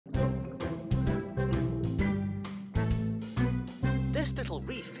This little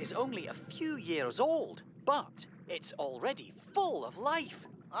reef is only a few years old, but it's already full of life.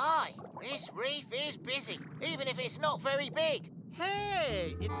 Aye, this reef is busy, even if it's not very big.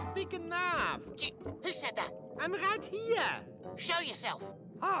 Hey, it's big enough. Who said that? I'm right here. Show yourself.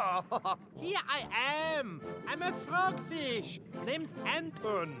 Oh, here I am. I'm a frogfish. Name's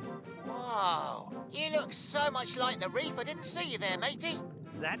Anton. Whoa, you look so much like the reef, I didn't see you there, matey.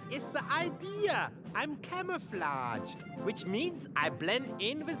 That is the idea. I'm camouflaged, which means I blend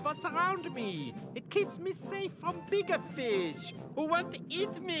in with what's around me. It keeps me safe from bigger fish who want to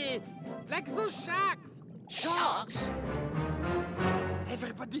eat me, like those sharks. Sharks?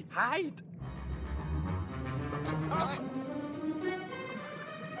 Everybody hide.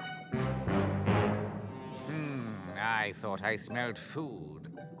 I thought I smelled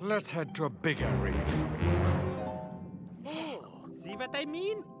food. Let's head to a bigger reef. See what I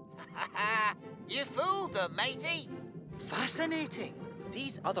mean? You fooled them, matey. Fascinating.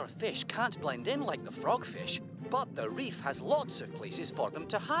 These other fish can't blend in like the frogfish, but the reef has lots of places for them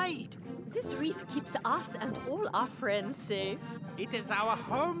to hide. This reef keeps us and all our friends safe. It is our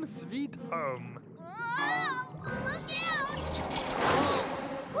home sweet home. Oh, look out!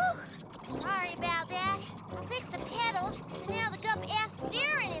 Whew. Sorry about that. I fixed the pedals, and now the Gup F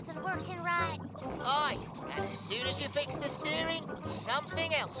steering isn't working right. Aye, and as soon as you fix the steering,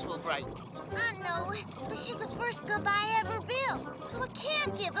 something else will break. I know, but she's the first Gup I ever built, so I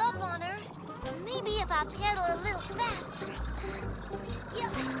can't give up on her. Maybe if I pedal a little faster.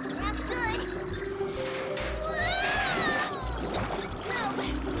 Yep, that's good. Whoa! No,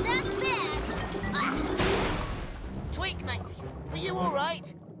 that's bad. Tweak, matey, are you all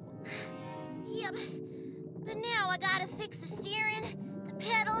right? Yep, but now I gotta fix the steering, the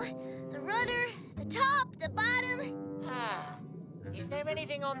pedal, the rudder, the top, the bottom. Is there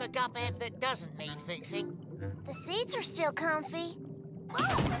anything on the Gup F that doesn't need fixing? The seats are still comfy.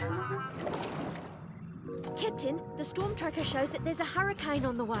 Captain, the storm tracker shows that there's a hurricane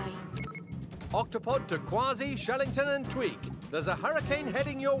on the way. Octopod to Kwazii, Shellington and Tweak. There's a hurricane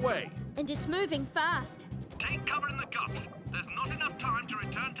heading your way. And it's moving fast. Take cover in the gups. There's not enough time to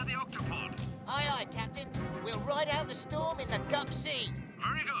return to the Octopod. Aye, aye, Captain. We'll ride out the storm in the Gup Sea.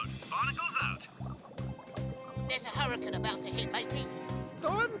 Very good. Barnacles out. There's a hurricane about to hit, matey.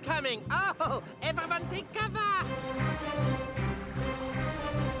 Storm coming. Oh, everyone take cover.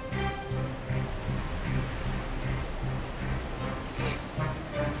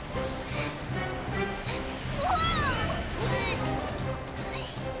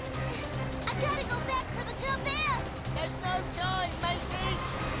 I gotta go back for the Gup F. There's no time, matey.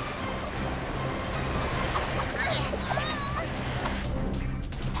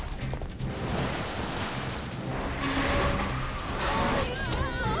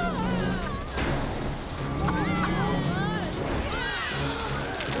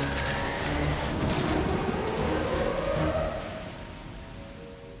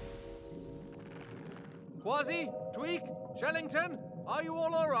 Kwazii, Tweak, Shellington, are you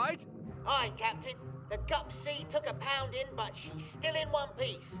all right? Aye, Captain. The Gup Sea took a pounding, but she's still in one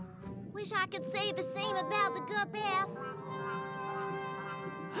piece. Wish I could say the same about the Gup F.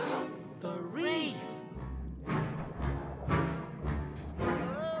 The reef!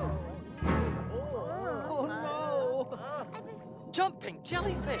 Oh no! Jumping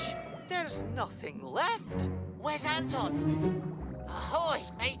jellyfish! There's nothing left! Where's Anton? Ahoy,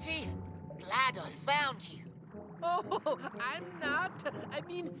 matey. Glad I found you. Oh, I'm not. I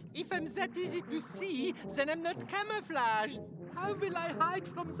mean, if I'm that easy to see, then I'm not camouflaged. How will I hide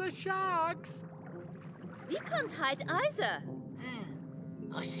from the sharks? We can't hide either.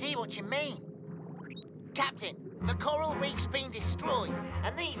 I see what you mean. Captain, the coral reef's been destroyed,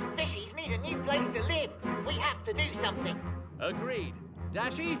 and these fishies need a new place to live. We have to do something. Agreed.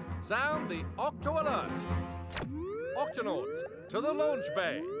 Dashi, sound the Octo alert. Octonauts, to the launch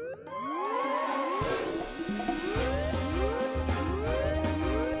bay.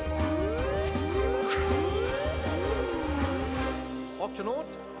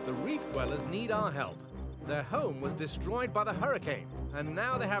 Octonauts, the reef dwellers need our help. Their home was destroyed by the hurricane, and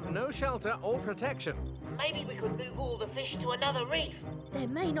now they have no shelter or protection. Maybe we could move all the fish to another reef. There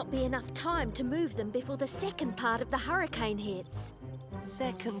may not be enough time to move them before the second part of the hurricane hits.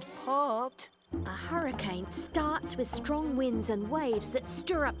 Second part? A hurricane starts with strong winds and waves that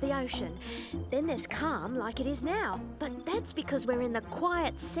stir up the ocean. Then there's calm like it is now. But that's because we're in the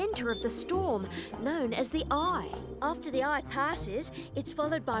quiet centre of the storm, known as the eye. After the eye passes, it's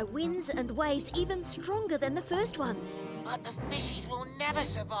followed by winds and waves even stronger than the first ones. But the fishies will never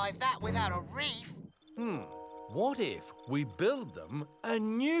survive that without a reef. What if we build them a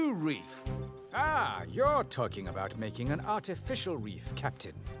new reef? Ah, you're talking about making an artificial reef,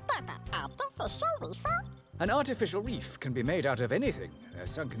 Captain. But an artificial reef? An artificial reef can be made out of anything. A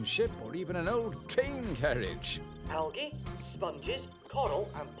sunken ship or even an old train carriage. Algae, sponges, coral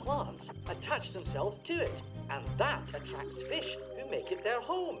and plants attach themselves to it, and that attracts fish who make it their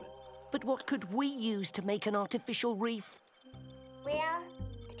home. But what could we use to make an artificial reef? Well,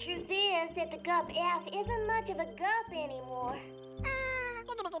 the truth is that the Gup F isn't much of a gup anymore.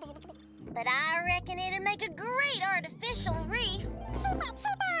 But I reckon it'd make a great artificial reef. Super,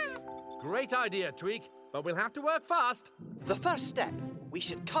 super! Great idea, Tweak, but we'll have to work fast. The first step, we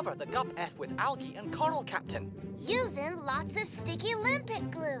should cover the Gup F with algae and coral, Captain. Using lots of sticky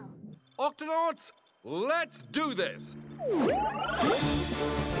limpet glue. Octonauts, let's do this!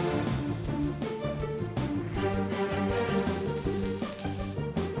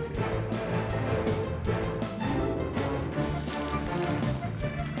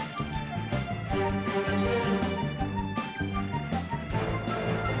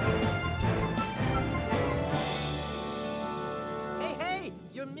 Hey,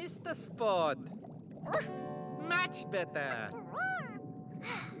 you missed the spot. Much better.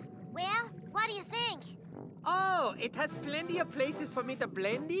 Well, what do you think? Oh, it has plenty of places for me to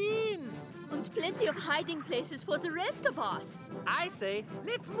blend in. And plenty of hiding places for the rest of us. I say,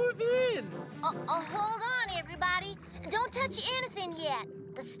 let's move in. Hold on, everybody. Don't touch anything yet.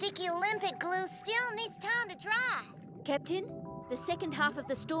 The sticky limpet glue still needs time to dry. Captain, the second half of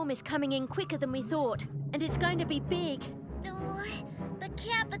the storm is coming in quicker than we thought, and it's going to be big. But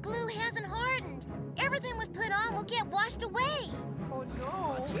Cap, the glue hasn't hardened. Everything we've put on will get washed away. Oh,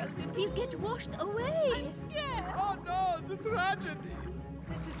 no. If you get washed away. I'm scared. Oh, no, it's a tragedy.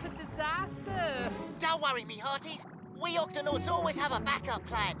 This is a disaster. Don't worry, me hearties. We Octonauts always have a backup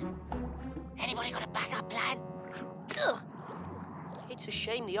plan. Anybody got a backup plan? Ugh. It's a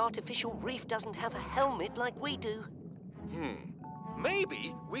shame the artificial reef doesn't have a helmet like we do.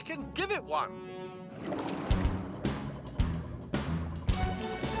 Maybe we can give it one.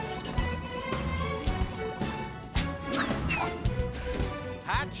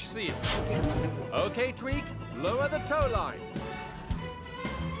 Hatch seal. Okay, Tweak, lower the tow line.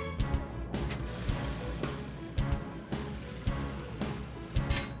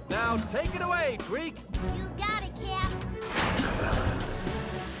 Now take it away, Tweak. You got it, Cap.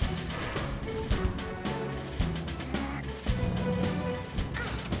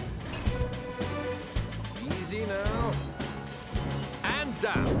 Easy now. And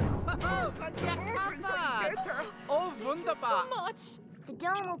down. Oh, wunderbar. So much. The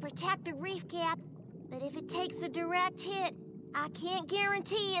dome will protect the reef, Cap. But if it takes a direct hit, I can't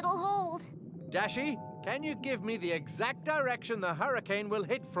guarantee it'll hold. Dashy, can you give me the exact direction the hurricane will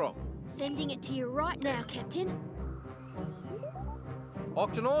hit from? Sending it to you right now, Captain.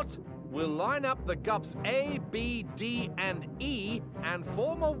 Octonauts, we'll line up the gups A, B, D, and E and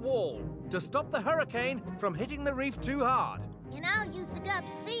form a wall to stop the hurricane from hitting the reef too hard. And I'll use the Gup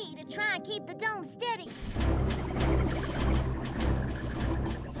C to try and keep the dome steady.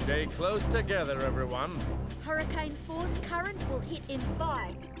 Stay close together, everyone. Hurricane force current will hit in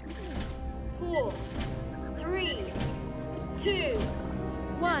 5, 4, 3, 2,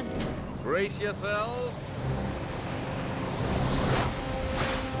 1. Brace yourselves.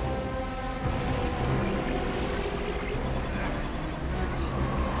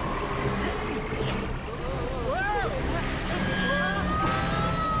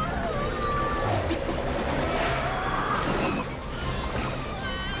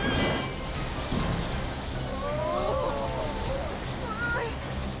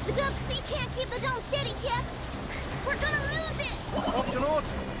 The Gup C can't keep the dome steady, Cap. We're gonna lose it.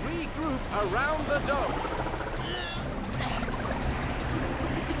 Octonauts, regroup around the dome.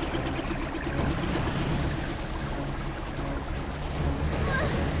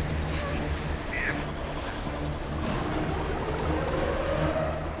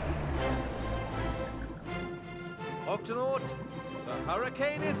 Octonauts, the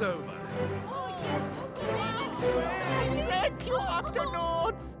hurricane is over. Thank you,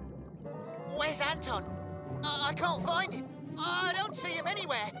 Octonauts! Where's Anton? I can't find him. I don't see him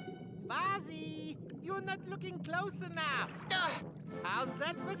anywhere. Kwazii, you're not looking close enough. Ugh. How's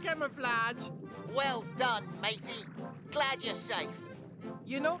that for camouflage? Well done, matey. Glad you're safe.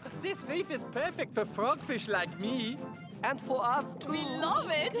 You know, this reef is perfect for frogfish like me. And for us, too. We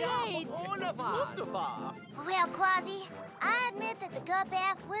love it. Great. All of us. Well, Kwazii, I admit that the Gup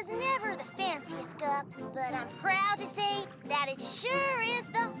F was never the fanciest Gup, but I'm proud to say that it sure is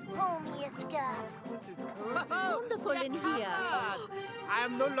the homiest Gup. This is cool. It's wonderful in here. I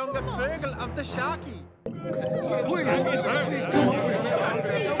am no longer Vögel of the Sharky. Please come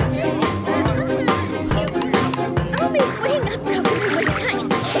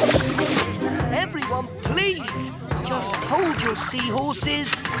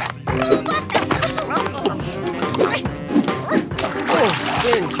horses.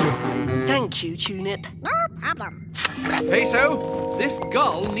 Thank you. Thank you, Tulip. No problem. Peso, this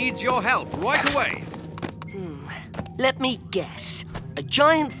gull needs your help right away. Let me guess. A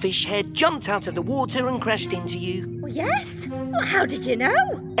giant fish head jumped out of the water and crashed into you. Well, yes. Well, how did you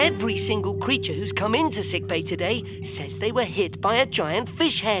know? Every single creature who's come into sickbay today says they were hit by a giant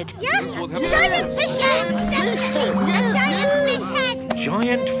fish head. Yes, giant fish head! Giant fish head!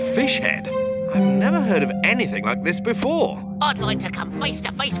 Giant fish head? I've never heard of anything like this before. I'd like to come face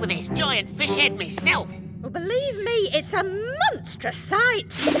to face with this giant fish head myself. Well, believe me, it's a monstrous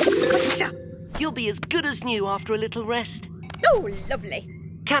sight. You'll be as good as new after a little rest. Oh, lovely.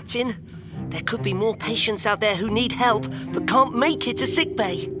 Captain, there could be more patients out there who need help but can't make it to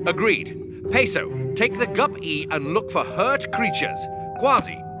sickbay. Agreed. Peso, take the gup-E and look for hurt creatures.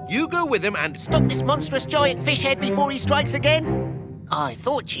 Kwazii, you go with him and... Stop this monstrous giant fish head before he strikes again? I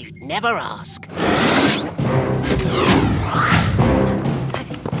thought you'd never ask.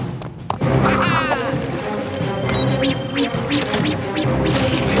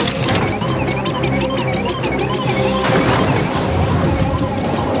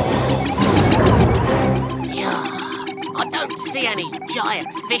 I don't see any giant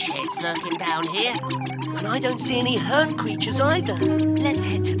fish heads lurking down here. And I don't see any hurt creatures either. Let's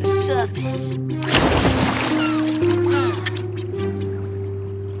head to the surface.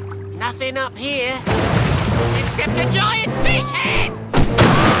 Nothing up here, except a giant fish head!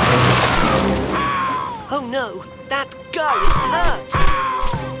 Oh no, that gull is hurt!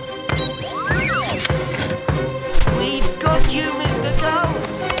 We've got you, Mr. Gull!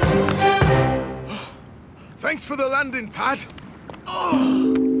 Thanks for the landing pad.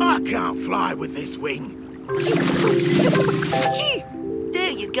 Oh, I can't fly with this wing.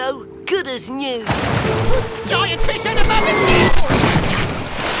 There you go, good as new. Giant fish head above it!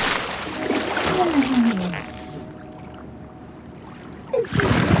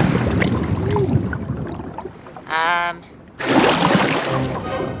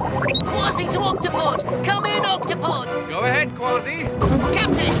 Kwazii to Octopod! Come in, Octopod! Go ahead, Kwazii.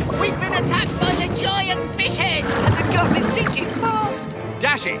 Captain, we've been attacked by the giant fish head! And the gull is sinking fast!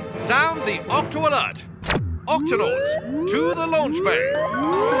 Dashi, sound the Octo alert. Octonauts, to the launch bay.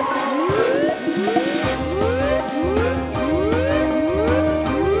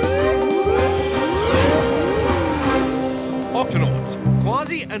 Octonauts,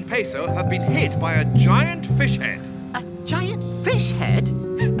 Kwazii and Peso have been hit by a giant fish head. A giant fish head?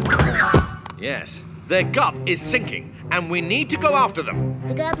 Yes, their gup is sinking, and we need to go after them.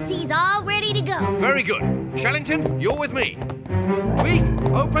 The Gupsy's all ready to go. Very good. Shellington, you're with me. Tweak,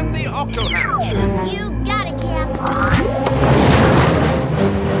 open the octo hatch. You got it, Cap.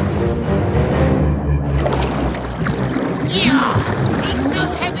 Yeah! He's so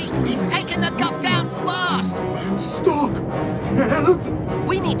heavy, he's taken the gup down fast! I'm stuck. Help!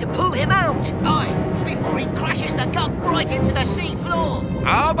 We need to pull him out! Aye, before he crashes the gup right into the sea floor!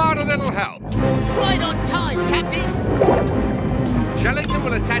 How about a little help? Right on time, Captain! Shellington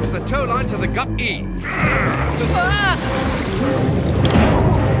will attach the tow line to the gup-E. Ah!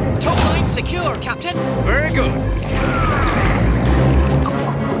 Tow line secure, Captain. Very good.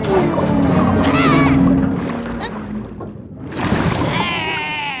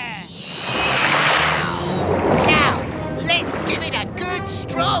 Now, let's give it a good,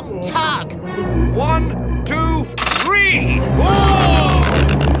 strong tug! 1, 2, 3! Whoa!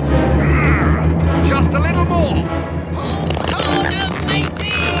 Just a little more. Pull harder,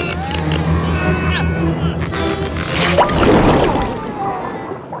 mateys!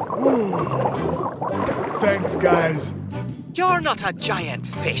 Thanks, guys. You're not a giant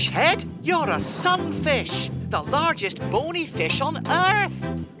fish head. You're a sunfish, the largest bony fish on Earth.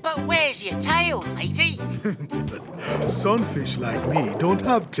 But where's your tail, matey? Sunfish like me don't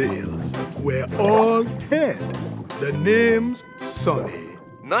have tails. We're all head. The name's Sunny.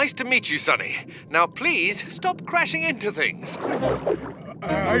 Nice to meet you, Sonny. Now, please, stop crashing into things.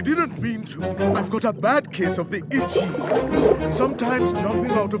 I didn't mean to. I've got a bad case of the itchies. Sometimes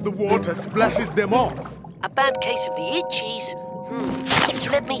jumping out of the water splashes them off. A bad case of the itchies?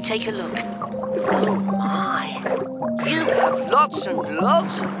 Let me take a look. Oh, my. You have lots and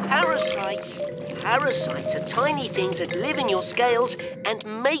lots of parasites. Parasites are tiny things that live in your scales and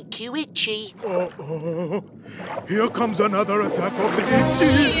make you itchy. Uh-oh. Here comes another attack of the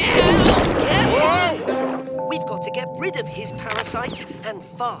itchies. Careful! We've got to get rid of his parasites, and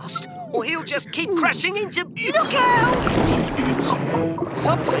fast, or he'll just keep crashing into... Look out!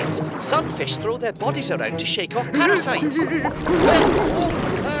 Sometimes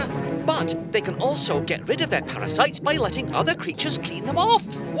But they can also get rid of their parasites by letting other creatures clean them off.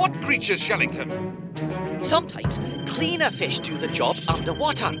 What creatures, Shellington? Sometimes, cleaner fish do the job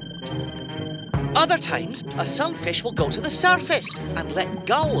underwater. Other times, a sunfish will go to the surface and let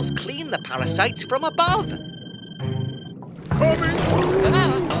gulls clean the parasites from above. Coming through!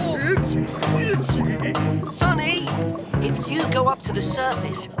 Itchy, itchy! Sonny, if you go up to the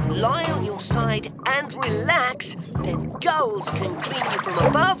surface, lie on your side and relax, then gulls can clean you from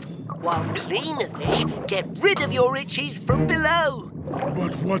above, while cleaner fish get rid of your itchies from below.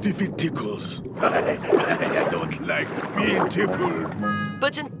 But what if it tickles? I don't like being tickled.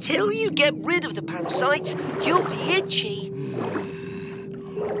 But until you get rid of the parasites, you'll be itchy.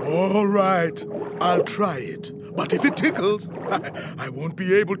 All right, I'll try it. But if it tickles, I won't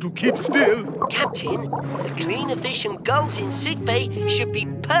be able to keep still. Captain, the cleaner fish and gulls in sickbay should be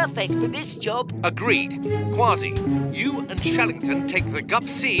perfect for this job. Agreed. Kwazii, you and Shellington take the Gup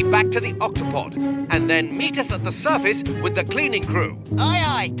C back to the Octopod, and then meet us at the surface with the cleaning crew. Aye,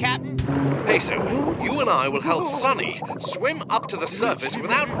 aye, Captain. Peso, you and I will help Sonny swim up to the surface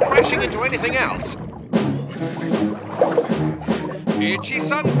without crashing into anything else. Itchy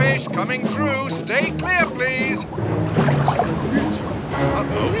sunfish coming through. Stay clear, please.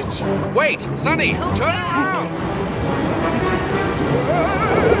 Uh-oh. Wait, Sonny, turn around.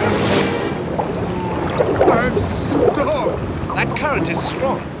 I'm stuck. That current is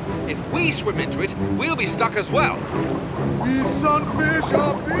strong. If we swim into it, we'll be stuck as well. We sunfish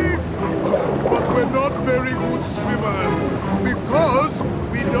are big, but we're not very good swimmers because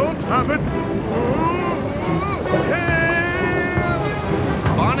we don't have a tail.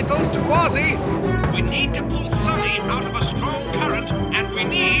 Barnacles to Kwazii. We need to pull Sonny out of a strong current, and we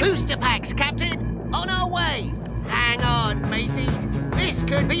need... Booster packs, Captain. On our way. Hang on, mateys. This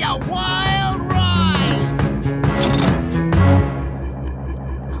could be a wild ride.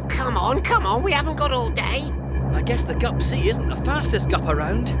 Oh, come on. We haven't got all day. I guess the Gup C isn't the fastest Gup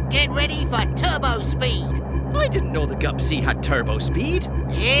around. Get ready for turbo speed. I didn't know the Gup C had turbo speed.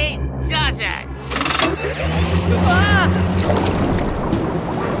 It doesn't. Ah!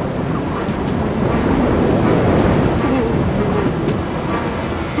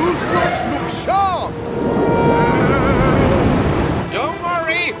 Those rocks look sharp! Don't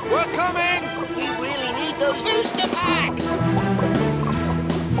worry, we're coming! We really need those booster packs!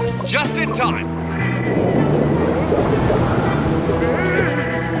 Just in time.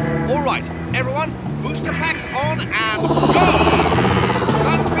 All right, everyone, booster packs on and go!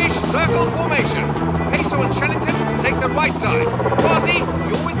 Sunfish circle formation. Peso and Shellington take the right side. Kwazii,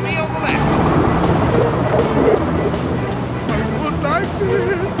 you're with me on the left. Like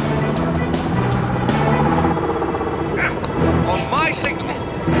this. On my signal.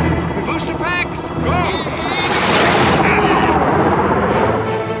 Booster packs, go!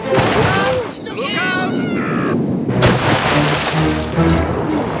 Look out!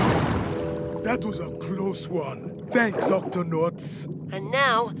 That was a close one. Thanks, Octonauts. And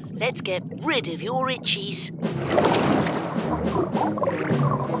now, let's get rid of your itchies.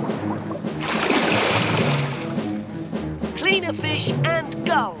 Cleaner fish and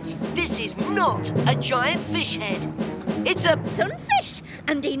gulls. This is not a giant fish head. It's a... Sunfish,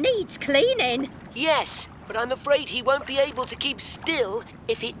 and he needs cleaning. Yes, but I'm afraid he won't be able to keep still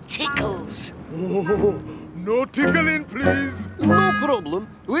if it tickles. Oh, no tickling, please. No problem.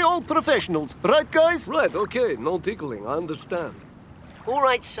 We're all professionals, right, guys? Right, okay. No tickling. I understand. All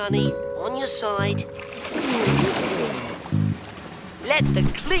right, Sonny. On your side. Let the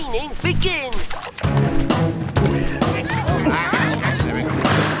cleaning begin.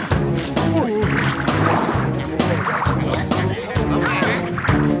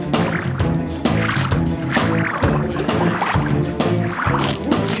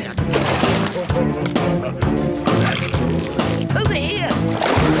 Over here.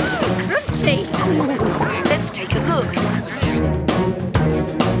 Crunchy. Let's take a look.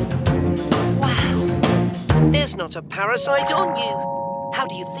 Wow. There's not a parasite on you. How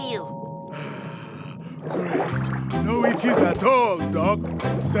do you feel? Great. No itches at all, Doc.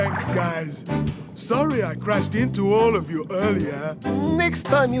 Thanks, guys. Sorry I crashed into all of you earlier. Next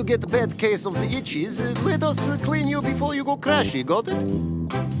time you get a bad case of the itches, let us clean you before you go crashy, got it?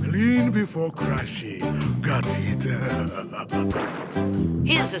 Clean before crashy. Got it.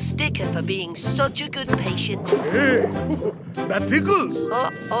 Here's a sticker for being such a good patient. Hey, that tickles.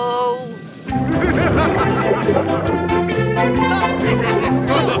 Uh-oh.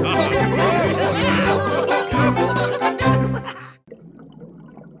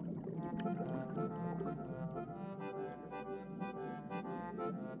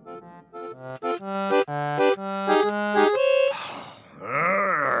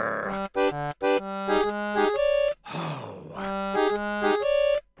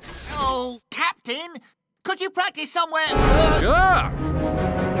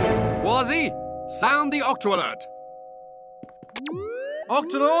 Kwazii, sound the Octo Alert.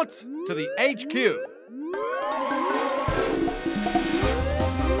 Octonauts, to the HQ.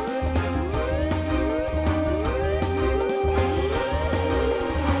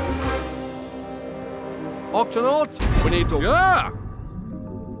 Octonauts, we need to... Yeah!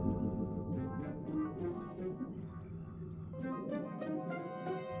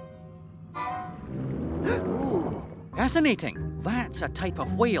 Ooh, fascinating. That's a type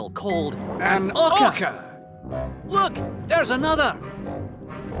of whale called An orca. Look, there's another.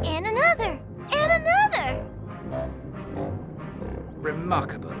 And another. And another.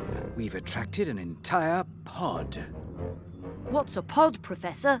 Remarkable. We've attracted an entire pod. What's a pod,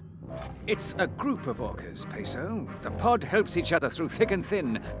 Professor? It's a group of orcas, Peso. The pod helps each other through thick and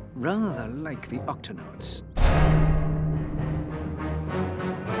thin, rather like the Octonauts.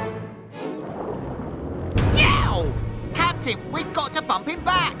 Yow! Captain, we've got to bump him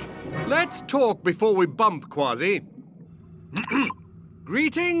back. Let's talk before we bump, Kwazii.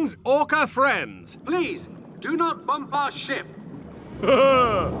 Greetings, orca friends. Please, do not bump our ship.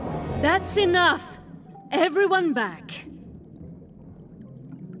 That's enough. Everyone back.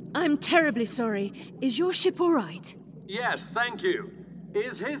 I'm terribly sorry. Is your ship all right? Yes, thank you.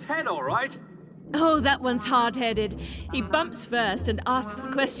 Is his head all right? Oh, that one's hard-headed. He bumps first and asks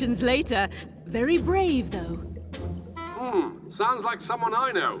questions later. Very brave, though. Sounds like someone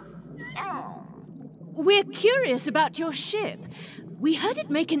I know. We're curious about your ship. We heard it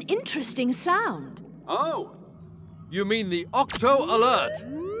make an interesting sound. Oh, you mean the Octo Alert?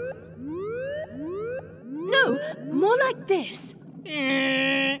 No, more like this.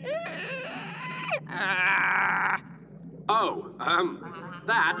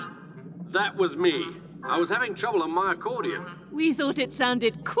 That was me. I was having trouble on my accordion. We thought it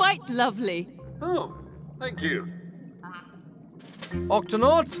sounded quite lovely. Oh, thank you.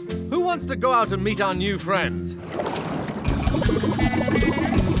 Octonauts, who wants to go out and meet our new friends?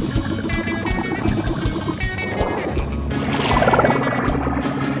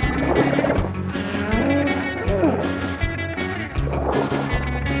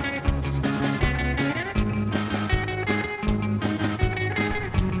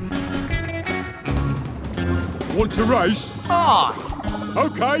 Want to race? Aye.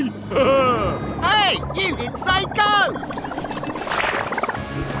 Okay. Hey, you didn't say go!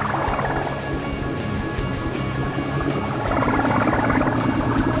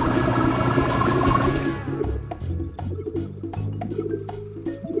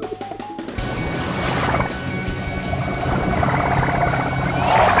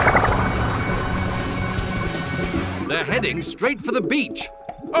 They're heading straight for the beach.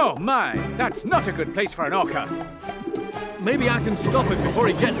 Oh my, that's not a good place for an orca. Maybe I can stop him before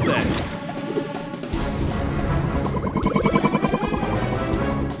he gets there.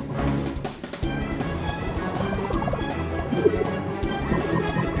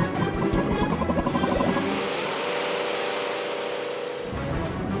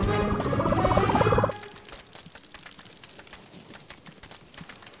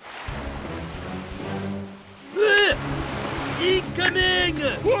 Incoming! To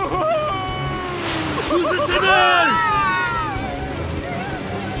the tunnels!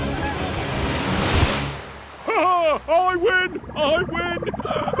 I win! I win!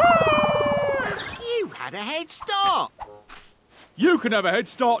 You had a head start. You can have a head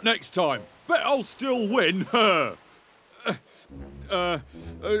start next time. Bet I'll still win.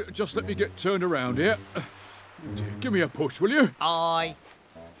 Just let me get turned around here. Give me a push, will you? Aye.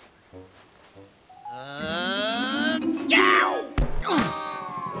 Yow!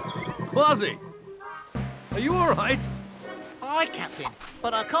 Kwazii, are you all right? Aye, Captain,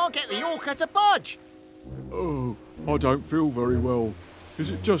 but I can't get the orca to budge. Oh, I don't feel very well. Is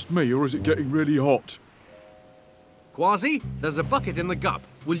it just me, or is it getting really hot? Kwazii, there's a bucket in the gup.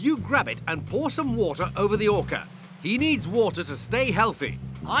 Will you grab it and pour some water over the orca? He needs water to stay healthy.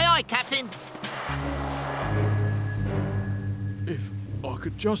 Aye, aye, Captain. If I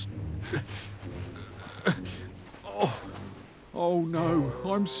could just... Oh no,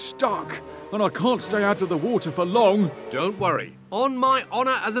 I'm stuck, and I can't stay out of the water for long. Don't worry. On my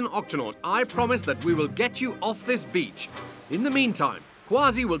honour as an Octonaut, I promise that we will get you off this beach. In the meantime,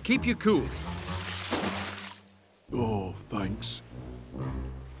 Kwazii will keep you cool. Oh, thanks.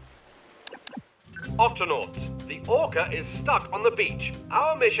 Octonauts, the orca is stuck on the beach.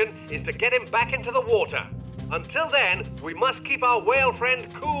 Our mission is to get him back into the water. Until then, we must keep our whale friend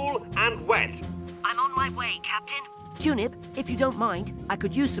cool and wet. I'm on my way, Captain. Tunip, if you don't mind, I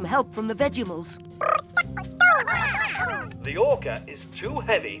could use some help from the Vegemals. The orca is too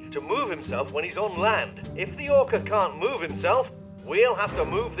heavy to move himself when he's on land. If the orca can't move himself, we'll have to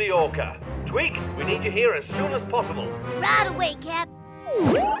move the Orca. Tweak, we need you here as soon as possible. Right away, Cap.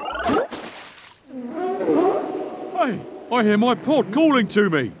 Hey, I hear my pod calling to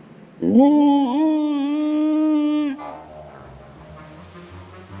me.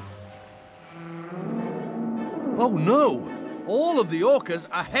 Oh no! All of the Orcas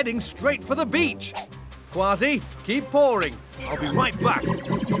are heading straight for the beach. Kwazii, keep pouring. I'll be right back.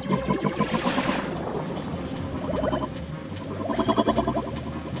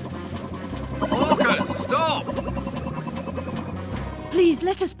 Orcas, stop! Please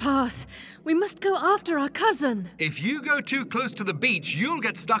let us pass. We must go after our cousin. If you go too close to the beach, you'll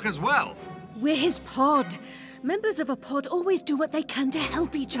get stuck as well. We're his pod. Members of a pod always do what they can to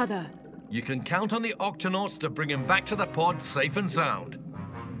help each other. You can count on the Octonauts to bring him back to the pod safe and sound.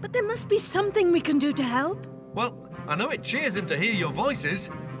 But there must be something we can do to help. Well, I know it cheers him to hear your voices.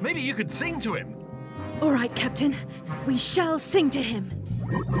 Maybe you could sing to him. All right, Captain. We shall sing to him.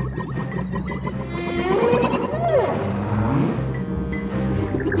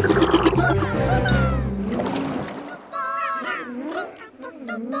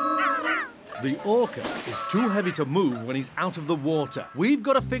 The Orca is too heavy to move when he's out of the water. We've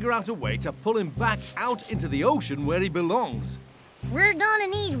got to figure out a way to pull him back out into the ocean where he belongs. We're gonna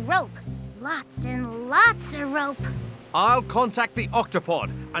need rope. Lots and lots of rope. I'll contact the Octopod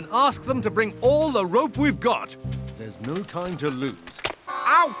and ask them to bring all the rope we've got. There's no time to lose.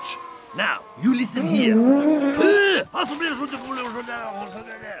 Ouch! Now, you listen here.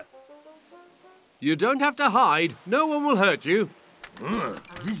 You don't have to hide. No one will hurt you.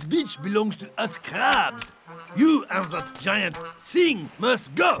 This beach belongs to us crabs. You and that giant thing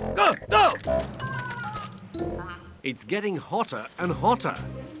must go, go, go! It's getting hotter and hotter.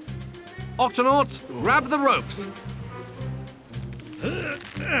 Octonauts, grab the ropes.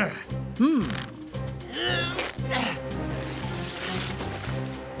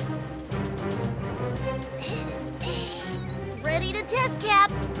 Ready to test,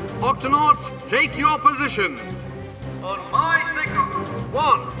 Cap. Octonauts, take your positions. On my signal.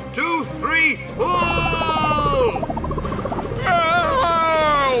 1, 2, 3, pull!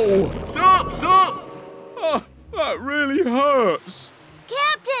 Ow! Stop, stop! Oh, that really hurts.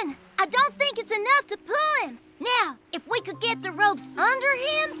 Captain, I don't think it's enough to pull him. Now, if we could get the ropes under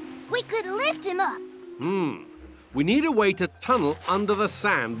him, we could lift him up. We need a way to tunnel under the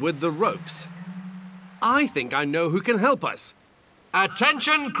sand with the ropes. I think I know who can help us.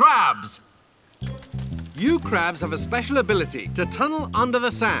 Attention, crabs! You crabs have a special ability to tunnel under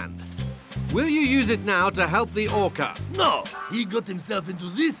the sand. Will you use it now to help the Orca? No, he got himself into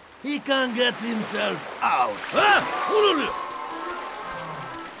this. He can't get himself out.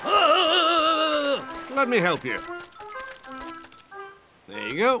 Let me help you. There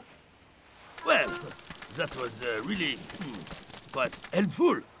you go. Well, that was really quite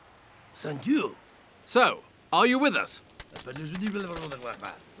helpful. Thank you. So, are you with us?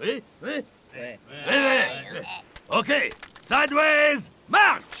 Okay, sideways,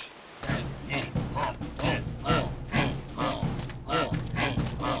 march!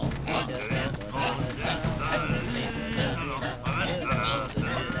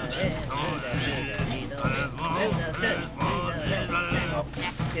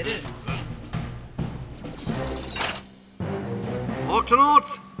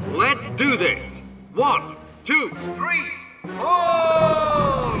 Octonauts, let's do this. 1, 2, 3,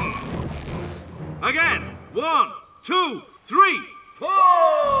 pull! Again. 1, 2, 3, pull!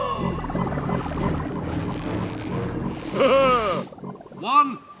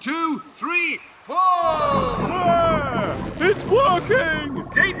 1, 2, 3, pull! It's working!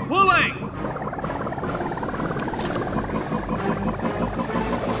 Keep pulling!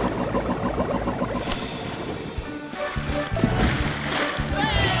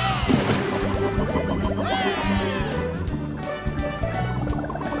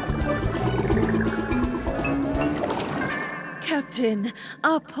 Captain,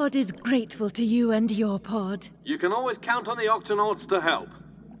 our pod is grateful to you and your pod. You can always count on the Octonauts to help.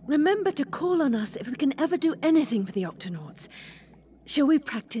 Remember to call on us if we can ever do anything for the Octonauts. Shall we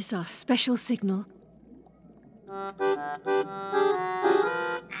practice our special signal?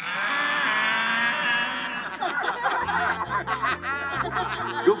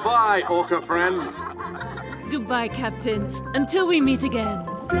 Goodbye, Orca friends. Goodbye, Captain. Until we meet again.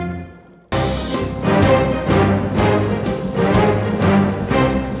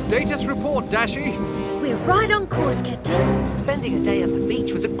 Status report, Dashi. We're right on course, Captain. Spending a day at the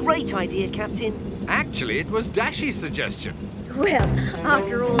beach was a great idea, Captain. Actually, it was Dashi's suggestion. Well,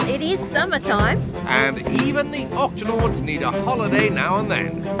 after all, it is summertime. And even the Octonauts need a holiday now and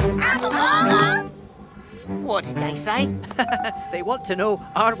then. What did they say? They want to know,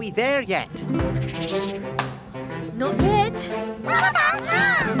 are we there yet? Not yet.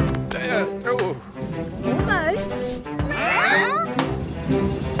 Almost. And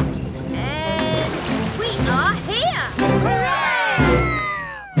we are here.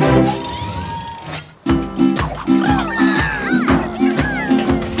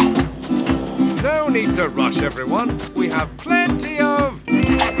 No need to rush, everyone. We have plenty of...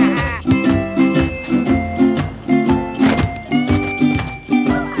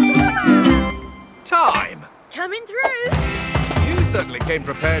 time. Coming through. You certainly came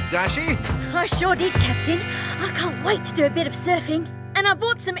prepared, Dashi. I sure did, Captain. I can't wait to do a bit of surfing. And I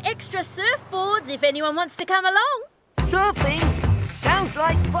bought some extra surfboards if anyone wants to come along. Surfing? Sounds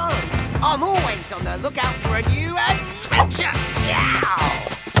like fun. I'm always on the lookout for a new adventure. Yeah!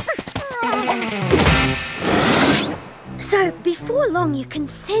 So, before long, you can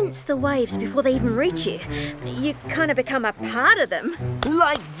sense the waves before they even reach you. You kind of become a part of them.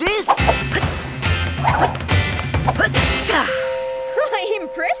 Like this?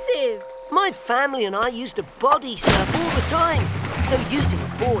 Impressive. My family and I used to body surf all the time, so using a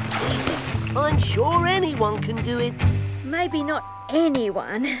board is easy. I'm sure anyone can do it. Maybe not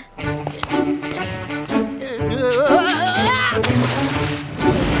anyone.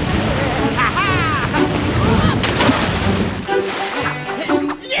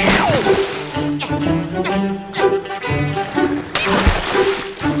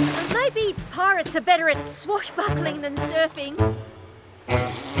 Maybe pirates are better at swashbuckling than surfing.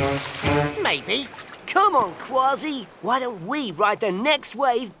 Maybe. Come on, Kwazii. Why don't we ride the next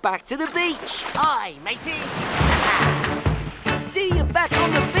wave back to the beach? Aye, matey. See you back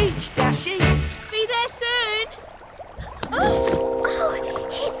on the beach, Dashi. Be there soon. Oh,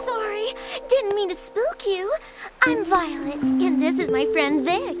 he's sorry. Didn't mean to spook you. I'm Violet, and this is my friend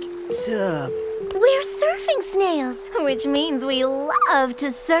Vic. Sup? We're surfing snails, which means we love to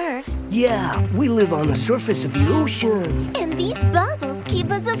surf. Yeah, we live on the surface of the ocean. And these bubbles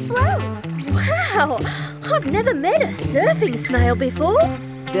keep us afloat. Wow, I've never met a surfing snail before.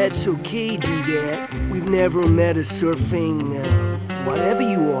 That's okay, Dudette. We've never met a surfing, whatever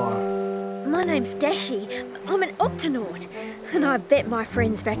you are. My name's Dashi. I'm an Octonaut. And I bet my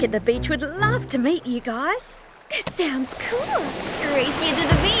friends back at the beach would love to meet you guys. It sounds cool. Race you to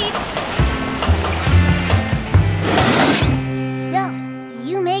the beach. So,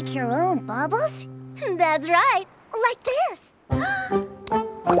 you make your own bubbles? That's right, like this.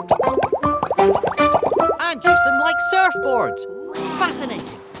 And use them like surfboards.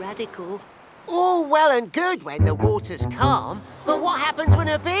 Fascinating. Radical. All well and good when the water's calm, but what happens when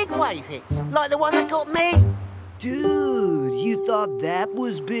a big wave hits, like the one that got me? Dude, you thought that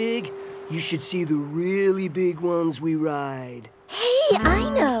was big? You should see the really big ones we ride. Hey, I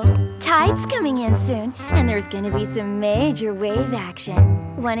know. Tide's coming in soon, and there's gonna be some major wave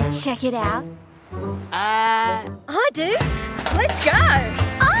action. Wanna check it out? I do. Let's go.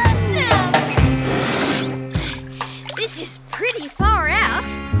 Awesome! This is pretty far out.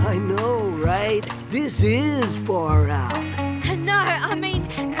 I know, right? This is far out. No, I mean,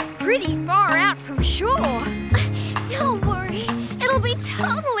 pretty far out from shore. Don't worry. It'll be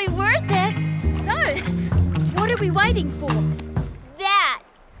totally worth it. So, what are we waiting for? That.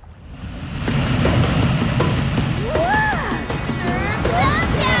 Whoa! Surf's up,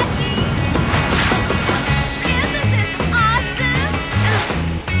 Dashi! Isn't this awesome?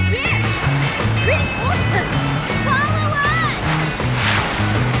 Yeah, pretty awesome. Follow us!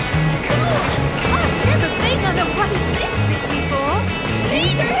 Cool. I've never been on a wave this big before.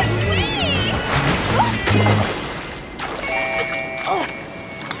 Neither have we!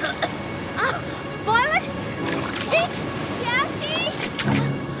 Violet? Vic? Dashi!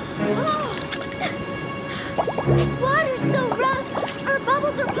 This water's so rough. Our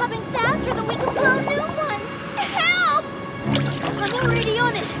bubbles are popping faster than we can blow new ones. Help! I'm already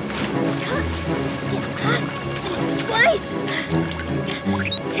on it. Can't get past these waves.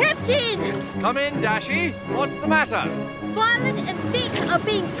 Captain! Come in, Dashi. What's the matter? Violet and Vic are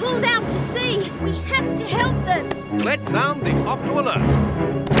being pulled out to sea. We have to help them. Let's sound the Octo Alert.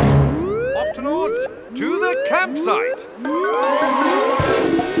 Octonauts, to the campsite.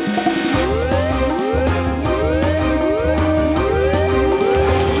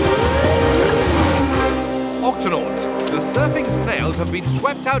 Octonauts, the surfing snails have been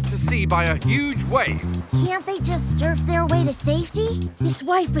swept out to sea by a huge wave. Can't they just surf their way to safety? This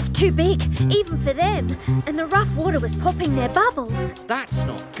wave was too big, even for them, and the rough water was popping their bubbles. That's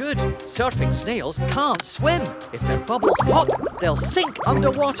not good. Surfing snails can't swim. If their bubbles pop, they'll sink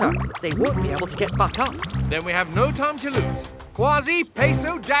underwater. They won't be able to get back up. Then we have no time to lose. Kwazii,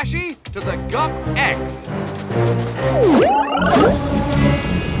 Peso, Dashi to the Gup X.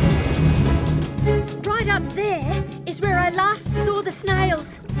 Right up there is where I last saw the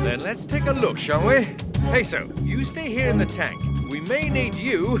snails. Then let's take a look, shall we? Peso, you stay here in the tank. We may need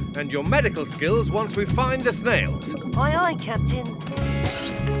you and your medical skills once we find the snails. Aye, aye, Captain.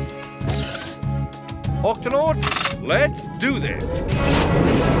 Octonauts, let's do this.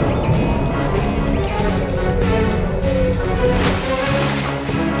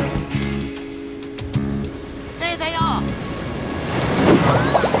 There they are.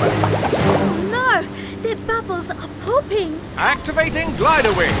 Oh no, their bubbles are popping. Activating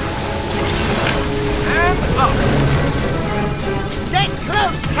glider wings. And up. Get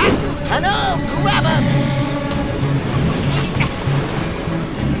close, Cat, and I'll grab them.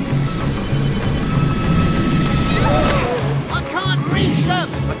 I can't reach them.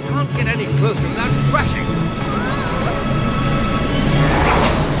 I can't get any closer without crashing.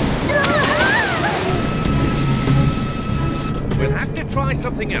 We'll have to try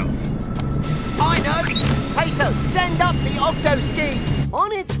something else. I know. Peso, send up the octo ski.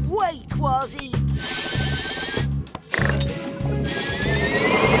 On its way, Kwazii.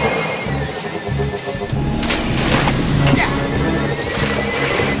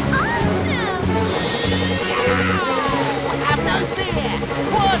 Have no fear.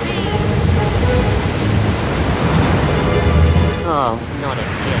 Kwaziis. Oh, not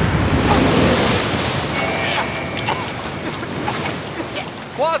again.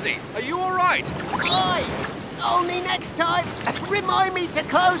 Kwazii, are you all right? Aye. Only next time, remind me to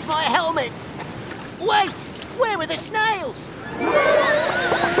close my helmet. Wait, where are the snails?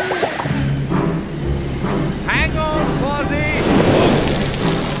 Hang on, Kwazii!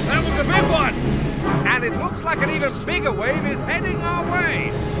 That was a big one! And it looks like an even bigger wave is heading our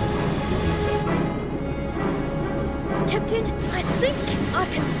way! Captain, I think I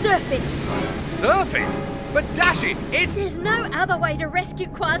can surf it. Surf it? But Dashi, it's... There's no other way to rescue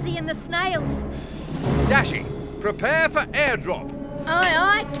Kwazii and the snails. Dashi, prepare for airdrop. Aye,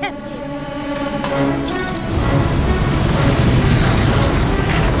 aye, Captain.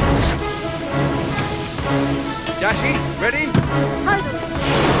 Dashi, ready? Totally.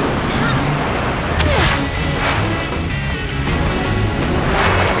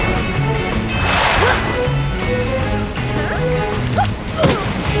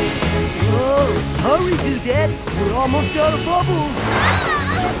 Whoa, hurry, Doodad. We're almost out of bubbles.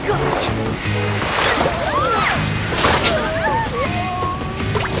 I've got this.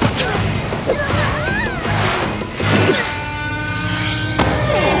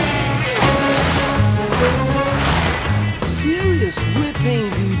 Serious whipping,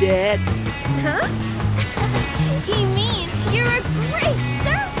 Doodad. Huh? He means you're a great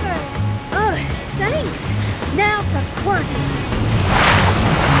surfer. Oh, thanks. Now for Kwazii.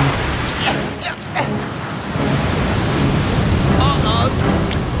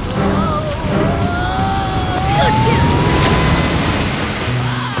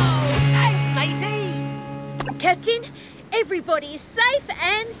 Thanks, matey. Captain, everybody's safe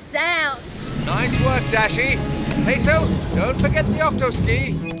and sound. Nice work, Dashi. Peso, don't forget the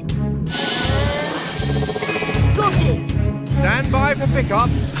octo-ski. Got it. Stand by for pickup.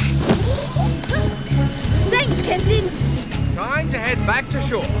 Thanks, Captain. Time to head back to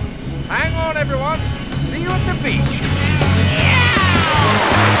shore. Hang on, everyone. See you at the beach.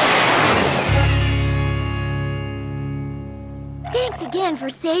 Thanks again for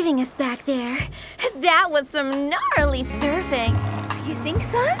saving us back there. That was some gnarly surfing. You think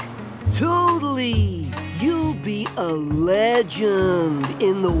so? Totally. You'll be a legend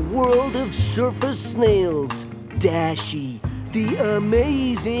in the world of surfer snails, Dashi, the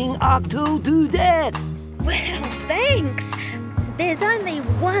amazing Octo-Doodad. Well, thanks. There's only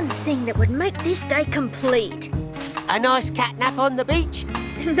one thing that would make this day complete. A nice cat nap on the beach?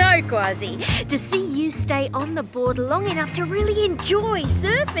 No, Kwazii. To see you stay on the board long enough to really enjoy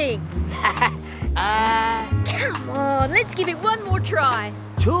surfing. Come on, let's give it one more try.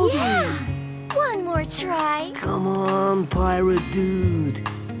 Totally. Yeah. One more try. Come on, pirate dude.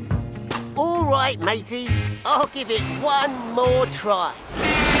 All right, mateys. I'll give it one more try.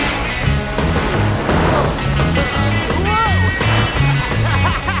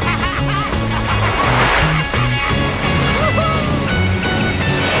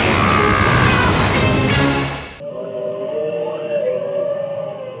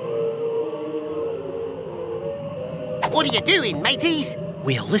 What are you doing, mateys?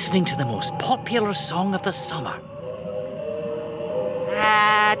 We're listening to the most popular song of the summer.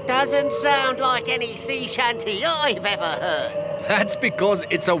 Doesn't sound like any sea shanty I've ever heard. That's because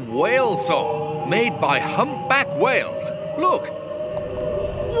it's a whale song made by Humpback Whales. Look!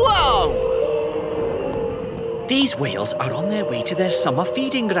 Whoa! These whales are on their way to their summer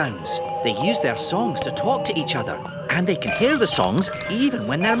feeding grounds. They use their songs to talk to each other, and they can hear the songs even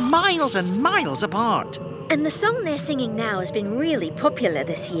when they're miles and miles apart. And the song they're singing now has been really popular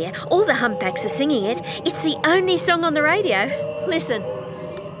this year. All the humpbacks are singing it. It's the only song on the radio. Listen.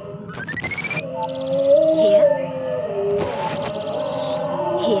 Here.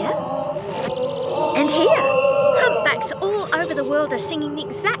 Here. And here. Humpbacks all over the world are singing the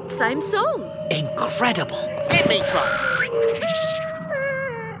exact same song. Incredible. Let me try.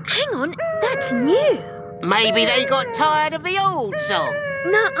 Hang on, that's new. Maybe they got tired of the old song.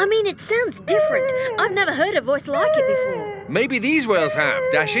 No, I mean, it sounds different. I've never heard a voice like it before. Maybe these whales have,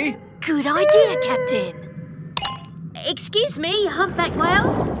 Dashi. Good idea, Captain. Excuse me, Humpback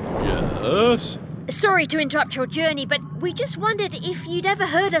Whales? Yes? Sorry to interrupt your journey, but we just wondered if you'd ever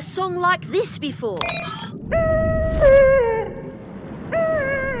heard a song like this before.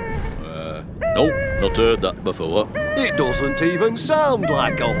 Nope, not heard that before. It doesn't even sound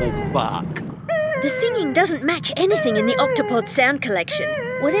like a humpback. The singing doesn't match anything in the Octopod sound collection.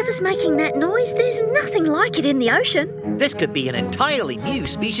 Whatever's making that noise, there's nothing like it in the ocean. This could be an entirely new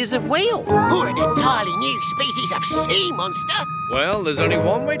species of whale. Or an entirely new species of sea monster. Well, there's only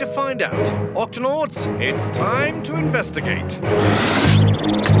one way to find out. Octonauts, it's time to investigate.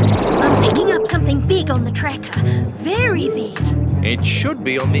 I'm picking up something big on the tracker. Very big. It should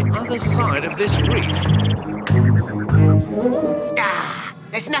be on the other side of this reef. Ah,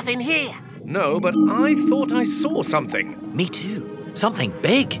 there's nothing here. No, but I thought I saw something. Me too. Something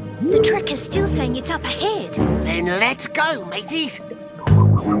big. The tracker's still saying it's up ahead. Then let's go, mateys.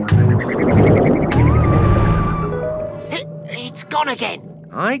 It's gone again.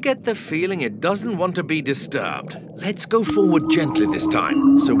 I get the feeling it doesn't want to be disturbed. Let's go forward gently this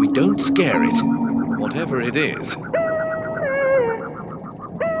time, so we don't scare it. Whatever it is.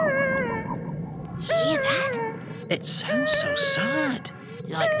 Hear that? It sounds so sad.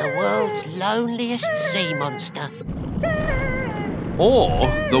 Like the world's loneliest sea monster. Or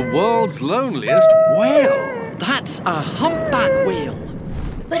the world's loneliest whale. That's a humpback whale.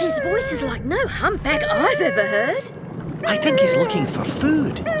 But his voice is like no humpback I've ever heard. I think he's looking for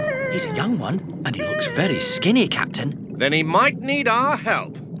food. He's a young one, and he looks very skinny, Captain. Then he might need our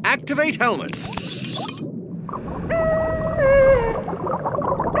help. Activate helmets.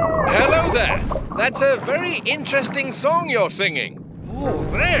 Hello there. That's a very interesting song you're singing. Oh,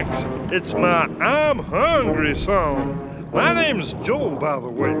 thanks. It's my I'm Hungry song. My name's Joe, by the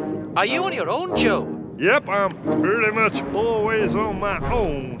way. Are you on your own, Joe? Yep, I'm pretty much always on my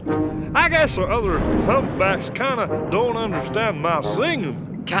own. I guess the other humpbacks kind of don't understand my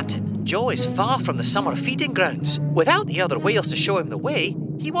singing. Captain, Joe is far from the summer feeding grounds. Without the other whales to show him the way,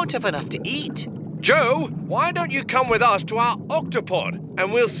 he won't have enough to eat. Joe, why don't you come with us to our Octopod,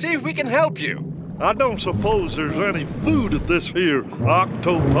 and we'll see if we can help you. I don't suppose there's any food at this here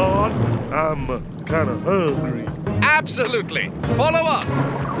Octopod. I'm kind of hungry. Absolutely. Follow us.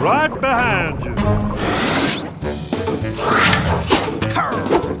 Right behind you.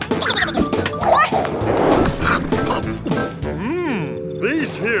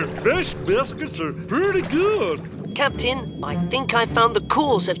 These here fish biscuits are pretty good. Captain, I think I found the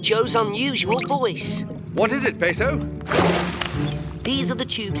cause of Joe's unusual voice. What is it, Peso? These are the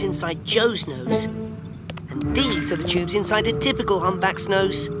tubes inside Joe's nose. And these are the tubes inside a typical humpback's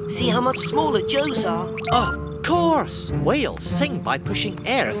nose. See how much smaller Joe's are? Of course! Whales sing by pushing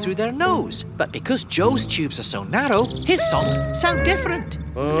air through their nose. But because Joe's tubes are so narrow, his songs sound different.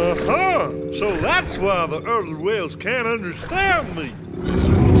 Uh-huh! So that's why the other whales can't understand me.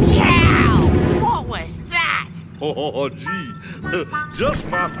 Yow! What was that? Oh, gee. Just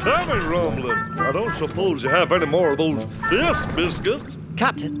my tummy rumbling. I don't suppose you have any more of those fish biscuits.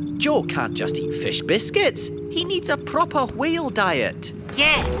 Captain, Joe can't just eat fish biscuits. He needs a proper whale diet.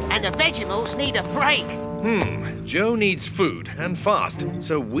 Yeah, and the Vegemals need a break. Joe needs food, and fast.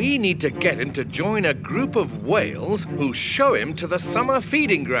 So we need to get him to join a group of whales who'll show him to the summer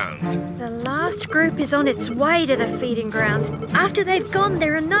feeding grounds. The last group is on its way to the feeding grounds. After they've gone,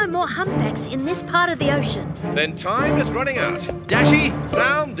 there are no more humpbacks in this part of the ocean. Then time is running out. Dashi,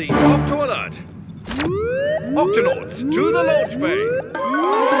 sound the Octo alert. Octonauts, to the launch bay.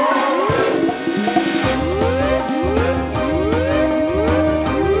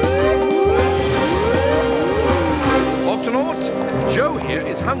 Octonauts, Joe here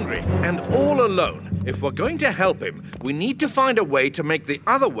is hungry and all alone. If we're going to help him, we need to find a way to make the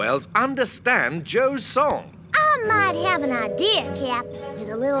other whales understand Joe's song. I might have an idea, Cap. With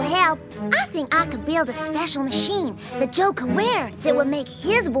a little help, I think I could build a special machine that Joe could wear that would make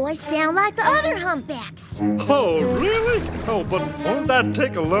his voice sound like the other humpbacks. Oh, really? Oh, but won't that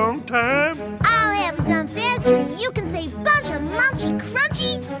take a long time? I'll have it done faster and you can say bunch of munchy,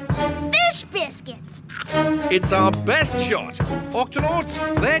 crunchy fish biscuits. It's our best shot. Octonauts,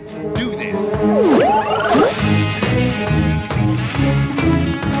 let's do this.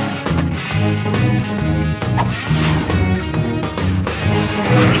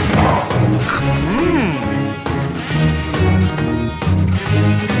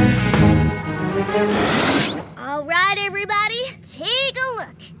 All right, everybody, take a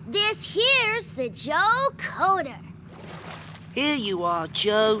look. This here's the Joe Coder. Here you are,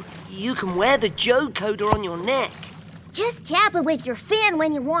 Joe. You can wear the Joe Coder on your neck. Just tap it with your fin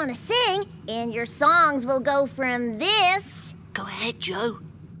when you want to sing, and your songs will go from this... Go ahead, Joe.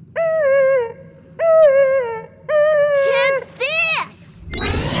 ...to this!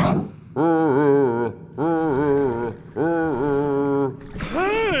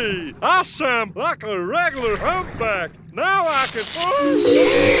 Hey, I sound like a regular humpback. Now I can...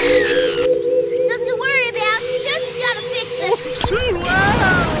 Nothing to worry about. Just gotta fix the... Too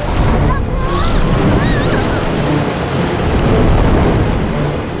loud!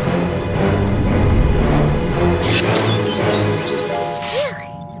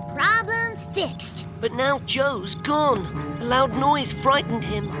 The problem's fixed. But now Joe's gone. A loud noise frightened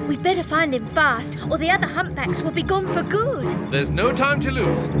him. We'd better find him fast, or the other humpbacks will be gone for good. There's no time to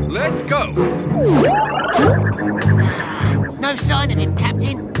lose. Let's go. No sign of him,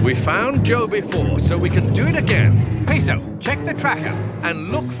 Captain. We found Joe before, so we can do it again. Peso, check the tracker and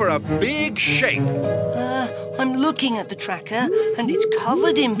look for a big shape. I'm looking at the tracker, and it's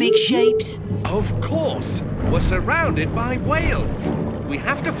covered in big shapes. Of course. We're surrounded by whales. We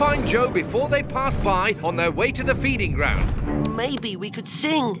have to find Joe before they pass by on their way to the feeding ground. Maybe we could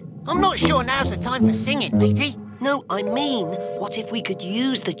sing. I'm not sure now's the time for singing, matey. No, I mean, what if we could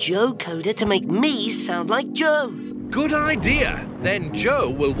use the Joe Coder to make me sound like Joe? Good idea. Then Joe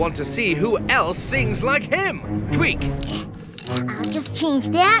will want to see who else sings like him. Tweak. I'll just change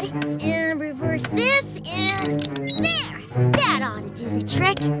that and reverse this and there. That ought to do the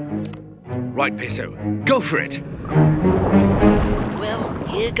trick. Right, Peso. Go for it. Well,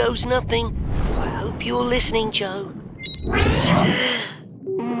 here goes nothing. I hope you're listening, Joe.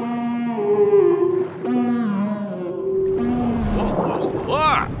 What was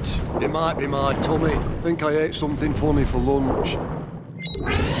that? It might be my tummy. Think I ate something funny for lunch.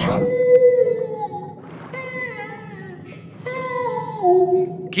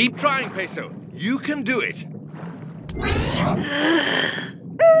 Keep trying, Peso. You can do it.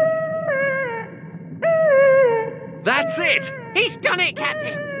 That's it! He's done it,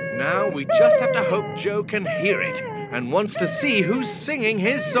 Captain! Now we just have to hope Joe can hear it and wants to see who's singing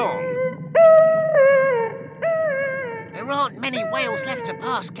his song. There aren't many whales left to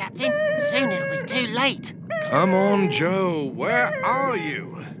pass, Captain. Soon it'll be too late. Come on, Joe. Where are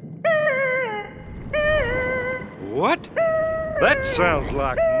you? What? That sounds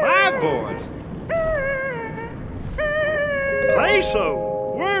like my voice.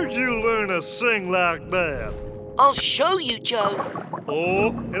 Peso, where'd you learn to sing like that? I'll show you, Joe.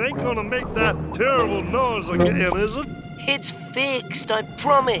 Oh, it ain't gonna make that terrible noise again, is it? It's fixed, I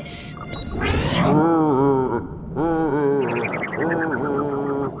promise.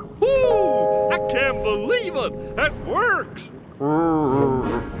 Ooh, I can't believe it! That works!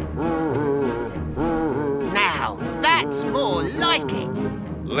 Now, that's more like it.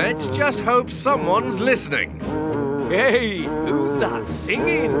 Let's just hope someone's listening. Hey, who's that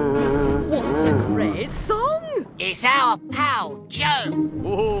singing? What a great song! It's our pal, Joe.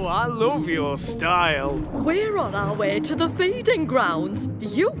 Oh, I love your style. We're on our way to the feeding grounds.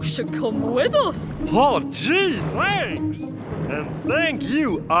 You should come with us. Oh, gee, thanks! And thank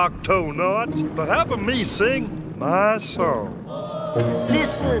you, Octonauts, for helping me sing my song.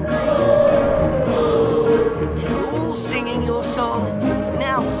 Listen. They're all singing your song.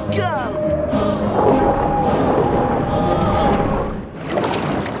 Now go!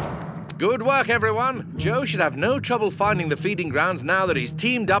 Good work, everyone. Joe should have no trouble finding the feeding grounds now that he's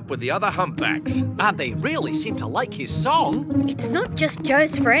teamed up with the other humpbacks. And they really seem to like his song. It's not just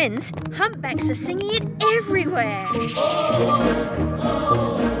Joe's friends. Humpbacks are singing it everywhere.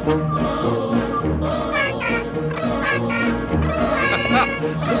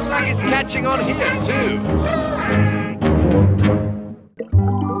 Looks like it's catching on here, too.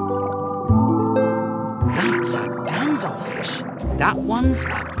 That's a damselfish. That one's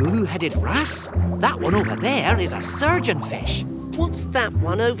a blue-headed wrasse. That one over there is a surgeonfish. What's that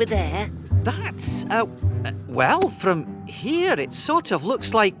one over there? That's, Well, from here it sort of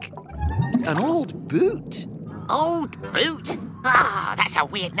looks like an old boot. Old boot? Ah, that's a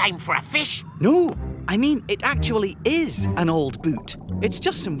weird name for a fish. No, I mean, it actually is an old boot. It's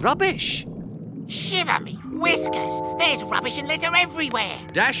just some rubbish. Shiver me whiskers. There's rubbish and litter everywhere.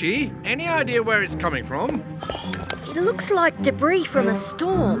 Dashy, any idea where it's coming from? It looks like debris from a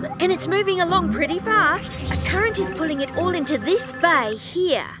storm, and it's moving along pretty fast. A current is pulling it all into this bay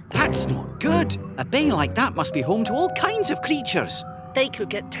here. That's not good. A bay like that must be home to all kinds of creatures. They could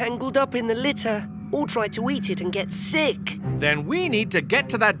get tangled up in the litter or try to eat it and get sick. Then we need to get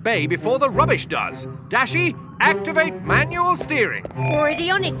to that bay before the rubbish does. Dashy, activate manual steering. Already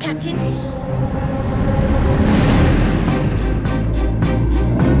on it, Captain.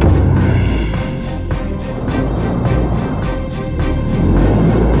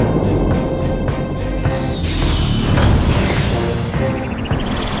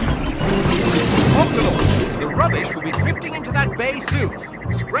 Octonauts, the rubbish will be drifting into that bay soon.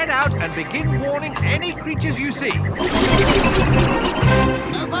 Spread out and begin warning any creatures you see.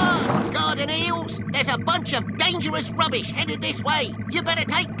 Avast, garden eels! There's a bunch of dangerous rubbish headed this way. You better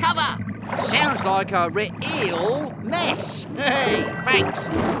take cover. Sounds like a real mess. Hey, thanks.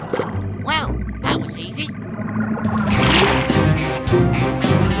 Well, that was easy.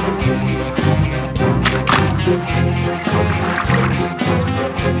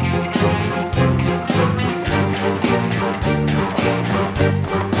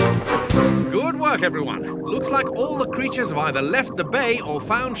 Good work, everyone. Looks like all the creatures have either left the bay or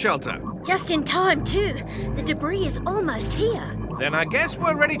found shelter. Just in time, too. The debris is almost here. Then I guess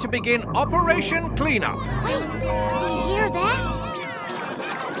we're ready to begin Operation Cleanup. Wait, do you hear that?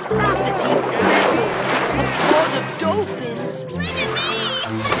 Flappity flappies! A pod of dolphins! Look at me!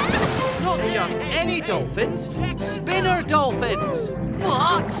 Not just any dolphins, spinner dolphins.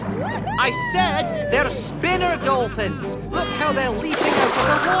 What? I said they're spinner dolphins. Look how they're leaping out of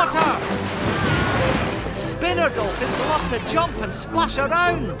the water. Spinner dolphins love to jump and splash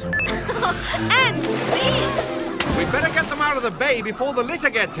around. And spin! We better get them out of the bay before the litter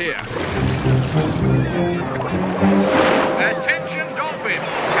gets here. Attention,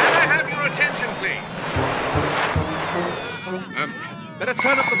 dolphins! Can I have your attention, please? Better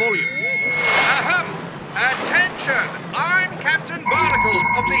turn up the volume. Ahem! Attention! I'm Captain Barnacles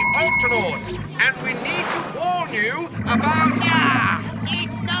of the Octonauts, and we need to warn you about...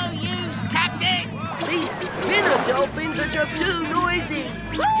 It's no use, Captain! These spinner dolphins are just too noisy!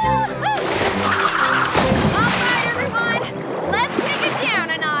 All right, everyone! Let's take it down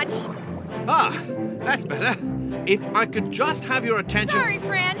a notch! Ah, that's better. If I could just have your attention... Sorry,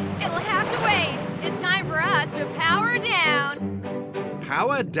 friend. It'll have to wait. It's time for us to power down.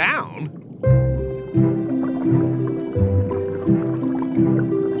 Power down?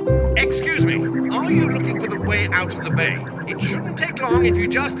 Excuse me, are you looking for the way out of the bay? It shouldn't take long if you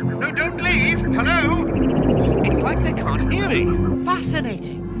just... No, don't leave! Hello? It's like they can't hear me.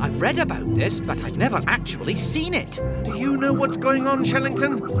 Fascinating. I've read about this, but I've never actually seen it. Do you know what's going on,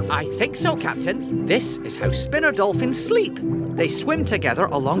 Shellington? I think so, Captain. This is how spinner dolphins sleep. They swim together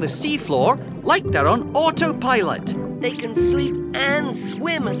along the seafloor like they're on autopilot. They can sleep and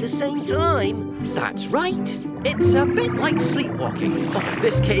swim at the same time. That's right. It's a bit like sleepwalking, or in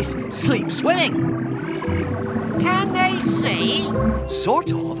this case, sleep swimming. Can they see?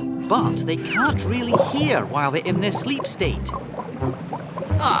 Sort of, but they can't really hear while they're in their sleep state.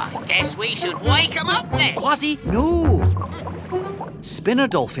 I guess we should wake them up then. Kwazii, no! Spinner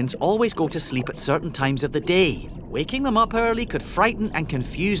dolphins always go to sleep at certain times of the day. Waking them up early could frighten and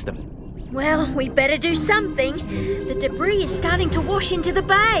confuse them. Well, we better do something. The debris is starting to wash into the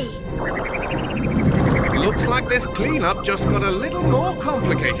bay. Looks like this cleanup just got a little more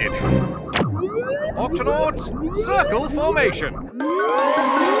complicated. Octonauts, circle formation.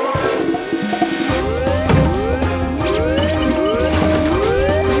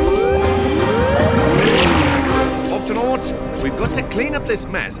 Octonauts, we've got to clean up this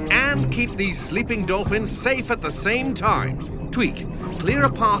mess and keep these sleeping dolphins safe at the same time. Tweak, clear a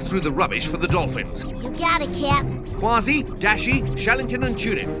path through the rubbish for the dolphins. You got it, Cap. Kwazii, Dashy, Shellington and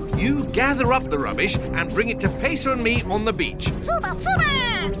Tunit, you gather up the rubbish and bring it to Peso and me on the beach. Suba,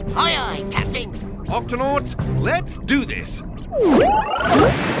 suba! Aye, aye, Captain. Octonauts, let's do this.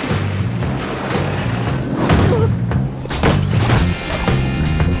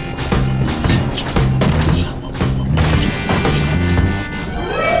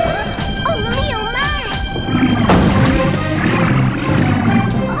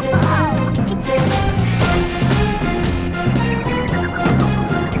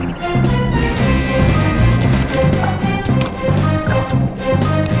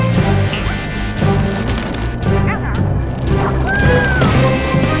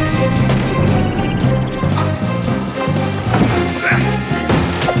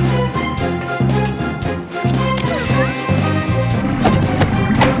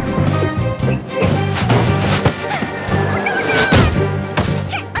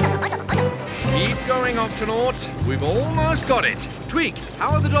 going, Octonauts. We've almost got it. Tweak,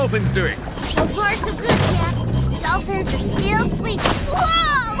 how are the dolphins doing? So far, so good, Cap. Dolphins are still sleeping.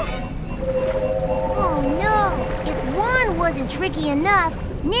 Whoa! Oh, no. If one wasn't tricky enough,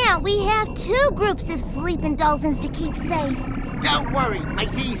 now we have 2 groups of sleeping dolphins to keep safe. Don't worry,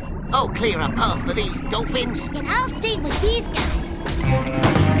 mateys. I'll clear a path for these dolphins. And I'll stay with these guys.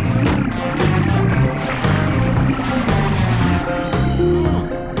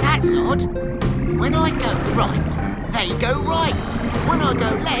 That's odd. When I go right, they go right. When I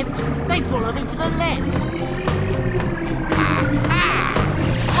go left, they follow me to the left. Aha!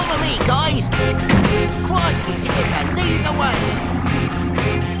 Follow me, guys. Kwazii's here to lead the way.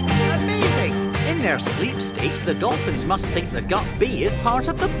 Amazing! In their sleep state, the dolphins must think the gut B is part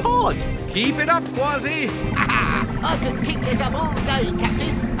of the pod. Keep it up, Kwazii. Aha! I could keep this up all day,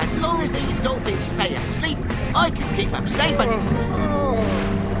 Captain. As long as these dolphins stay asleep, I can keep them safe and...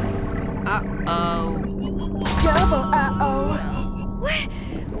 Uh-oh. Double uh-oh.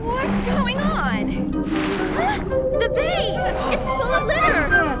 What's going on? Huh? The bay! It's full of litter!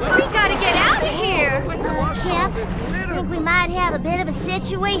 We gotta get out of here! Cap, I think we might have a bit of a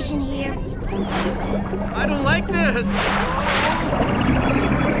situation here. I don't like this.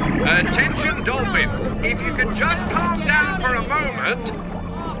 Attention, dolphins. If you could just calm down for a moment.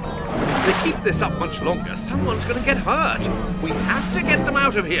 If they keep this up much longer, someone's going to get hurt. We have to get them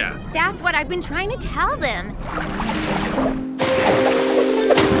out of here. That's what I've been trying to tell them.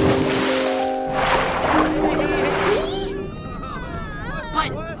 See?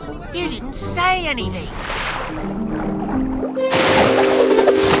 But you didn't say anything.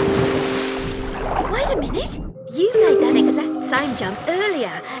 Wait a minute. You made that exact same jump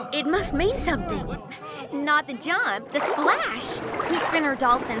earlier. It must mean something. Not the jump, the splash. We Spinner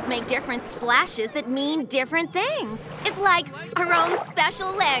Dolphins make different splashes that mean different things. It's like our own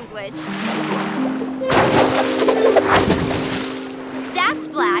special language. That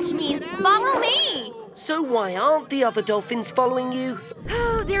splash means follow me. So why aren't the other dolphins following you?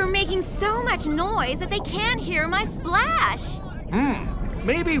 Oh, they're making so much noise that they can't hear my splash.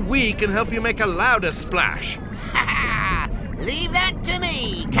 Maybe we can help you make a louder splash. Ha ha! Leave that to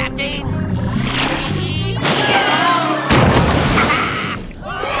me, Captain.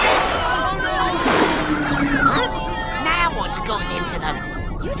 Now what's gotten into them?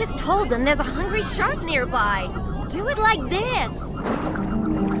 You just told them there's a hungry shark nearby. Do it like this.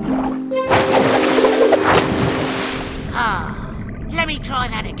 Let me try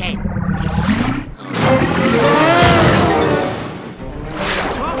that again.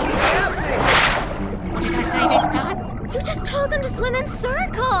 What did I say this time? You just told them to swim in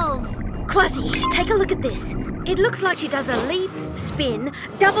circles. Kwazii, take a look at this. It looks like she does a leap, spin,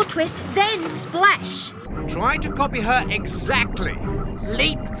 double twist, then splash. Try to copy her exactly.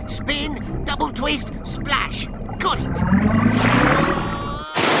 Leap, spin, double twist, splash. Got it.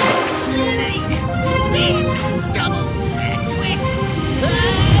 Leap, spin, double twist,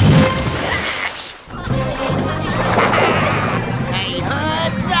 splash. They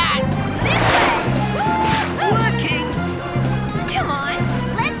heard that. It's working. Come on,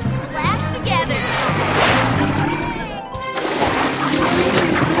 let's splash together.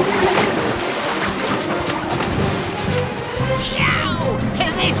 Yow!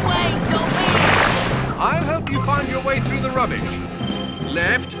 This way, dolphins! I'll help you find your way through the rubbish.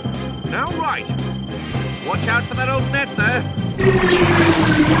 Left, now right. Watch out for that old net there.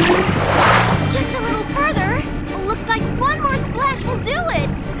 Just a little further. Looks like one more splash will do it.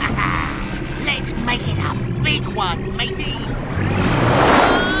 Let's make it a big one, matey.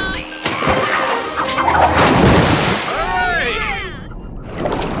 Hey!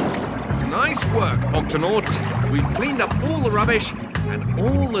 Nice work, Octonauts. We've cleaned up all the rubbish and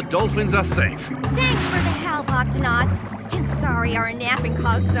all the dolphins are safe. Thanks for the help, Octonauts. And sorry our napping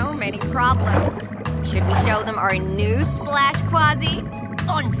caused so many problems. Should we show them our new splash, Kwazii?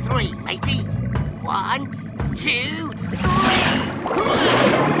 On 3, matey. 1, 2, 3.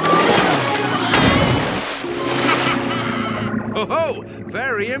 Oh,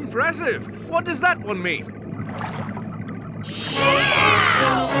 very impressive. What does that one mean?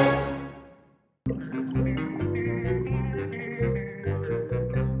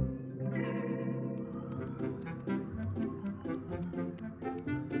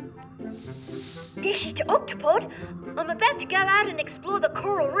 This is Octopod. I'm about to go out and explore the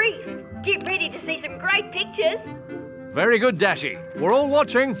coral reef. Get ready to see some great pictures. Very good, Dashi. We're all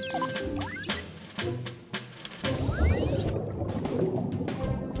watching.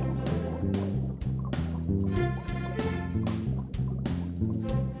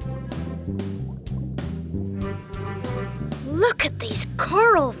 Look at these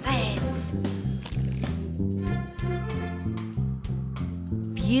coral fans.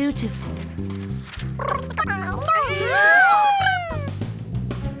 beautiful.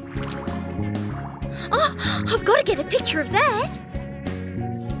 Oh, I've got to get a picture of that.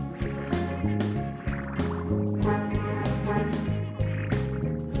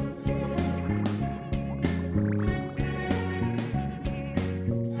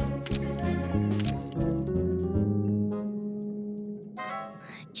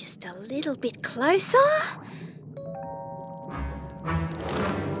 Just a little bit closer.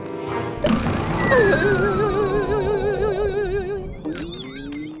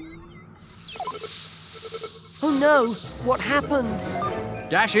 Oh no, what happened?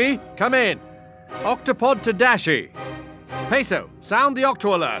 Dashi, come in. Octopod to Dashi. Peso, sound the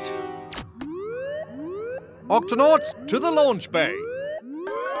Octo alert. Octonauts to the launch bay.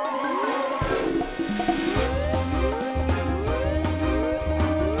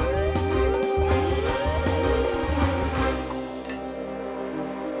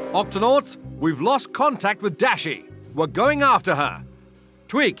 Octonauts, we've lost contact with Dashi. We're going after her.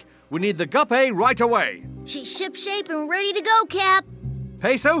 Tweak, we need the Gup A right away. She's shipshape and ready to go, Cap.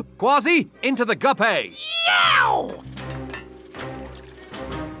 Peso, Kwazii, into the Gup A. Yow!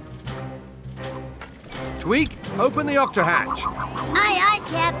 Tweak, open the Octo hatch. Aye, aye,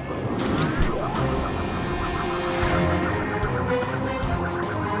 Cap.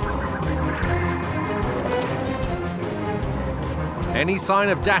 Any sign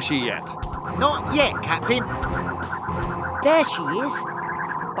of Dashi yet? Not yet, Captain. There she is,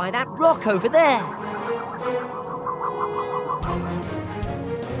 by that rock over there.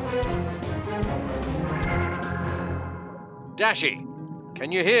 Dashi,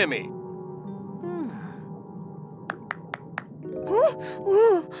 can you hear me?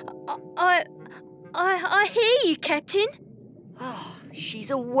 I hear you, Captain. Oh,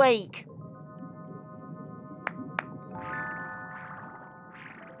 she's awake.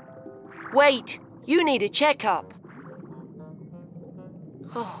 Wait, you need a checkup.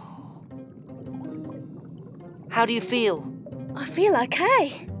 Oh. How do you feel? I feel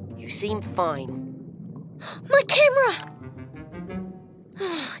okay. You seem fine. My camera!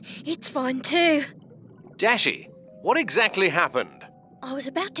 Oh, it's fine too. Dashi, what exactly happened? I was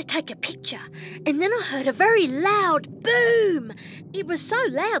about to take a picture, and then I heard a very loud boom. It was so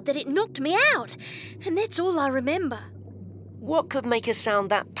loud that it knocked me out, and that's all I remember. What could make a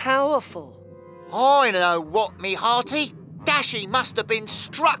sound that powerful? I know what, me hearty. Dashi must have been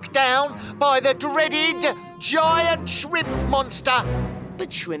struck down by the dreaded giant shrimp monster.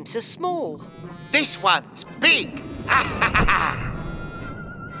 But shrimps are small. This one's big.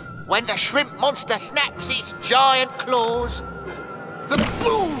 When the shrimp monster snaps its giant claws, the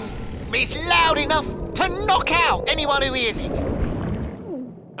boom is loud enough to knock out anyone who hears it.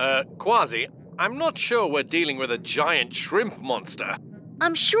 Kwazii, I'm not sure we're dealing with a giant shrimp monster.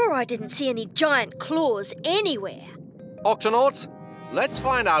 I'm sure I didn't see any giant claws anywhere. Octonauts, let's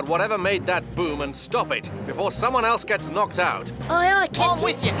find out whatever made that boom and stop it before someone else gets knocked out. Aye, aye, Captain. I'm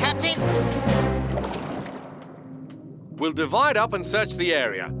with you, Captain. We'll divide up and search the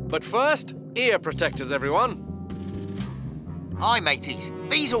area. But first, ear protectors, everyone. Aye, mateys.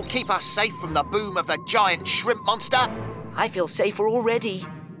 These'll keep us safe from the boom of the giant shrimp monster. I feel safer already.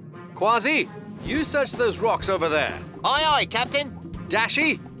 Kwazii, you search those rocks over there. Aye, aye, Captain.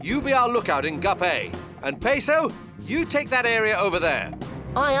 Dashi, you be our lookout in Gup A. And Peso, you take that area over there.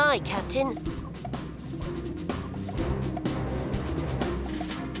 Aye, aye, Captain.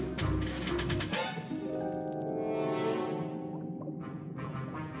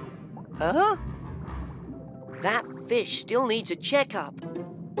 Huh? That fish still needs a checkup.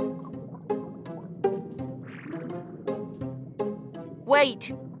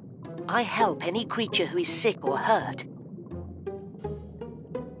 Wait! I help any creature who is sick or hurt.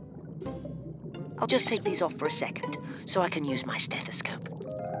 I'll just take these off for a second, so I can use my stethoscope.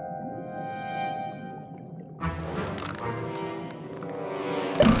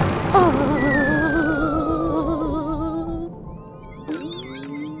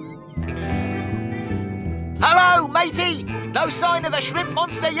 Hello, matey! No sign of the shrimp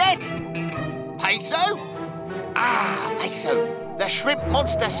monster yet? Peso? Ah, Peso. The shrimp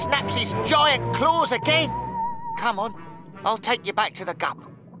monster snaps his giant claws again. Come on, I'll take you back to the Gup.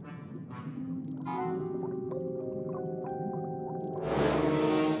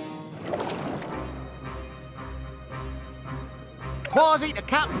 Kwazii to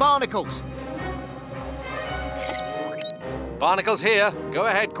Captain Barnacles. Barnacles here. Go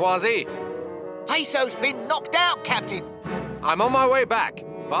ahead, Kwazii. Peso's been knocked out, Captain. I'm on my way back.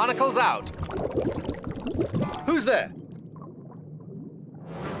 Barnacles out. Who's there?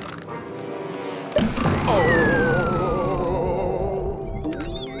 Oh!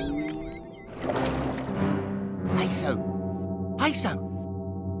 Peso!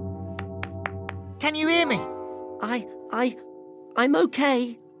 Can you hear me? I'm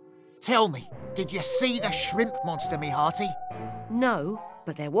okay. Tell me, did you see the shrimp monster, me hearty? No,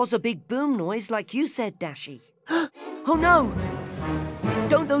 but there was a big boom noise like you said, Dashy. Oh no!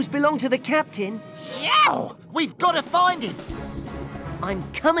 Don't those belong to the captain? Yow! We've got to find him! I'm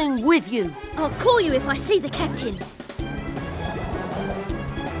coming with you. I'll call you if I see the captain.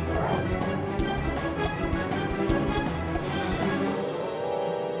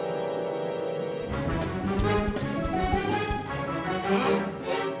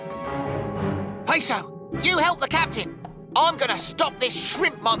 Peso, you help the captain. I'm gonna stop this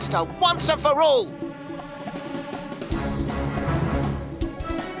shrimp monster once and for all.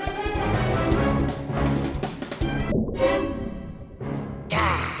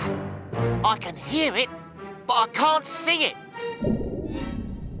 I can hear it, but I can't see it.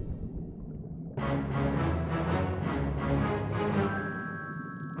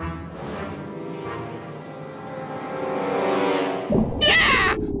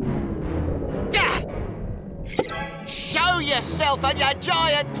 Show yourself and your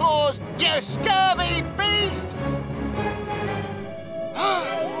giant claws, you scurvy beast!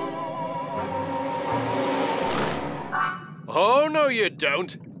 Oh, no you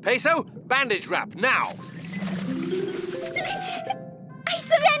don't. Peso, bandage wrap, now! I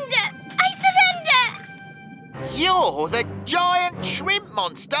surrender! I surrender! You're the giant shrimp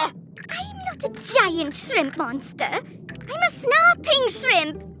monster? I'm not a giant shrimp monster. I'm a snapping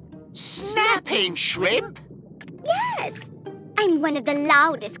shrimp. Snapping shrimp? Yes. I'm one of the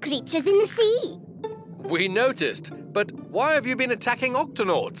loudest creatures in the sea. We noticed, but why have you been attacking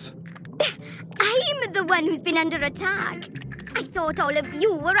Octonauts? I'm the one who's been under attack. I thought all of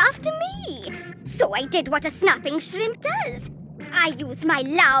you were after me. So I did what a snapping shrimp does. I used my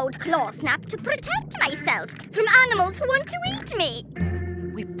loud claw snap to protect myself from animals who want to eat me.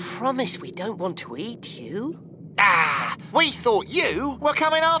 We promise we don't want to eat you. Ah, we thought you were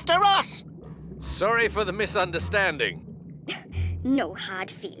coming after us. Sorry for the misunderstanding. No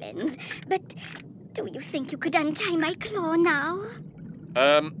hard feelings, but do you think you could untie my claw now?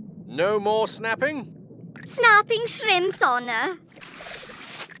 No more snapping? Snapping shrimp's honour.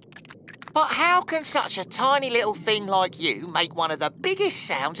 But how can such a tiny little thing like you make one of the biggest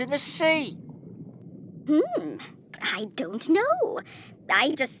sounds in the sea? I don't know.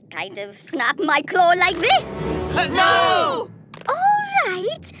 I just kind of snap my claw like this. No! All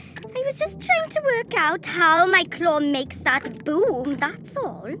right. I was just trying to work out how my claw makes that boom, that's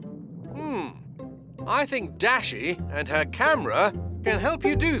all. I think Dashy and her camera can help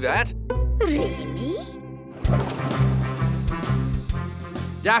you do that. Really?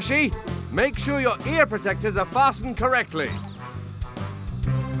 Dashy, make sure your ear protectors are fastened correctly.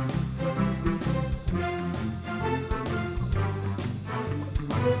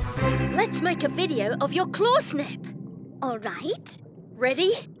 Let's make a video of your claw snap. All right.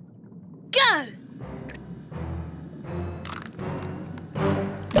 Ready? Go!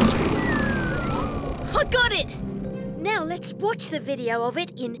 I got it! Now let's watch the video of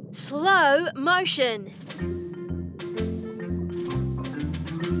it in slow motion.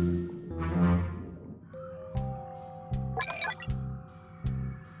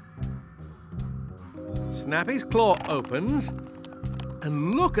 Snappy's claw opens,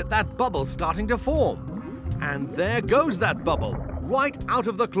 and look at that bubble starting to form. And there goes that bubble, right out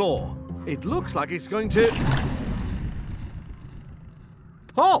of the claw. It looks like it's going to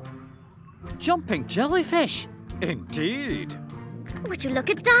pop. Jumping jellyfish. Indeed. Would you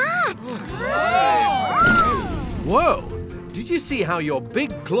look at that? Whoa! Did you see how your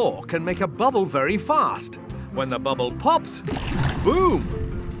big claw can make a bubble very fast? When the bubble pops,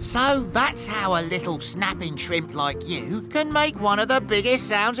 boom! So that's how a little snapping shrimp like you can make one of the biggest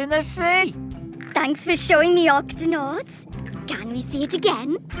sounds in the sea. Thanks for showing me, Octonauts. Can we see it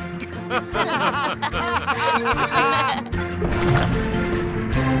again?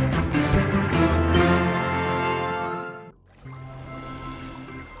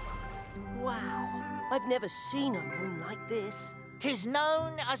 Wow, I've never seen a moon like this. 'Tis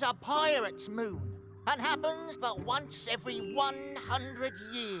known as a pirate's moon and happens but once every 100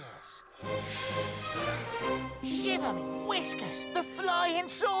 years. Shiver me whiskers, the flying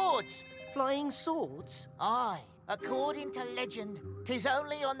swords! Flying swords? Aye, according to legend, 'tis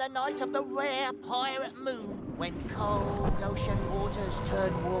only on the night of the rare pirate moon, when cold ocean waters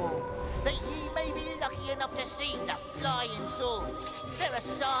turn warm, that ye may be lucky enough to see the flying swords. They're a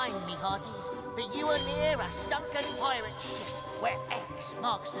sign, me hearties, that you are near a sunken pirate ship, where X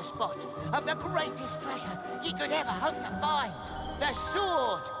marks the spot of the greatest treasure ye could ever hope to find. the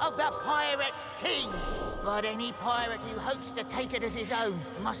sword of the Pirate King. But any pirate who hopes to take it as his own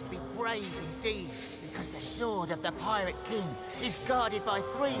must be brave indeed, because the sword of the Pirate King is guarded by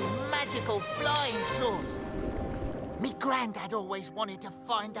 3 magical flying swords. Me granddad always wanted to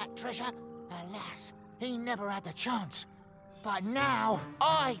find that treasure. Alas, he never had the chance. But now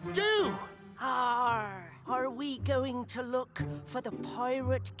I do. Are we going to look for the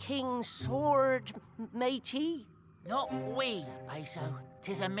Pirate King's sword, matey? Not we, Peso.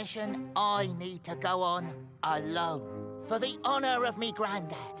 'Tis a mission I need to go on alone. For the honour of me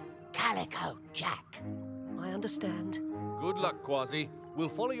granddad, Calico Jack. I understand. Good luck, Kwazii. We'll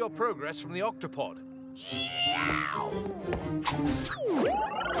follow your progress from the Octopod.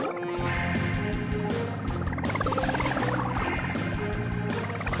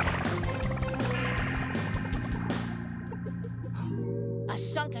 A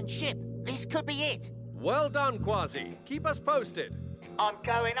sunken ship. This could be it. Well done, Kwazii. Keep us posted. I'm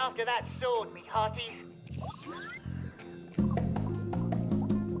going after that sword, me hearties.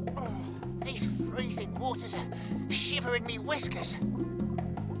 These freezing waters are shivering me whiskers.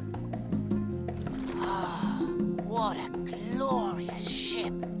 What a glorious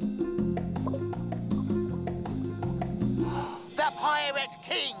ship. The Pirate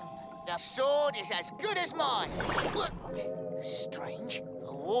King. The sword is as good as mine. Strange.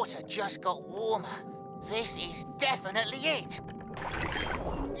 The water just got warmer. This is definitely it.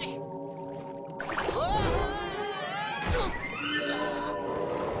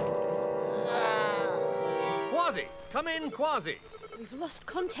 Kwazii! Come in, Kwazii! We've lost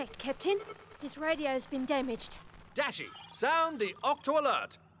contact, Captain. His radio's been damaged. Dashi, sound the Octo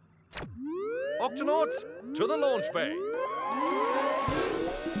Alert. Octonauts, to the launch bay.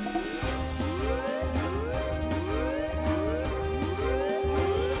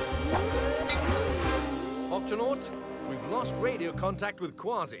 Octonauts, we've lost radio contact with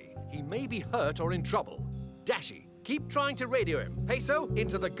Kwazii. He may be hurt or in trouble. Dashi, keep trying to radio him. Peso,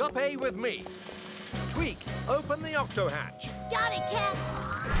 into the guppy with me. Tweak, open the octo hatch. Got it, Cap.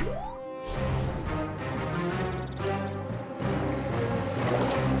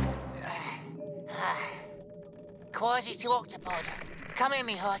 Kwazii to Octopod. Come in,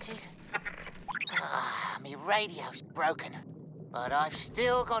 me hearties. Me radio's broken. But I've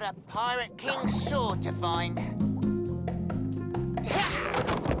still got a Pirate King's sword to find.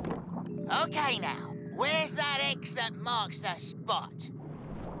 Okay now, where's that X that marks the spot?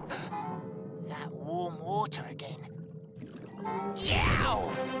 That warm water again.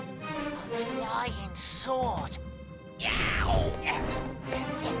 Yow! A flying sword. Yow!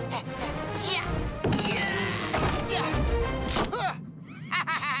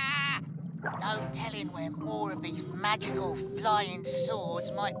 No telling where more of these magical flying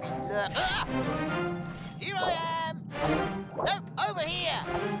swords might be lurking. Here I am! No, over here!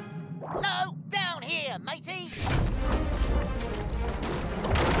 No, down here, matey!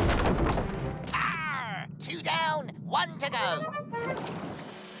 2 down, 1 to go.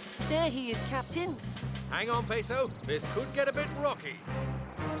 There he is, Captain. Hang on, Peso. This could get a bit rocky.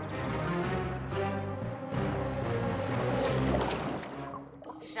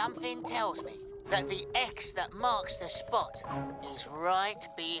 Something tells me that the X that marks the spot is right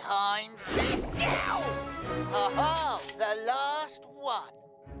behind this. Oh, the last one.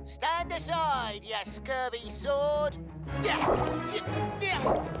 Stand aside, you scurvy sword.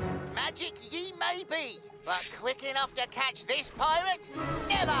 Magic ye may be, but quick enough to catch this pirate?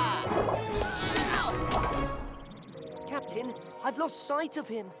 Never! Captain, I've lost sight of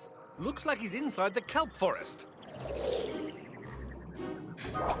him. Looks like he's inside the kelp forest.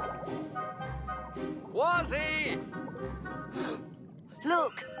 Kwazii!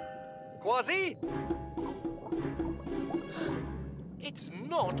 Look! Kwazii? It's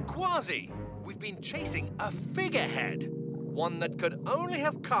not Kwazii. We've been chasing a figurehead. One that could only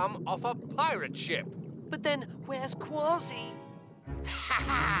have come off a pirate ship. But then, where's Kwazii?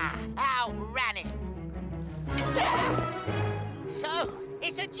 Ha-ha! Outran him! So,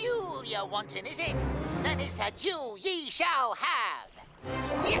 it's a duel you're wanting, is it? Then it's a duel ye shall have!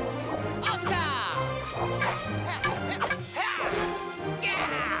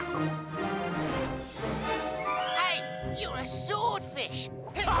 Hey, you're a swordfish!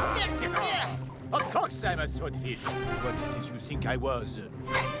 Of course I'm a swordfish. What did you think I was?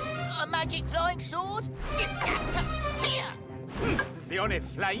 A magic flying sword? Here! The only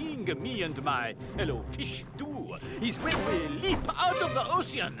flying me and my fellow fish do is when we leap out of the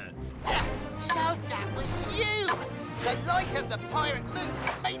ocean. So that was you! The light of the pirate moon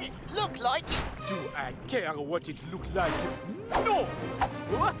made it look like it. Do I care what it looked like? No!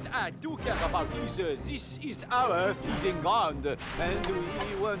 What I do care about is this is our feeding ground, and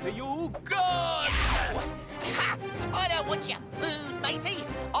we want you gone! I don't want your food, matey.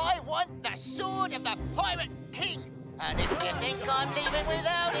 I want the sword of the Pirate King. And if you think I'm leaving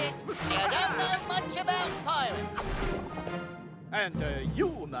without it, you don't know much about pirates. And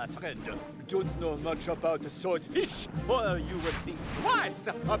you, my friend, don't know much about swordfish, or you will think twice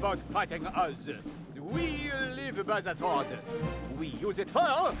about fighting us. We live by the sword. We use it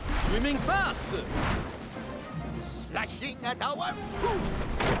for swimming fast, slashing at our food,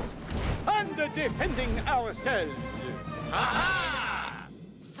 and defending ourselves. Aha!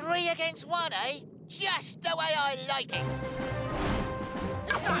 3 against 1, eh? Just the way I like it.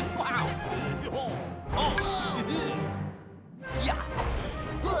 Wow!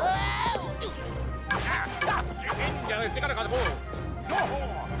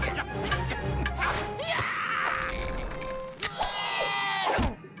 Yeah.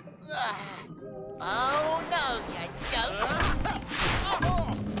 Oh no, you don't.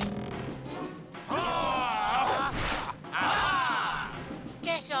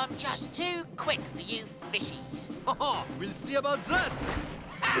 Guess I'm just too quick for you fishies. We'll see about that.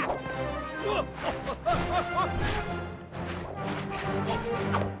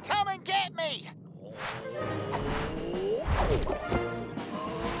 Come and get me!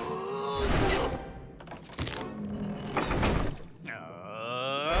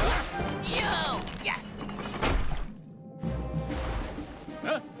 Yo! Yeah!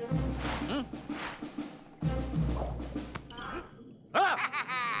 Huh? Hmm?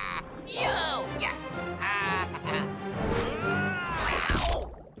 Ah! Yo! Yeah!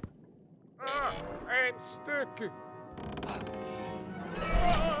 I'm stuck.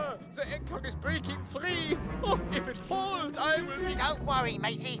 The anchor is breaking free. Oh, if it falls, I will be... Don't worry,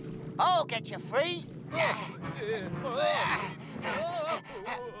 matey. I'll get you free.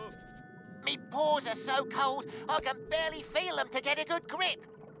 Me paws are so cold, I can barely feel them to get a good grip.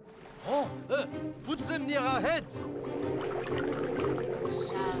 Put them near our heads.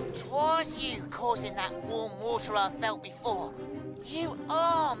 So 'twas you causing that warm water I felt before. You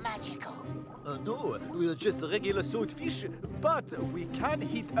are magical. No, we're just regular swordfish, but we can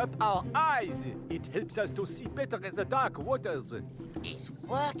heat up our eyes. It helps us to see better in the dark waters. It's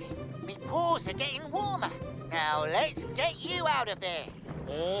working. Me paws are getting warmer. Now let's get you out of there.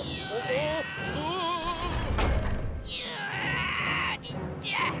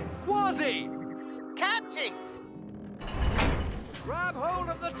 Kwazii! Captain! Grab hold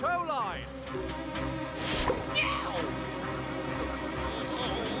of the tow line.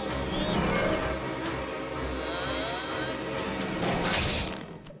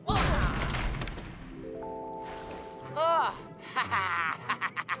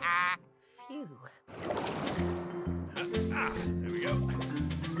 Phew. There we go.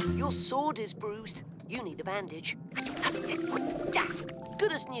 Your sword is bruised. You need a bandage.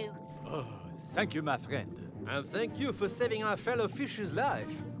 Good as new. Oh, thank you, my friend. And thank you for saving our fellow fish's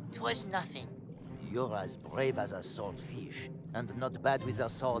life. 'Twas nothing. You're as brave as a swordfish, and not bad with a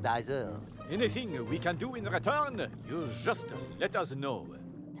sword either. Anything we can do in return, you just let us know.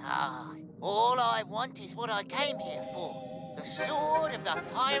 Ah, all I want is what I came here for. The sword of the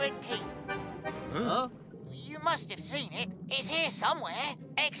Pirate King. Huh? You must have seen it. It's here somewhere.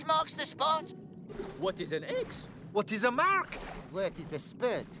 X marks the spot. What is an X? What is a mark? What is a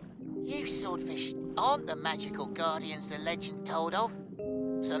spot? You swordfish aren't the magical guardians the legend told of.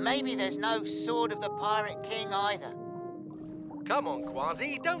 So maybe there's no sword of the Pirate King either. Come on,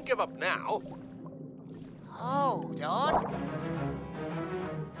 Kwazii, don't give up now. Hold on.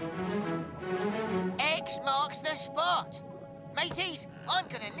 X marks the spot. Mateys, I'm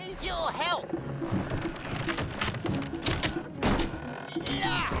gonna need your help.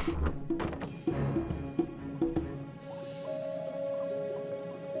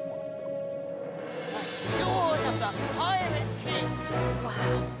 The sword of the Pirate King.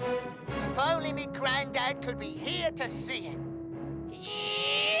 Wow. If only me granddad could be here to see it.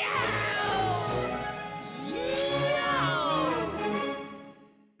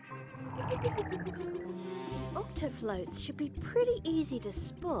 Octofloats should be pretty easy to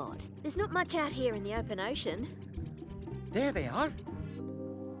spot. There's not much out here in the open ocean. There they are.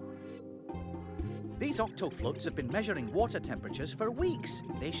 These octofloats have been measuring water temperatures for weeks.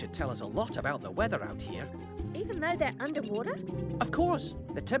 They should tell us a lot about the weather out here. Even though they're underwater? Of course.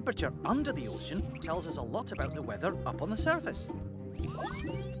 The temperature under the ocean tells us a lot about the weather up on the surface.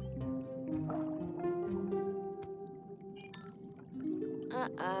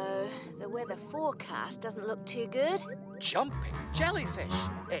 Uh-oh, the weather forecast doesn't look too good. Jumping jellyfish.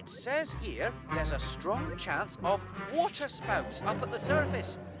 It says here there's a strong chance of water spouts up at the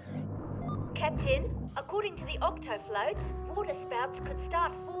surface. Captain, according to the octofloats, water spouts could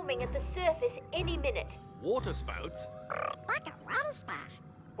start forming at the surface any minute. Water spouts? Like a water spout.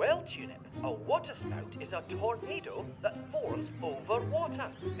 Well, Tulip, a water spout is a tornado that forms over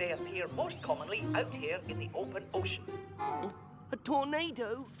water. They appear most commonly out here in the open ocean. A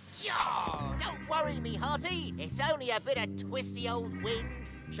tornado? Yeah, don't worry me, Hearty. It's only a bit of twisty old wind.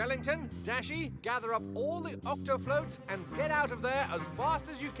 Shellington, Dashy, gather up all the octofloats and get out of there as fast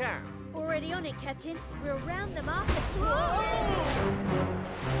as you can. Already on it, Captain. We'll round them up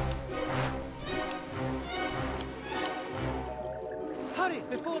Hurry,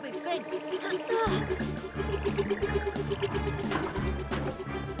 before they sink!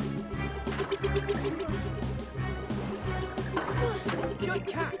 Good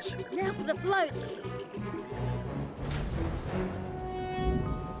catch! Now for the floats!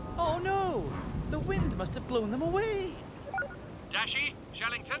 Oh no! The wind must have blown them away! Dashy,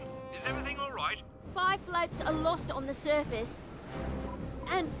 Shellington, is everything all right? 5 floats are lost on the surface.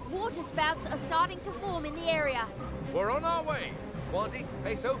 And water spouts are starting to form in the area. We're on our way. Kwazii,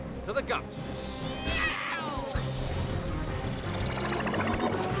 Peso, to the gups.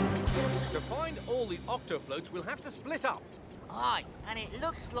 To find all the octofloats, we'll have to split up. Aye, and it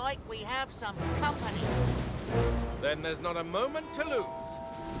looks like we have some company. Then there's not a moment to lose.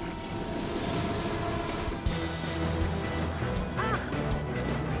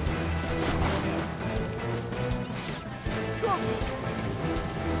 Got it!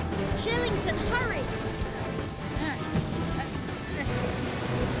 Shellington, hurry!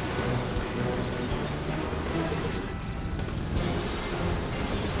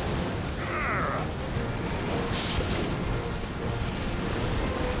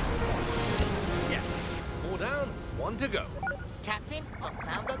 Yes, 4 down, 1 to go. Captain, I've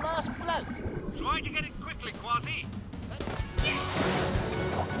found the last float. Try to get it quickly, Kwazii.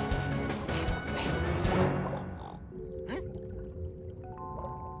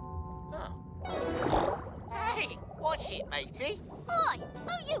 Hey, watch it, matey. Oi,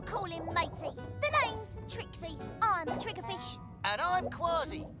 who you calling matey? The name's Trixie. I'm a Triggerfish. And I'm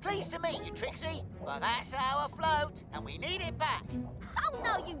Kwazii. Pleased to meet you, Trixie. But that's our float, and we need it back. Oh,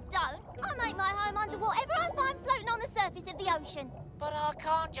 no, you don't. I make my home under whatever I find floating on the surface of the ocean. But I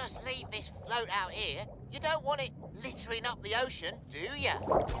can't just leave this float out here. You don't want it littering up the ocean, do you?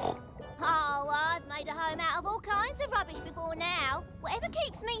 Oh, I've made a home out of all kinds of rubbish before now. Whatever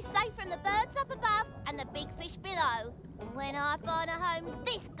keeps me safe from the birds up above and the big fish below. And when I find a home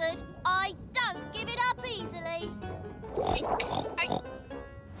this good, I don't give it up easily.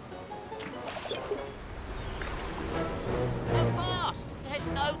 Fast! There's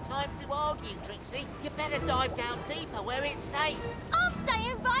no time to argue, Trixie. You better dive down deeper where it's safe. I'm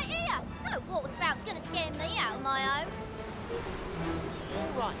staying right here. No water spout's gonna scare me out of my own.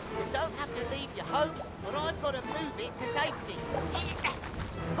 All right, you don't have to leave your home, but I've got to move it to safety.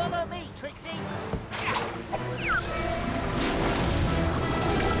 Follow me, Trixie.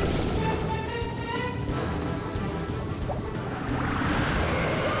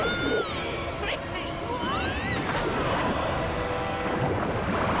 Trixie!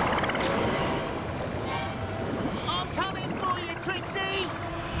 I'm coming for you, Trixie!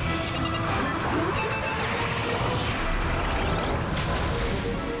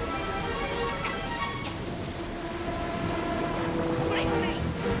 Trixie!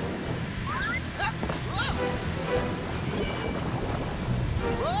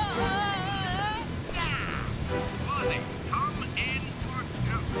 Kwazii, come in or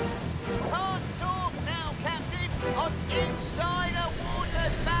out. Can't talk now, Captain. I'm inside a water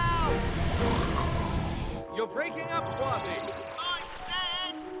spout. You're breaking up, Kwazii. I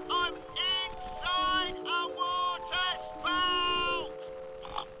said I'm inside a water spout.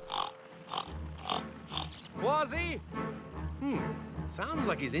 Kwazii? Sounds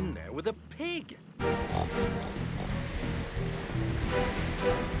like he's in there with a pig.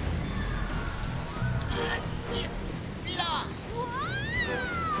 Lost.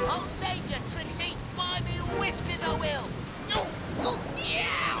 I'll save you, Trixie. By me whiskers, I will.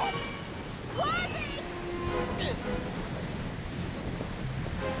 Yeah. Kwazii!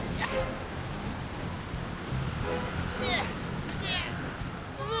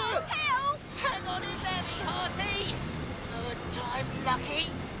 Help! Hang on in there, me hearty. Third time lucky.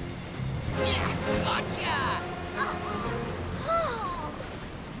 Gotcha.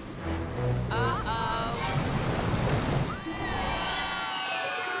 Uh-oh.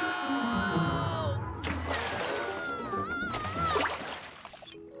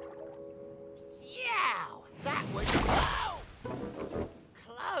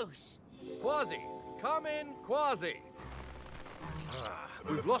 Kwazii.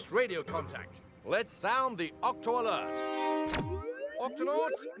 We've lost radio contact. Let's sound the Octo Alert.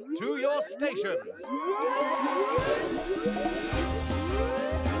 Octonauts, to your stations.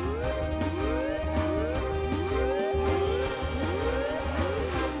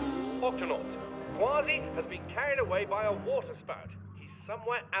 Octonauts, Kwazii has been carried away by a water spout. He's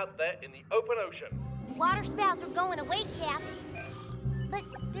somewhere out there in the open ocean. Water spouts are going away, Cap. But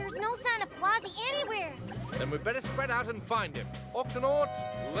there's no sign of Kwazii anywhere. Then we'd better spread out and find him. Octonauts,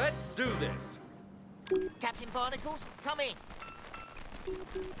 let's do this. Captain Barnacles, come in.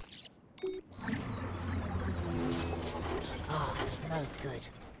 Oh, it's no good.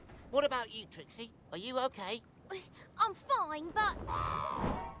 What about you, Trixie? Are you okay? I'm fine, but...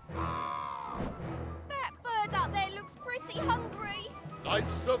 that bird up there looks pretty hungry.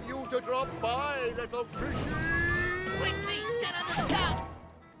 Nice of you to drop by, little fishy! Trixie, get under the car!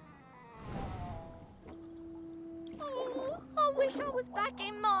 Oh, I wish I was back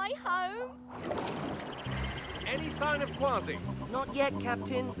in my home. Any sign of Kwazii? Not yet,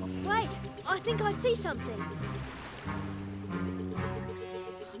 Captain. Wait, I think I see something. Oh,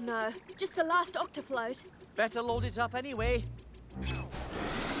 no, just the last octofloat. Better load it up anyway.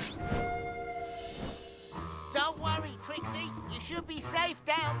 Don't worry, Trixie. You should be safe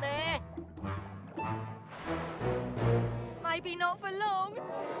down there. Maybe not for long.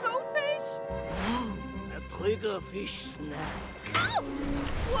 Saltfish! A triggerfish snack. Ow!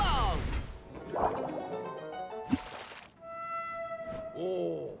 Whoa!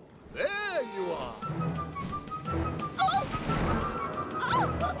 Oh, there you are. Oh!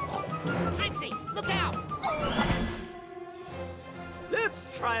 Trixie, look out! Let's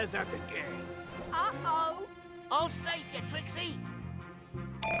try that again. Uh-oh. I'll save you, Trixie.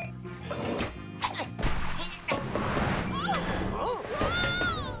 Oh.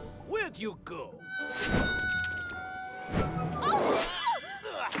 Where'd you go?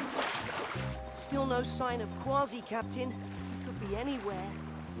 Still no sign of Kwazii, Captain. He could be anywhere.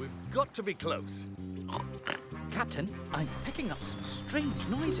 We've got to be close. Captain, I'm picking up some strange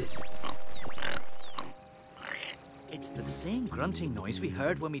noises. It's the same grunting noise we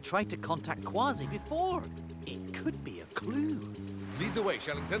heard when we tried to contact Kwazii before. It could be a clue. Lead the way,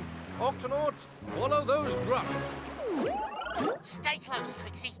 Shellington. Octonauts, follow those grunts. Stay close,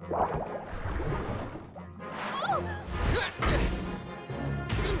 Trixie.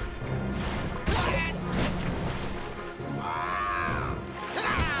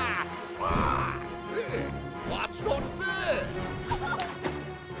 That's not fair!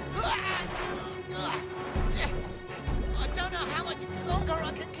 I don't know how much longer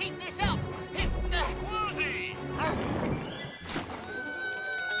I can keep this up. Kwazii!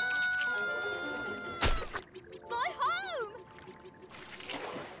 My home!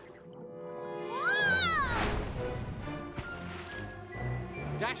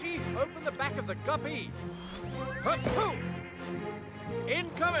 Dashi, open the back of the guppy. Hup-hoo!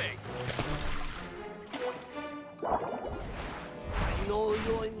 Incoming! I know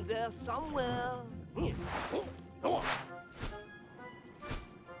you're in there somewhere.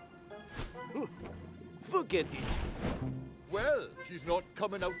 Forget it. Well, she's not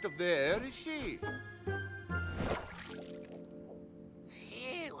coming out of there, is she?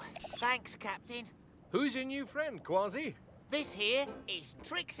 Phew. Thanks, Captain. Who's your new friend, Kwazii? This here is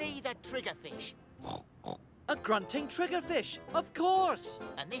Trixie the Triggerfish. A grunting triggerfish, of course.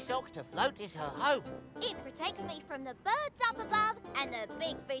 And this octofloat is her home. It protects me from the birds up above and the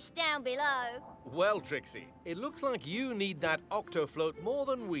big fish down below. Well, Trixie, it looks like you need that octofloat more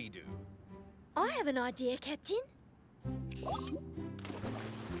than we do. I have an idea, Captain.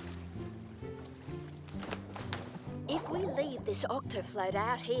 If we leave this octofloat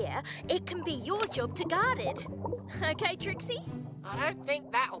out here, it can be your job to guard it. Okay, Trixie? I don't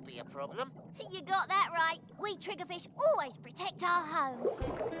think that'll be a problem. You got that right. We triggerfish always protect our homes.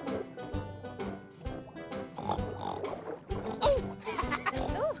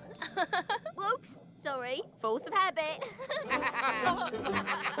 Whoops. Sorry. Force of habit.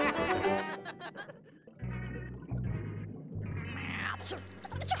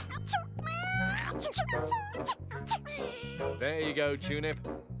 There you go, Tunip.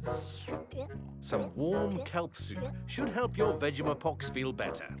 Some warm kelp soup should help your Vegemapox feel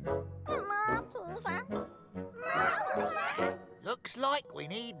better. Looks like we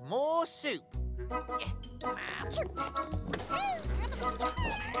need more soup. There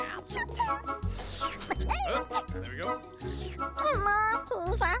we go. More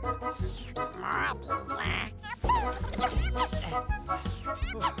pizza. More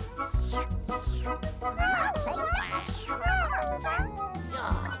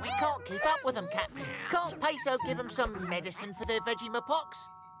We can't keep up with them, Captain. Can't Peso give them some medicine for their Vegimapox?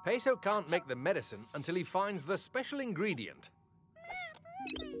 Peso can't make the medicine until he finds the special ingredient.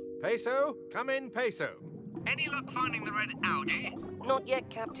 Peso, come in, Peso. Any luck finding the red algae? Not yet,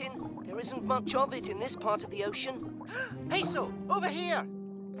 Captain. There isn't much of it in this part of the ocean. Peso, over here!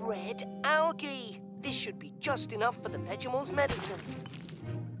 Red algae! This should be just enough for the Vegimal's medicine.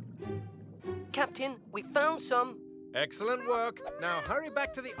 Captain, we found some. Excellent work. Now hurry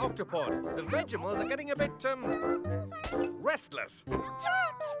back to the Octopod. The Vegimals are getting a bit, restless. We're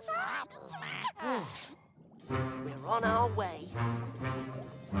on our way.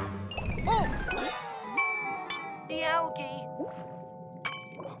 Oh! The algae!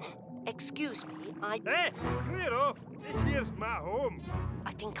 Excuse me, Hey, clear off. This here's my home.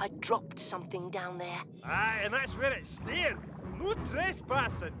 I think I dropped something down there. Aye, and that's where it's staying. No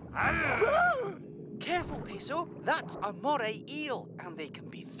trespassing. Careful, Peso. That's a moray eel, and they can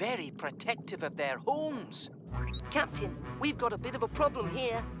be very protective of their homes. Captain, we've got a bit of a problem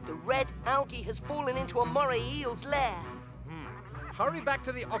here. The red algae has fallen into a moray eel's lair. Hurry back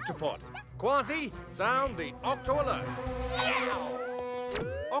to the Octopod. Kwazii, sound the Octo alert.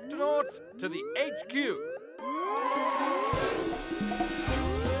 Octonauts to the HQ.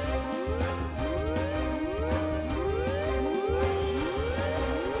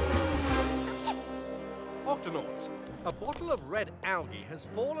 Octonauts, a bottle of red algae has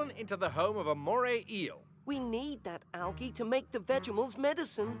fallen into the home of a moray eel. We need that algae to make the Vegimal's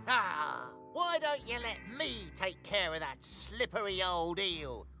medicine. Why don't you let me take care of that slippery old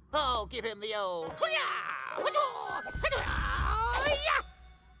eel? I'll give him the old...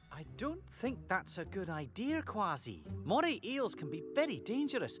 I don't think that's a good idea, Kwazii. Moray eels can be very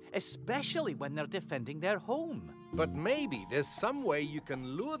dangerous, especially when they're defending their home. But maybe there's some way you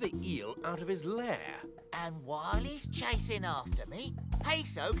can lure the eel out of his lair. And while he's chasing after me,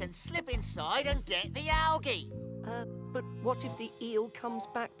 Peso can slip inside and get the algae. But what if the eel comes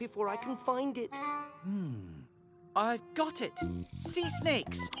back before I can find it? I've got it. Sea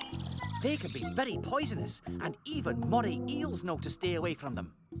snakes. They can be very poisonous, and even moray eels know to stay away from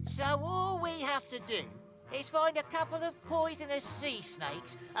them. So all we have to do is find a couple of poisonous sea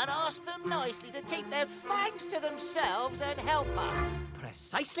snakes and ask them nicely to keep their fangs to themselves and help us.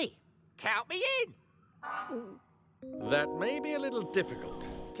 Precisely. Count me in. That may be a little difficult.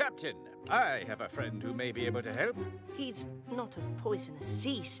 Captain, I have a friend who may be able to help. He's not a poisonous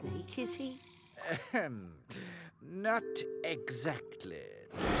sea snake, is he? Not exactly.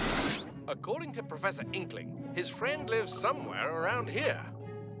 According to Professor Inkling, his friend lives somewhere around here.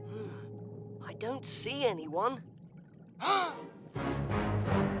 I don't see anyone.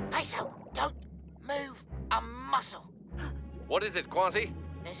 Peso, don't move a muscle. What is it, Kwazii?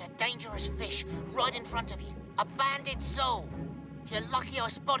 There's a dangerous fish right in front of you. A banded sole. You're lucky I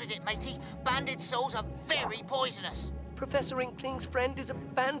spotted it, matey. Banded soles are very poisonous. Professor Inkling's friend is a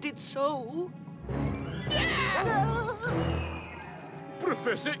banded sole?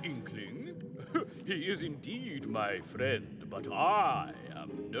 Professor Inkling? He is indeed my friend, but I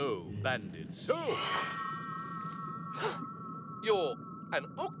am no banded soul. You're an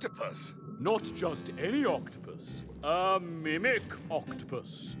octopus? Not just any octopus. A Mimic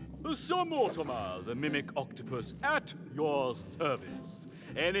Octopus. Sir Mortimer, the Mimic Octopus, at your service.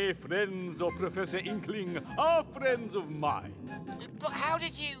 Any friends of Professor Inkling are friends of mine. But how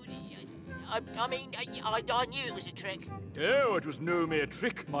did you... I mean, I knew it was a trick. Oh, it was no mere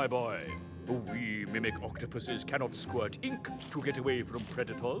trick, my boy. We Mimic Octopuses cannot squirt ink to get away from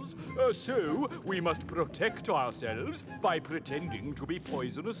predators, so we must protect ourselves by pretending to be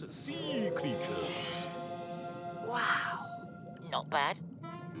poisonous sea creatures. Wow. Not bad.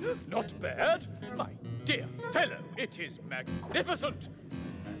 Not bad? My dear fellow, it is magnificent.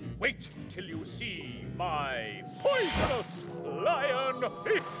 And wait till you see my poisonous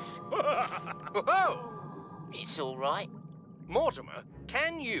lionfish. Oh! It's all right. Mortimer,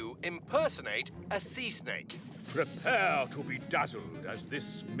 can you impersonate a sea snake? Prepare to be dazzled as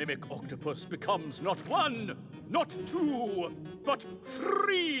this Mimic Octopus becomes not one, not two, but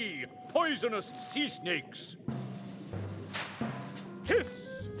 3 poisonous sea snakes.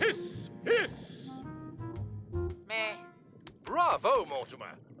 Hiss, hiss, hiss! Meh. Bravo,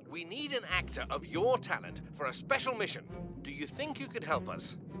 Mortimer. We need an actor of your talent for a special mission. Do you think you could help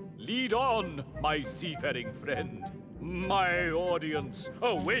us? Lead on, my seafaring friend. My audience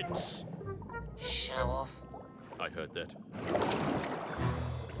awaits. Show off. I heard that.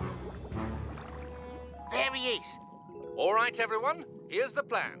 There he is. All right, everyone. Here's the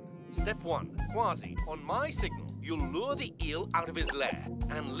plan. Step 1. Kwazii, on my signal, you'll lure the eel out of his lair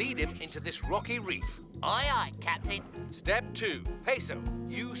and lead him into this rocky reef. Aye, aye, Captain. Step 2. Peso,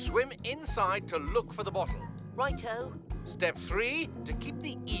 you swim inside to look for the bottle. Righto. Step 3. To keep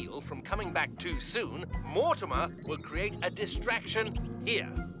the eel from coming back too soon, Mortimer will create a distraction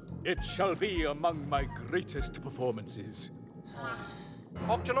here. It shall be among my greatest performances.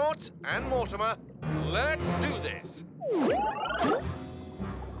 Octonauts and Mortimer, let's do this.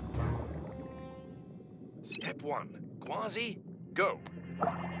 Step 1. Kwazii, go.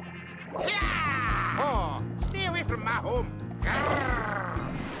 Oh, stay away from my home.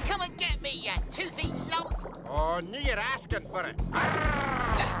 Come and get me, you toothy lump. Oh, knew you're asking for it.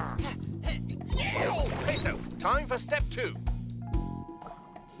 Peso, time for step 2.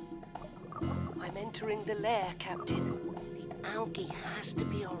 I'm entering the lair, Captain. The algae has to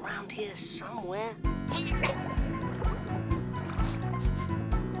be around here somewhere.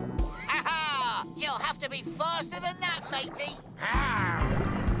 Aha! You'll have to be faster than that, matey.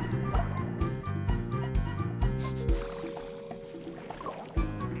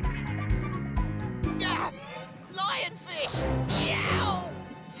 Lionfish! Yow!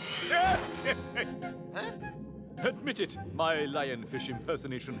 Admit it, my lionfish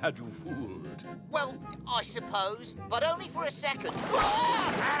impersonation had you fooled. Well, I suppose, but only for a second.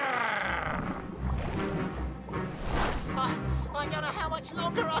 I don't know how much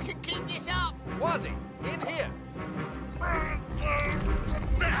longer I can keep this up. Kwazii, in here.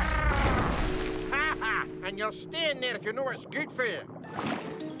 And you'll stay in there if you know what's good for you.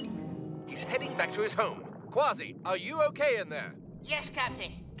 He's heading back to his home. Kwazii, are you okay in there? Yes,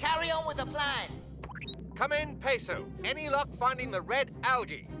 Captain. Carry on with the plan. Come in, Peso. Any luck finding the red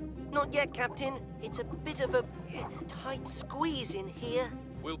algae? Not yet, Captain. It's a bit of a tight squeeze in here.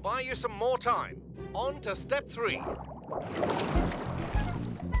 We'll buy you some more time. On to step 3.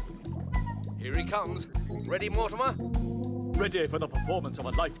 Here he comes. Ready, Mortimer? Ready for the performance of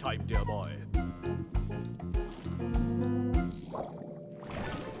a lifetime, dear boy.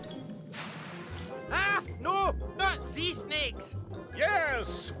 Ah, no, not sea snakes.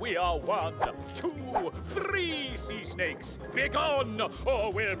 Yes, we are 1, 2, 3 sea snakes. Begone,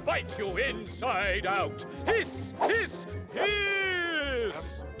 or we'll bite you inside out. Hiss, hiss,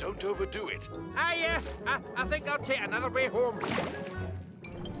 hiss! Don't overdo it. I think I'll take another way home.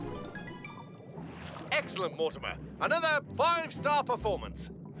 Excellent, Mortimer. Another 5-star performance.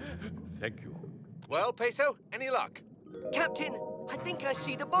 Thank you. Well, Peso, any luck? Captain, I think I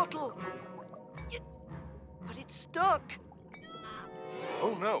see the bottle. But it's stuck.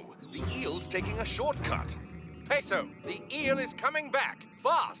 Oh no, the eel's taking a shortcut. Peso, the eel is coming back.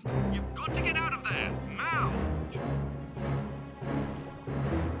 Fast! You've got to get out of there, now!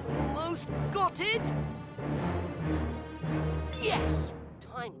 Almost got it. Yes!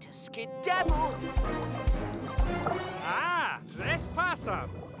 Time to skedaddle. Ah, trespasser.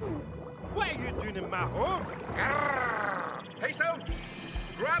 What are you doing in my home? Peso,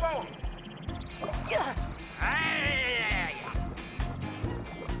 grab on.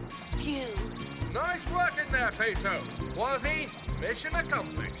 Phew. Nice work in there, Peso. Kwazii, mission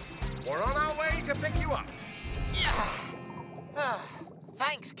accomplished. We're on our way to pick you up.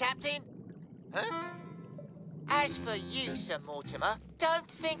 Thanks, Captain. Huh? As for you, Sir Mortimer, don't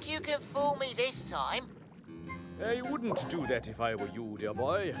think you can fool me this time. I wouldn't do that if I were you, dear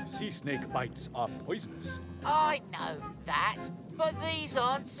boy. Sea snake bites are poisonous. I know that, but these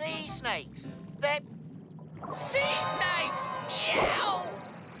aren't sea snakes. They're sea snakes! Yow!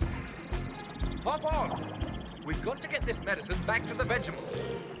 Hop on. We've got to get this medicine back to the vegetables.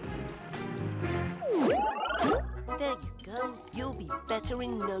 There you go. You'll be better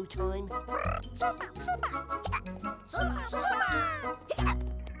in no time.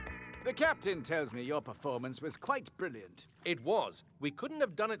 The captain tells me your performance was quite brilliant. It was. We couldn't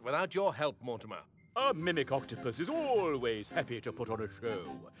have done it without your help, Mortimer. A Mimic Octopus is always happy to put on a show.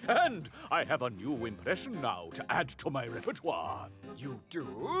 And I have a new impression now to add to my repertoire. You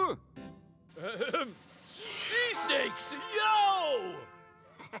do? Sea snakes, yo!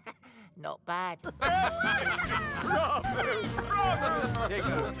 Not bad. Bravo! Bravo!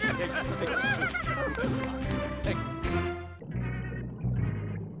 Thank you.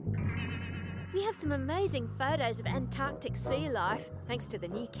 We have some amazing photos of Antarctic sea life, thanks to the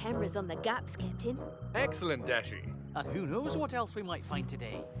new cameras on the gaps, Captain. Excellent, Dashi. And who knows what else we might find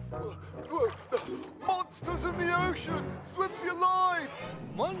today? Monsters in the ocean! Swim for your lives!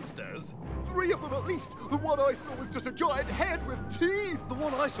 Monsters? 3 of them at least! The one I saw was just a giant head with teeth! The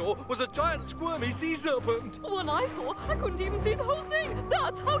one I saw was a giant squirmy sea serpent! The one I saw, I couldn't even see the whole thing!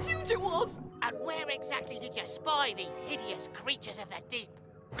 That's how huge it was! And where exactly did you spy these hideous creatures of the deep?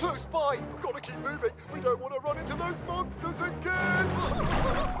 Close by! Gotta keep moving! We don't want to run into those monsters again!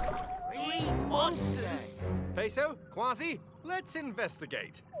 Three monsters! Peso, Kwazii, let's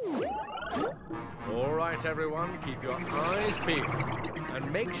investigate. All right, everyone, keep your eyes peeled.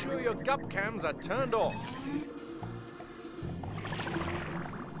 And make sure your gup cams are turned off.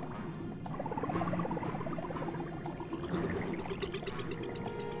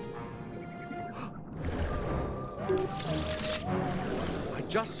 I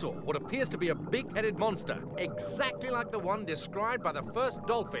just saw what appears to be a big-headed monster, exactly like the one described by the first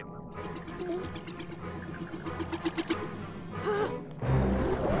dolphin.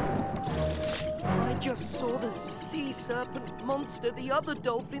 I just saw the sea serpent monster the other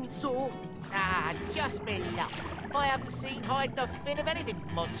dolphin saw. Ah, just me luck. I haven't seen hide nor fin of anything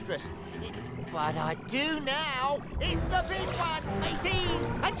monstrous. But I do now. It's the big one,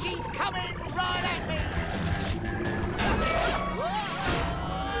 mateys, and she's coming right at me.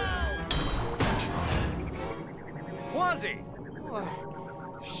 Kwazii!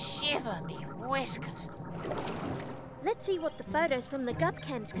 Shiver me whiskers. Let's see what the photos from the gup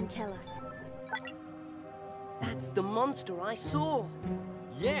cams can tell us. That's the monster I saw.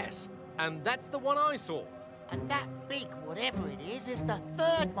 Yes, and that's the one I saw. And that big whatever it is the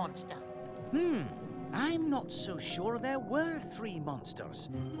third monster. I'm not so sure there were 3 monsters.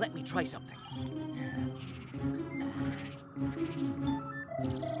 Let me try something.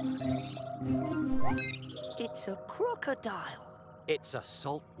 It's a crocodile. It's a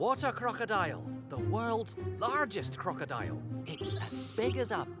saltwater crocodile, the world's largest crocodile. It's as big as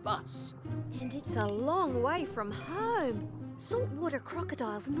a bus. And it's a long way from home. Saltwater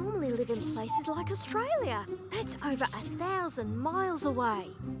crocodiles normally live in places like Australia. That's over 1,000 miles away.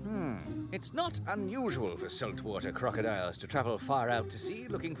 It's not unusual for saltwater crocodiles to travel far out to sea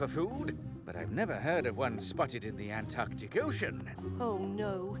looking for food, but I've never heard of one spotted in the Antarctic Ocean. Oh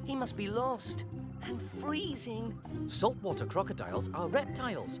no, he must be lost. And freezing. Saltwater crocodiles are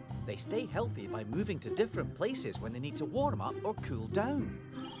reptiles. They stay healthy by moving to different places when they need to warm up or cool down.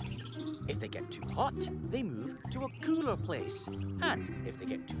 If they get too hot, they move to a cooler place. And if they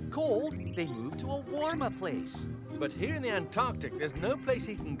get too cold, they move to a warmer place. But here in the Antarctic, there's no place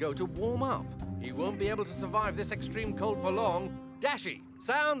he can go to warm up. He won't be able to survive this extreme cold for long. Dashi,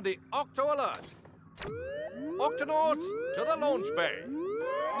 sound the Octo Alert. Octonauts to the launch bay.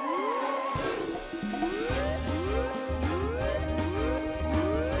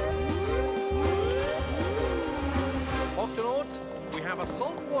 Octonauts, we have a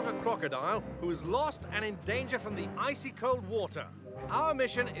saltwater crocodile who is lost and in danger from the icy cold water. Our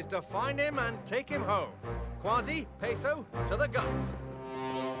mission is to find him and take him home. Kwazii, Peso, to the guts.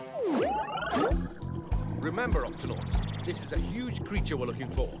 Remember, Octonauts, this is a huge creature we're looking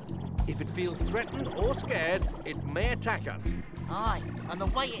for. If it feels threatened or scared, it may attack us. Aye, and the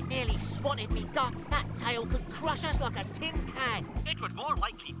way it nearly swatted me gut, that tail could crush us like a tin can. It would more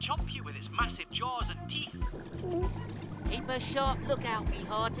likely chomp you with its massive jaws and teeth. Keep a sharp lookout, me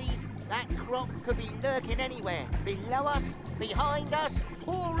hearties. That croc could be lurking anywhere. Below us, behind us,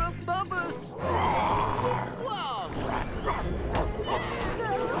 or above us. Whoa!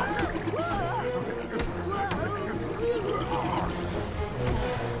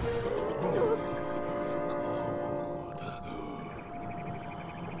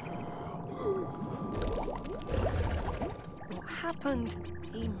 What happened?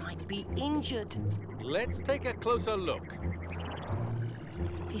 He might be injured. Let's take a closer look.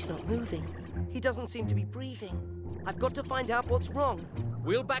 He's not moving. He doesn't seem to be breathing. I've got to find out what's wrong.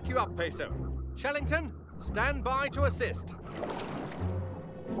 We'll back you up, Peso. Shellington, stand by to assist.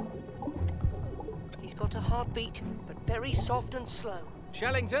 He's got a heartbeat, but very soft and slow.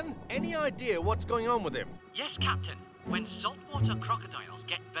 Shellington, any idea what's going on with him? Yes, Captain. When saltwater crocodiles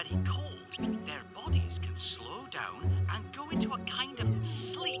get very cold, their bodies can slow down and go into a kind of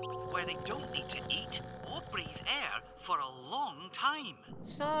sleep where they don't need to eat or breathe air for a long time.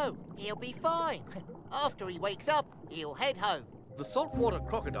 So, he'll be fine. After he wakes up, he'll head home. The saltwater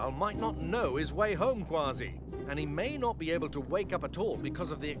crocodile might not know his way home, Kwazii, and he may not be able to wake up at all because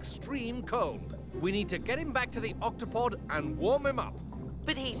of the extreme cold. We need to get him back to the Octopod and warm him up.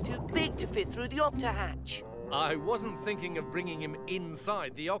 But he's too big to fit through the octohatch. I wasn't thinking of bringing him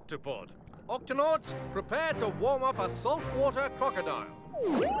inside the Octopod. Octonauts, prepare to warm up a saltwater crocodile.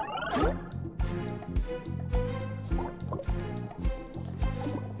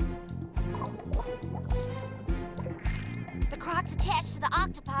 The croc's attached to the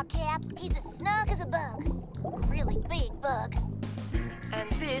octopod cap. He's as snug as a bug. A really big bug. And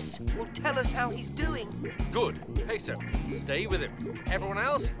this will tell us how he's doing. Good. Peso, stay with him. Everyone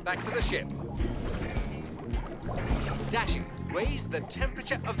else, back to the ship. Dashi, raise the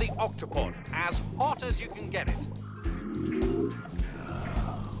temperature of the Octopod as hot as you can get it.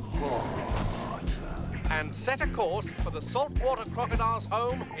 And set a course for the Saltwater Crocodile's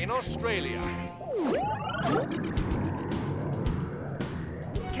home in Australia.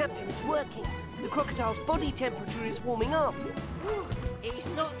 Captain, it's working. The crocodile's body temperature is warming up. He's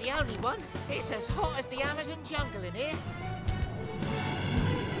not the only one. It's as hot as the Amazon jungle in here.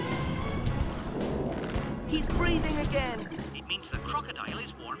 He's breathing again. It means the crocodile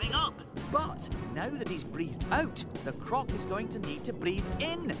is warming up. But now that he's breathed out, the croc is going to need to breathe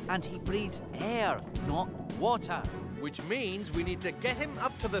in, and he breathes air, not water. Which means we need to get him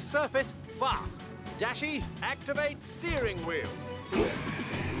up to the surface fast. Dashi, activate steering wheel.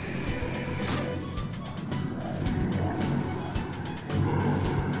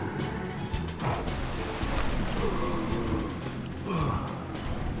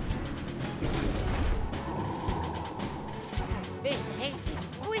 This heat is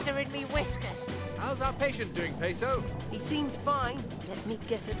withering me whiskers. How's our patient doing, Peso? He seems fine. Let me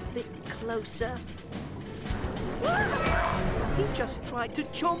get a bit closer. He just tried to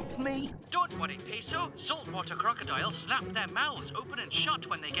chomp me. Don't worry, Peso. Saltwater crocodiles snap their mouths open and shut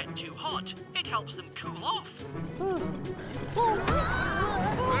when they get too hot. It helps them cool off.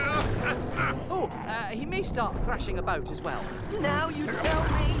 He may start thrashing about as well. Now you tell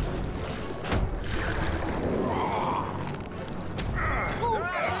me.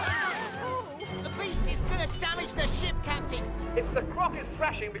 The beast is gonna damage the ship, Captain. If the croc is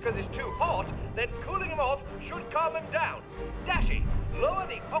thrashing because it's too hot, then cooling him off should calm him down. Dashi, lower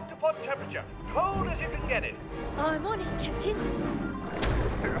the octopod temperature, cold as you can get it. I'm on it, Captain.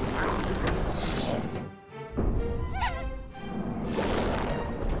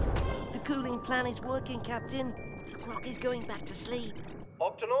 The cooling plan is working, Captain. The croc is going back to sleep.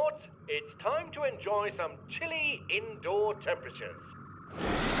 Octonauts, it's time to enjoy some chilly indoor temperatures.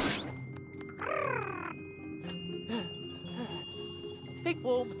 Think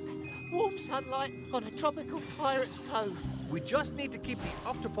warm sunlight on a tropical pirate's cove. We just need to keep the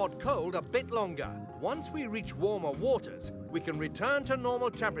octopod cold a bit longer. Once we reach warmer waters, we can return to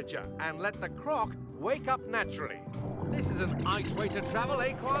normal temperature and let the croc wake up naturally. This is an nice way to travel,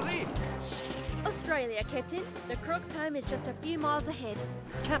 eh, Kwazii? Australia, Captain. The croc's home is just a few miles ahead.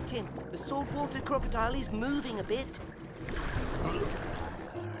 Captain, the saltwater crocodile is moving a bit.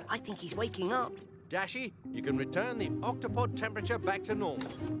 I think he's waking up. Dashi, you can return the octopod temperature back to normal.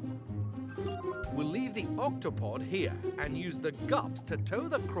 We'll leave the octopod here and use the gups to tow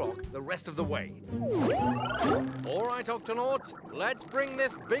the croc the rest of the way. All right, Octonauts, let's bring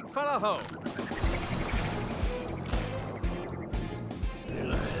this big fella home.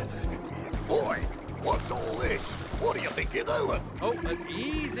 Boy, what's all this? What do you think you're doing? Oh,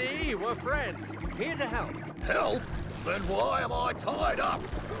 easy, we're friends. Here to help. Help? Then why am I tied up?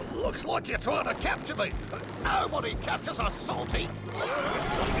 Looks like you're trying to capture me. Nobody captures us, Salty.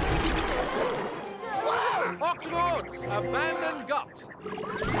 Octonauts, abandon gups.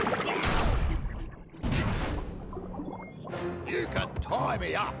 You can tie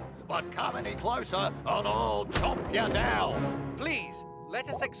me up, but come any closer and I'll chomp you down. Please, let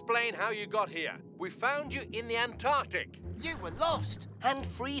us explain how you got here. We found you in the Antarctic. You were lost. And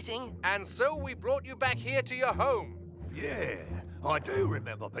freezing. And so we brought you back here to your home. Yeah, I do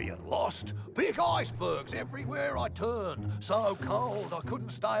remember being lost. Big icebergs everywhere I turned. So cold I couldn't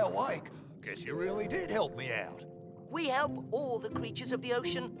stay awake. Guess you really did help me out. We help all the creatures of the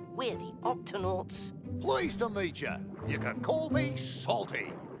ocean. We're the Octonauts. Pleased to meet you. You can call me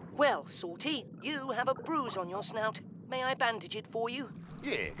Salty. Well, Salty, you have a bruise on your snout. May I bandage it for you?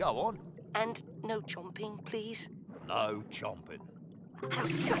 Yeah, go on. And no chomping, please. No chomping.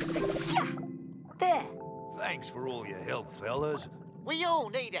 There. Thanks for all your help, fellas. We all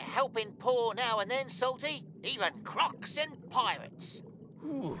need a helping paw now and then, Salty. Even crocs and pirates.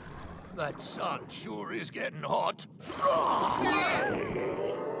 Whew, that sun sure is getting hot.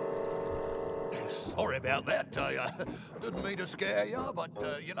 Sorry about that. Didn't mean to scare you,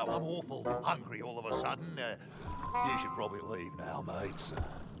 but, you know, I'm awful hungry all of a sudden. You should probably leave now, mates.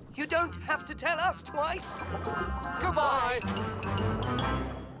 You don't have to tell us twice. Goodbye.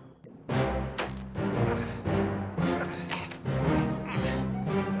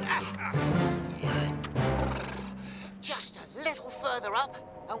 Just a little further up,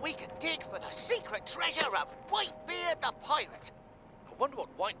 and we can dig for the secret treasure of Whitebeard the pirate. I wonder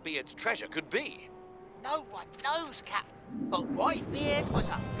what Whitebeard's treasure could be. No one knows, Captain. But Whitebeard was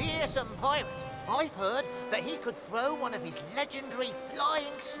a fearsome pirate. I've heard that he could throw one of his legendary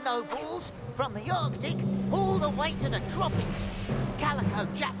flying snowballs from the Arctic all the way to the tropics. Calico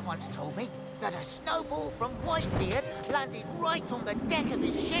Jack once told me that a snowball from Whitebeard landed right on the deck of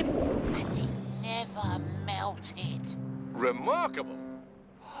his ship and it never melted. Remarkable.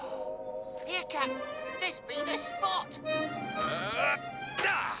 Here, Cap. This be the spot.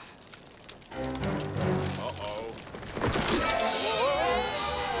 Uh-oh.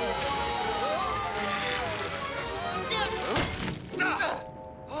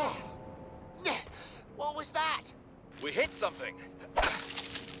 What was that? We hit something.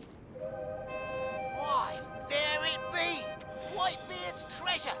 Why, there it be! Whitebeard's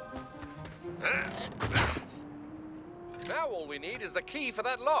treasure! Now all we need is the key for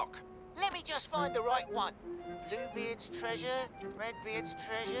that lock. Let me just find the right one. Bluebeard's treasure, Redbeard's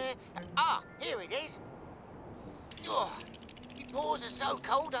treasure... Ah, here it is. Oh, your paws are so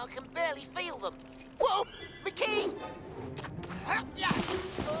cold I can barely feel them. Whoa, my key!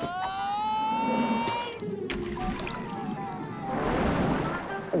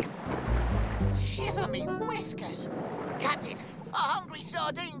 Shiver me whiskers! Captain, a hungry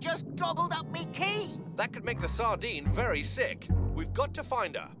sardine just gobbled up me key! That could make the sardine very sick. We've got to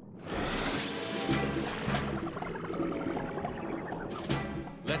find her.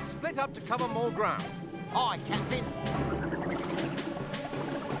 Let's split up to cover more ground. Aye, Captain.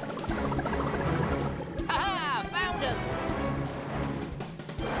 Ha-ha! Found him!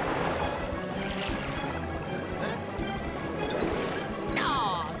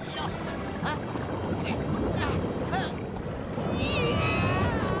 Ah, lost him. Huh?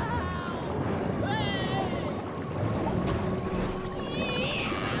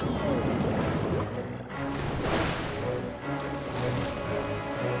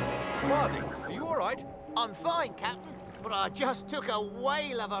 Kwazii, are you all right? I'm fine, Captain, but I just took a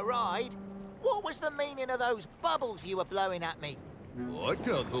whale of a ride. What was the meaning of those bubbles you were blowing at me? I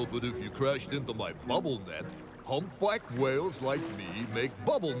can't help it if you crashed into my bubble net. Humpback whales like me make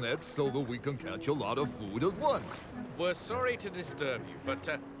bubble nets so that we can catch a lot of food at once. We're sorry to disturb you,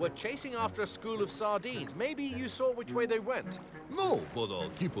 but we're chasing after a school of sardines. Maybe you saw which way they went. No, but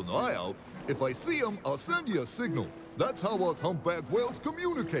I'll keep an eye out. If I see them, I'll send you a signal. That's how us humpback whales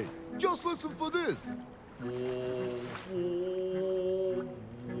communicate. Just listen for this.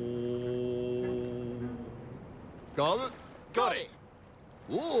 Got it? Got it.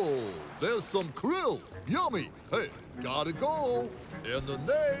 Oh, there's some krill. Yummy. Hey, gotta go. And the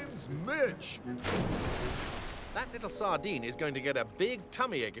name's Mitch. That little sardine is going to get a big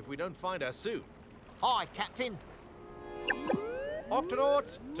tummy ache if we don't find her soon. Aye, Captain.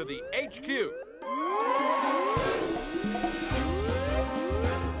 Octonauts to the HQ.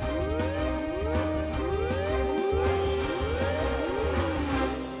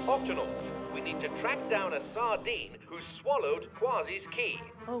 Octonauts, we need to track down a sardine who swallowed Kwazii's key.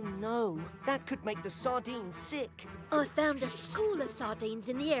 Oh no, that could make the sardines sick. I found a school of sardines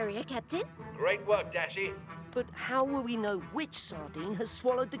in the area, Captain. Great work, Dashi. But how will we know which sardine has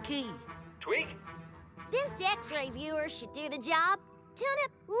swallowed the key? Tweak? This X-ray viewer should do the job. Tuna,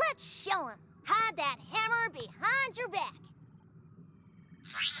 let's show him. Hide that hammer behind your back.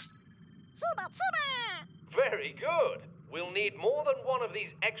 Suba, suba! Very good. We'll need more than one of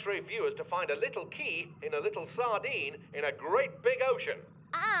these X-ray viewers to find a little key in a little sardine in a great big ocean.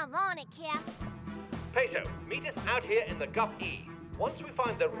 I'm on it, Cap. Peso, meet us out here in the Gup E. Once we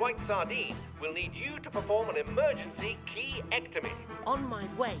find the right sardine, we'll need you to perform an emergency key-ectomy. On my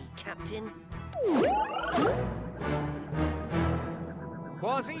way, Captain.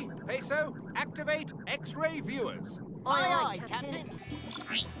 Kwazii, Peso, activate X-ray viewers. Aye, aye, Captain.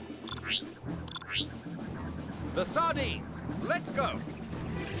 The sardines, let's go.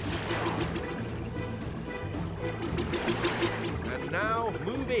 And now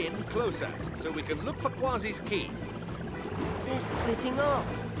move in closer so we can look for Kwazii's key. They're splitting up.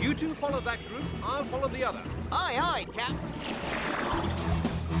 You two follow that group, I'll follow the other. Aye, aye, Cap.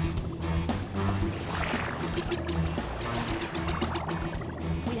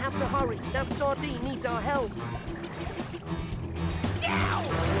 We have to hurry. That sardine needs our help.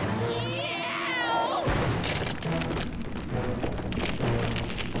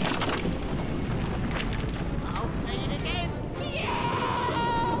 I'll say it again.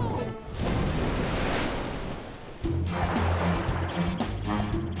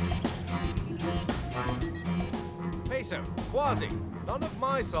 Peso, Kwazii, none of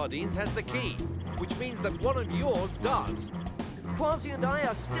my sardines has the key, which means that one of yours does. Kwazii and I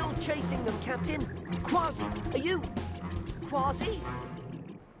are still chasing them, Captain. Kwazii, are you? Kwazii?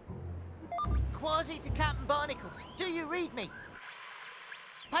 Kwazii to Captain Barnacles. Do you read me?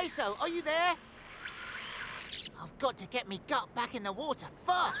 Peso, are you there? I've got to get me gut back in the water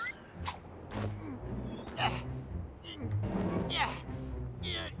fast.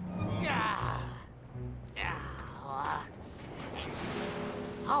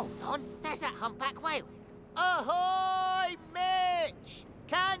 Hold on, there's that humpback whale. Ahoy, Mitch!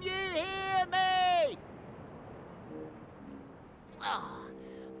 Can you hear me? Oh,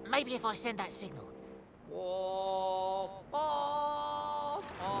 maybe if I send that signal. Oh,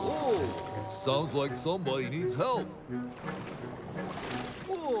 sounds like somebody needs help.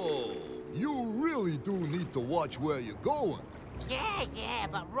 Oh, you really do need to watch where you're going. Yeah,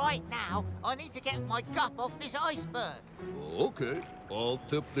 but right now, I need to get my gup off this iceberg. Okay, I'll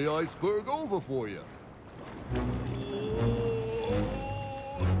tip the iceberg over for you.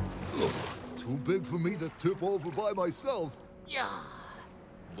 Too big for me to tip over by myself. Yeah.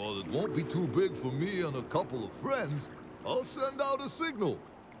 But it won't be too big for me and a couple of friends. I'll send out a signal.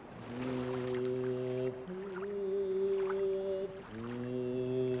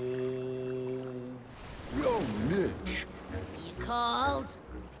 Yo, Mitch. You called?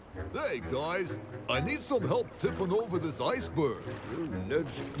 Hey, guys. I need some help tipping over this iceberg.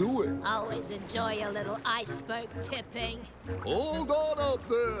 Let's do it. Always enjoy a little iceberg tipping. Hold on up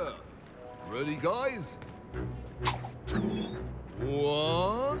there. Ready, guys?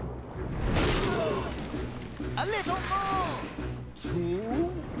 1. A little more. 2.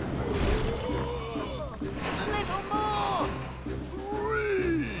 A little more. 3.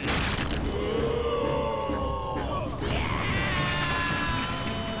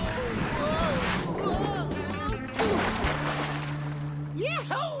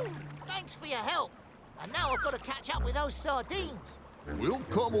 Yahoo! Thanks for your help. And now I've got to catch up with those sardines. We'll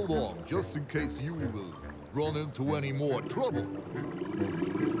come along just in case you run into any more trouble.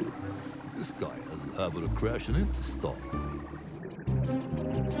 This guy has a habit of crashing into stuff.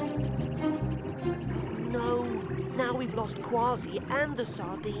 No, now we've lost Kwazii and the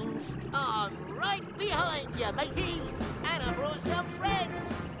sardines. I'm right behind you, mateys. And I brought some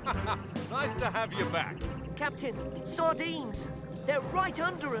friends. Nice to have you back. Captain, sardines. They're right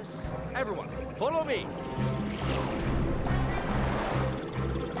under us. Everyone, follow me.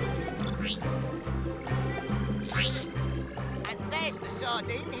 And there's the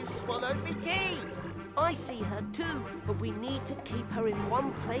sardine who swallowed me key. I see her too, but we need to keep her in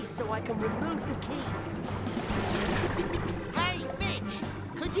one place so I can remove the key. Hey, Mitch,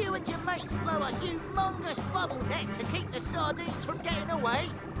 could you and your mates blow a humongous bubble net to keep the sardines from getting away?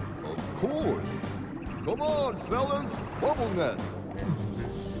 Of course. Come on, fellas. Bubble net.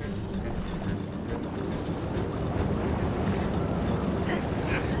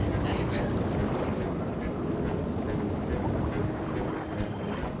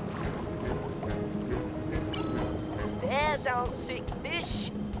 There's our sick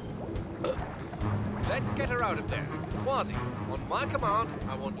fish. Let's get her out of there. Kwazii, on my command,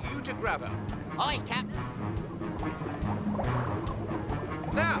 I want you to grab her. Aye, Captain.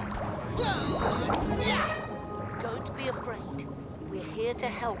 Now! Don't be afraid. We're here to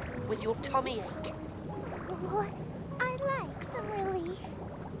help with your tummy ache. Oh, I'd like some relief.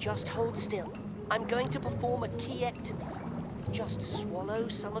 Just hold still. I'm going to perform a keyectomy. Just swallow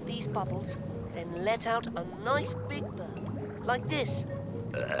some of these bubbles, then let out a nice big burp, like this.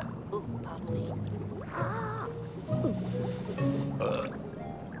 Oh, pardon me.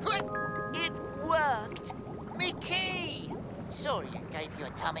 It worked! Mickey! Sorry it gave you a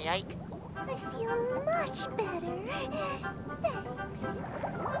tummy ache. I feel much better. Thanks.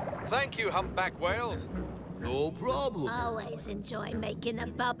 Thank you, Humpback Whales. No problem. Always enjoy making a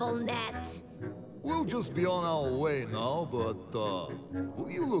bubble net. We'll just be on our way now, but will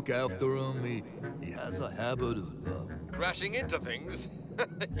you look after him? He has a habit of crashing into things.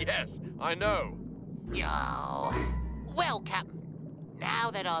 Yes, I know. Yo. Well, Captain,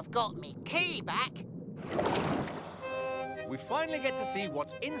 now that I've got me key back, we finally get to see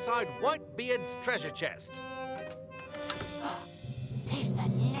what's inside Whitebeard's treasure chest. 'tis the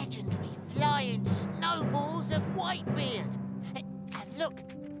legendary flying snowballs of Whitebeard. And look,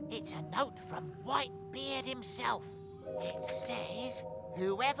 it's a note from Whitebeard himself. It says,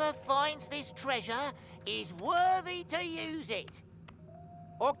 whoever finds this treasure is worthy to use it.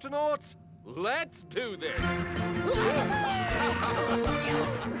 Octonauts, let's do this.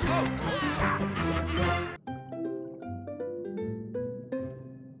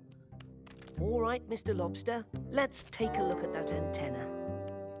 All right, Mr. Lobster, let's take a look at that antenna.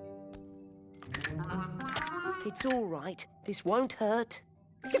 It's all right. This won't hurt.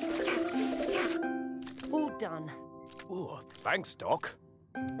 All done. Oh, thanks, Doc.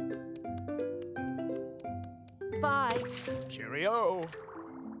 Bye. Cheerio.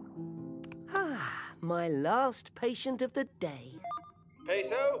 Ah, my last patient of the day.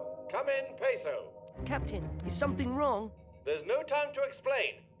 Peso, come in, Peso. Captain, is something wrong? There's no time to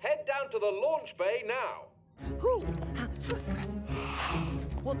explain. Head down to the launch bay now.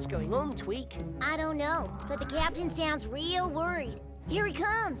 What's going on, Tweak? I don't know, but the captain sounds real worried. Here he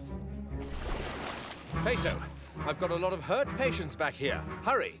comes. Peso, I've got a lot of hurt patients back here.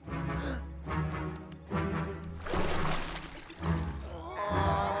 Hurry.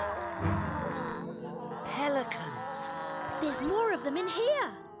 Pelicans. There's more of them in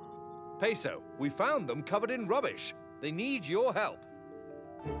here. Peso, we found them covered in rubbish. They need your help.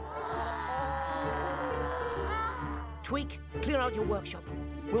 Tweak, clear out your workshop.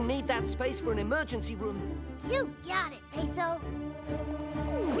 We'll need that space for an emergency room. You got it, Peso.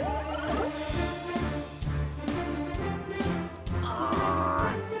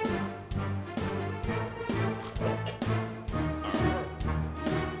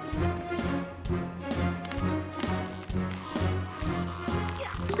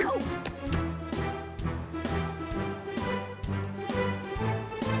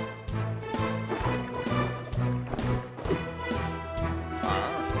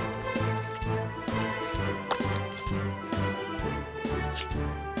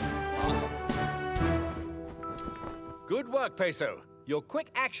 Good work, Peso. Your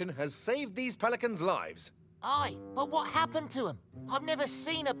quick action has saved these pelicans' lives. Aye, but what happened to them? I've never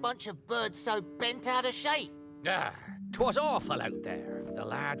seen a bunch of birds so bent out of shape. Ah, 'twas awful out there. The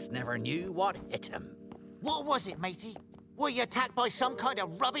lads never knew what hit 'em. What was it, matey? Were you attacked by some kind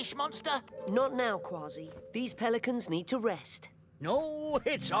of rubbish monster? Not now, Kwazii. These pelicans need to rest. No,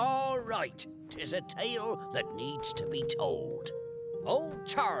 it's all right. 'Tis a tale that needs to be told. Old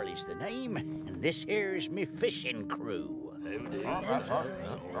Charlie's the name, and this here's me fishing crew.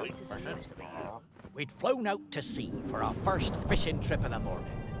 We'd flown out to sea for our first fishing trip in the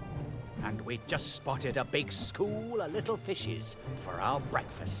morning, and we'd just spotted a big school of little fishes for our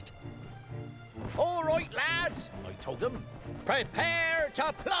breakfast. All right, lads, I told them, prepare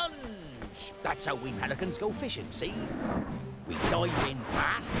to plunge. That's how we pelicans go fishing, see? We dive in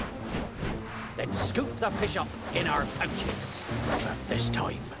fast, then scoop the fish up in our pouches. But this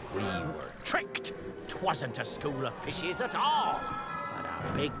time, we were tricked. 'Twasn't a school of fishes at all, but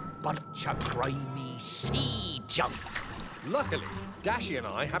a big bunch of grimy sea junk. Luckily, Dashi and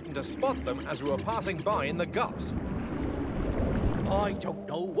I happened to spot them as we were passing by in the gups. I don't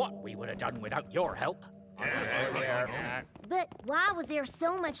know what we would have done without your help. But why was there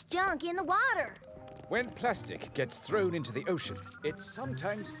so much junk in the water? When plastic gets thrown into the ocean, it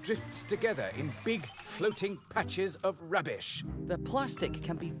sometimes drifts together in big floating patches of rubbish. The plastic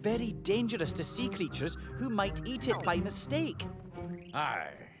can be very dangerous to sea creatures who might eat it by mistake.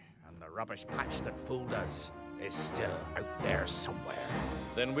 Aye, and the rubbish patch that fooled us is still out there somewhere.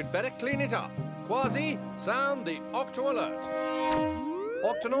 Then we'd better clean it up. Kwazii, sound the Octo alert.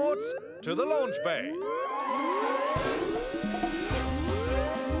 Octonauts, to the launch bay.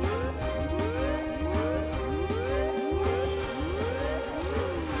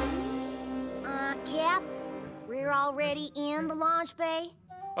 Cap, we're already in the launch bay.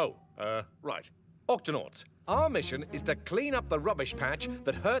 Oh, right. Octonauts, our mission is to clean up the rubbish patch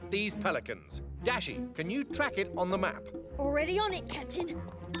that hurt these pelicans. Dashi, can you track it on the map? Already on it, Captain.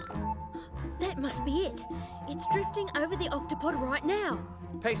 That must be it. It's drifting over the octopod right now.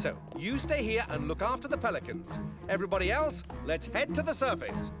 Peso, you stay here and look after the pelicans. Everybody else, let's head to the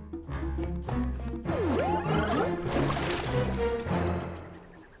surface.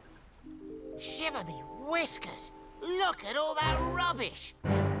 Shiver me whiskers! Look at all that rubbish!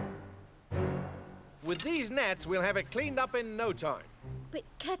 With these nets, we'll have it cleaned up in no time. But,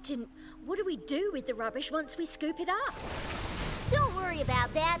 Captain, what do we do with the rubbish once we scoop it up? Don't worry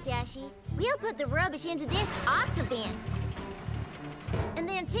about that, Dashi. We'll put the rubbish into this octobin. And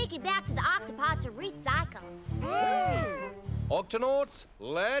then take it back to the octopod to recycle. Octonauts,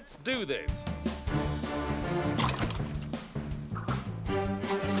 let's do this.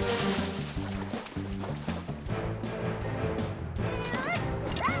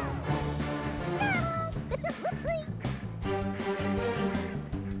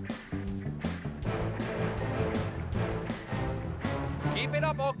 Keep it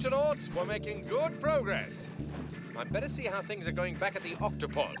up, Octonauts. We're making good progress. I'd better see how things are going back at the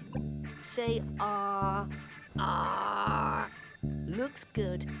Octopod. Say looks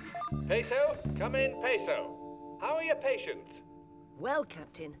good. Peso, come in, Peso. How are your patients? Well,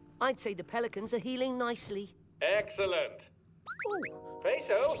 Captain, I'd say the pelicans are healing nicely. Excellent. Oh.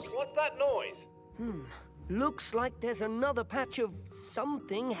 Peso, what's that noise? Looks like there's another patch of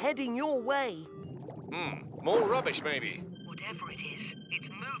something heading your way. More rubbish, maybe. Whatever it is, it's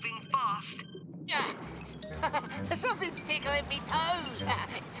moving fast. Something's tickling me toes.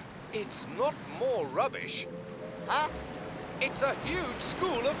 It's not more rubbish. Huh? It's a huge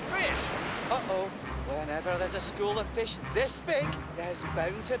school of fish. Uh-oh. Whenever there's a school of fish this big, there's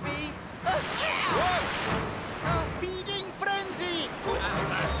bound to be a feeding frenzy!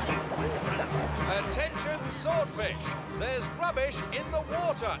 Attention, swordfish! There's rubbish in the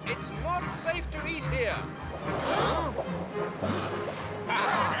water. It's not safe to eat here.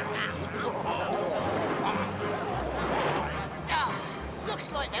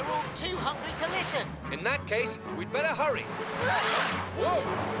 Looks like they're all too hungry to listen. In that case, we'd better hurry. Whoa!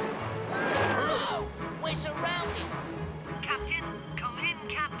 Whoa! We're surrounded. Captain, come in,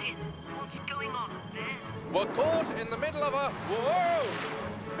 Captain. What's going on up there? We're caught in the middle of a... Whoa!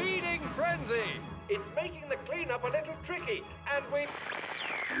 Feeding frenzy! It's making the cleanup a little tricky, and we...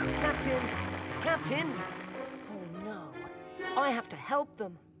 Captain! Captain! Oh, no. I have to help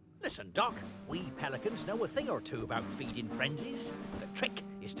them. Listen, Doc, we Pelicans know a thing or two about feeding frenzies. The trick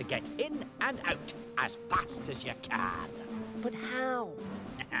is to get in and out as fast as you can. But how?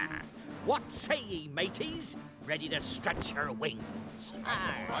 What say ye, mateys? Ready to stretch your wings?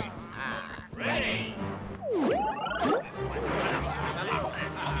 Ready!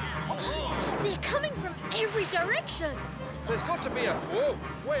 They're coming from every direction. There's got to be a... Whoa!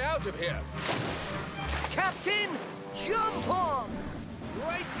 Way out of here! Captain, jump on!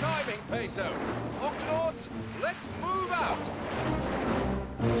 Great timing, Peso! Octonauts, let's move out!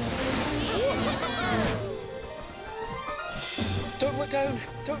 Don't look down!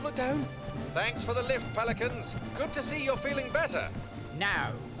 Don't look down! Thanks for the lift, Pelicans. Good to see you're feeling better.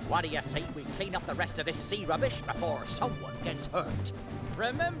 Now, what do you say we clean up the rest of this sea rubbish before someone gets hurt?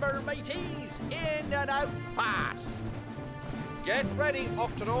 Remember, mateys, in and out fast! Get ready,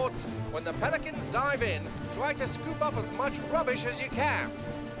 Octonauts. When the Pelicans dive in, try to scoop up as much rubbish as you can.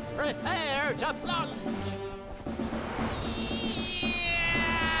 Prepare to plunge!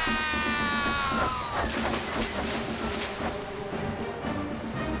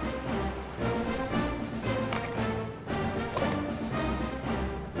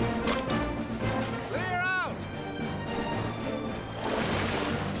 Clear out!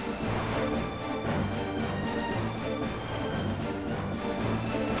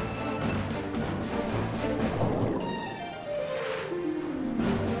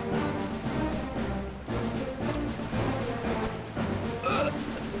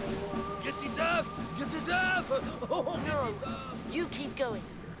 Oh, no! You keep going.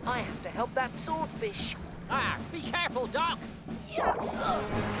 I have to help that swordfish. Ah, be careful, Doc! Yeah.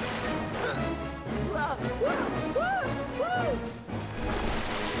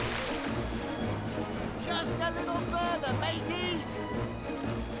 Just a little further, mateys!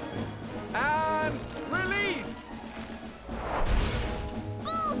 And release!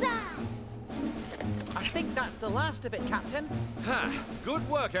 Bullseye! I think that's the last of it, Captain. Ha! Good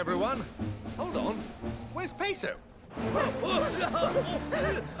work, everyone. Hold on. Where's Peso?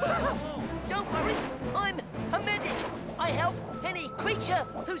 Don't worry, I'm a medic. I help any creature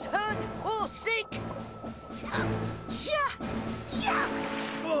who's hurt or sick.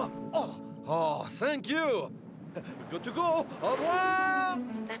 Oh, thank you. Good to go. Au revoir.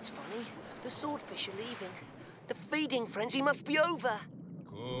 That's funny. The swordfish are leaving. The feeding frenzy must be over.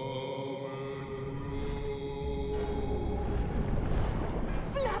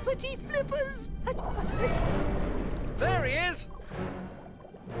 Flappity flippers! There he is.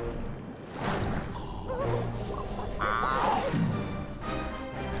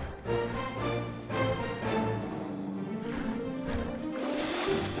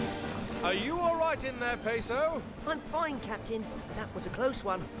 Are you all right in there, Peso? I'm fine, Captain. That was a close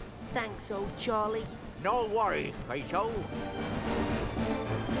one. Thanks, old Charlie. No worries, Peso.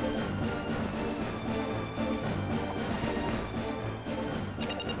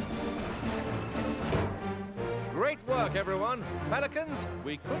 Great work, everyone. Pelicans,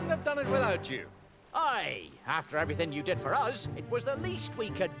 we couldn't have done it without you. Aye, after everything you did for us, it was the least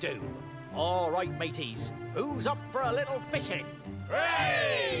we could do. All right, mateys, who's up for a little fishing?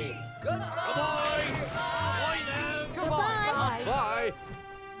 Hooray! Goodbye! Bye now! Goodbye! Bye!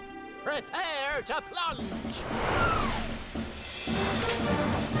 Prepare to plunge!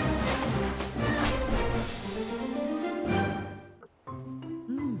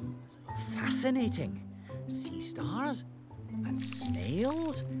 Fascinating. Sea stars and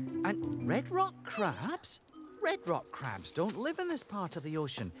snails and red rock crabs. Red rock crabs don't live in this part of the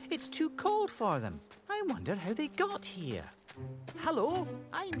ocean. It's too cold for them. I wonder how they got here. Hello,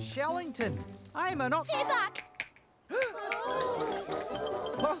 I'm Shellington. I'm an Stay back!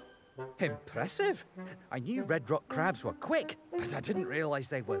 Oh, impressive. I knew red rock crabs were quick, but I didn't realise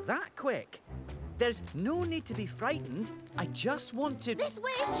they were that quick. There's no need to be frightened. I just want to... This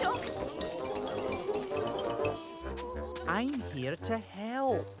way, Chooks! I'm here to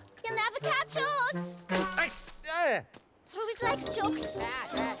help. You'll never catch us! Through his legs, Chooks!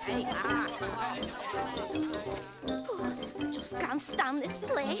 stand this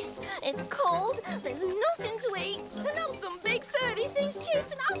place. It's cold, there's nothing to eat, and now some big furry thing's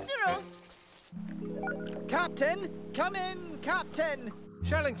chasing after us. Captain! Come in, Captain!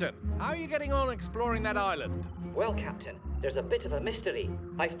 Shellington, how are you getting on exploring that island? Well, Captain, there's a bit of a mystery.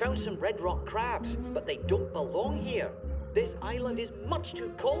 I found some red rock crabs, but they don't belong here. This island is much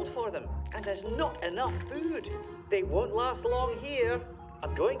too cold for them, and there's not enough food. They won't last long here.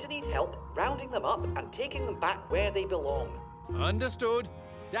 I'm going to need help rounding them up and taking them back where they belong. Understood.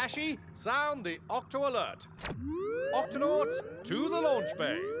 Dashi, sound the Octo alert. Octonauts, to the launch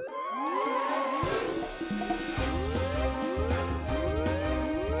bay.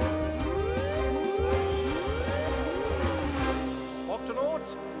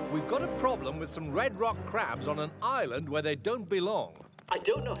 Octonauts, we've got a problem with some red rock crabs on an island where they don't belong. I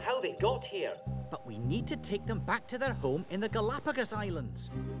don't know how they got here. But we need to take them back to their home in the Galapagos Islands.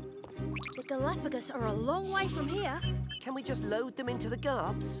 The Galapagos are a long way from here. Can we just load them into the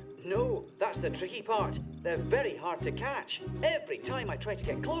gobs? No, that's the tricky part. They're very hard to catch. Every time I try to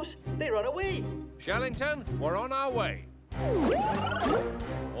get close, they run away. Shellington, we're on our way.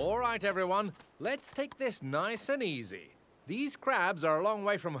 All right, everyone, let's take this nice and easy. These crabs are a long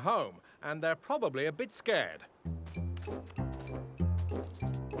way from home, and they're probably a bit scared.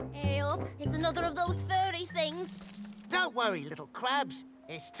 Hey up, it's another of those furry things. Don't worry, little crabs.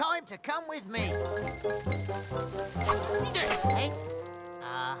 It's time to come with me.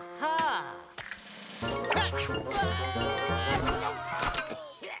 Aha!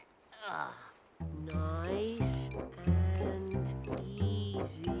 Nice and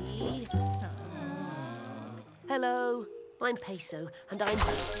easy. Hello, I'm Peso, and I'm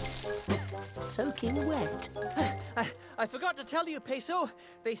soaking wet. I forgot to tell you, Peso.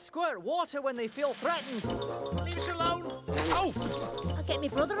 They squirt water when they feel threatened. Leave us alone. Oh! I'll get my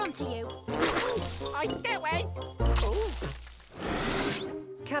brother onto you. I do it!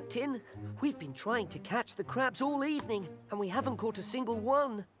 Captain, we've been trying to catch the crabs all evening, and we haven't caught a single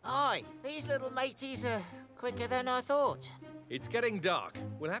one. Aye, these little mateys are quicker than I thought. It's getting dark.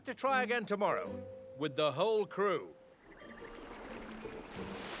 We'll have to try again tomorrow, with the whole crew.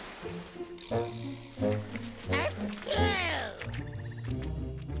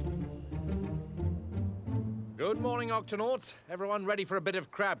 Good morning, Octonauts. Everyone ready for a bit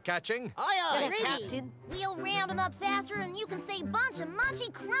of crab catching? Aye, Yes, Captain. We'll round them up faster than you can say bunch of munchy,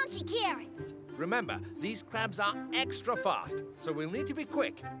 crunchy carrots. Remember, these crabs are extra fast, so we'll need to be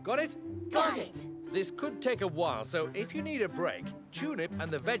quick. Got it? Got it. This could take a while, so if you need a break, Tunip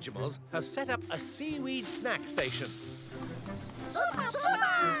and the Vegemals have set up a seaweed snack station. Super,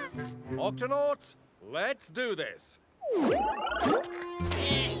 super! Octonauts, let's do this.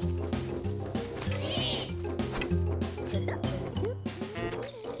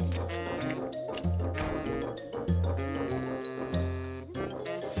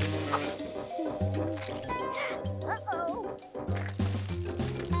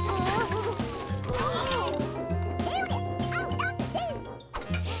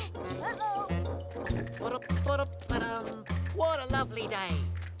 What a lovely day.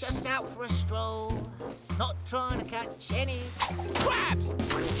 Just out for a stroll. Not trying to catch any crabs.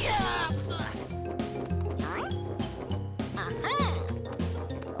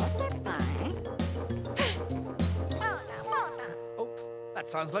 Oh, that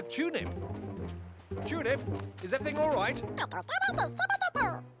sounds like Tunip. Tunip, is everything all right?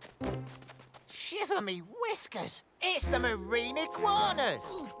 Shiver me whiskers. It's the marine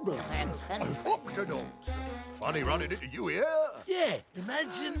iguanas. And Octonauts. Funny running into you here. Yeah,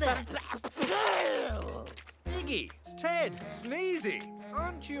 imagine that. Iggy, Ted, Sneezy,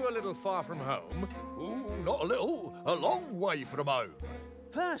 aren't you a little far from home? Ooh, not a little. A long way from home.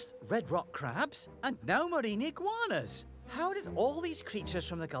 First, red rock crabs, and now marine iguanas. How did all these creatures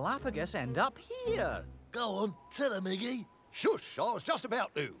from the Galapagos end up here? Go on, tell him, Iggy. Shush, I was just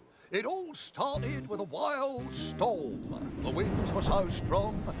about to. It all started with a wild storm. The winds were so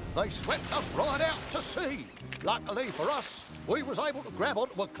strong, they swept us right out to sea. Luckily for us, we was able to grab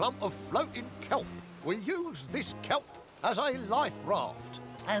onto a clump of floating kelp. We used this kelp as a life raft.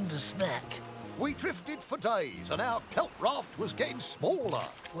 And a snack. We drifted for days, and our kelp raft was getting smaller.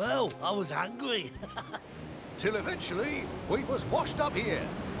 Well, I was hungry. Till eventually, we was washed up here,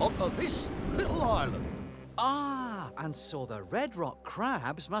 onto this little island. Ah, and so the red rock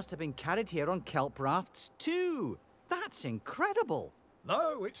crabs must have been carried here on kelp rafts too. That's incredible.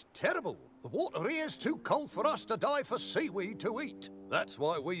 No, it's terrible. The water here's too cold for us to dive for seaweed to eat. That's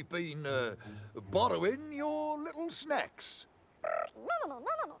why we've been, borrowing your little snacks.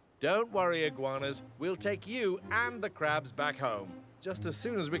 Don't worry, iguanas. We'll take you and the crabs back home, just as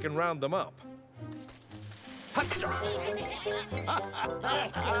soon as we can round them up.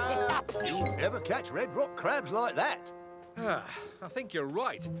 You never catch red rock crabs like that. I think you're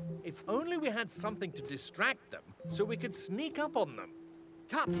right. If only we had something to distract them so we could sneak up on them.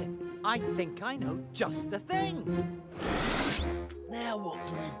 Captain, I think I know just the thing. Now what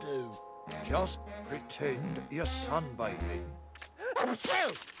do we do? Just pretend you're sunbathing.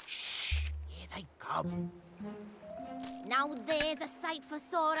 Shh! Here they come. Now there's a sight for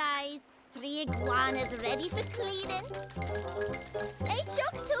sore eyes. 3 iguanas ready for cleaning. Hey,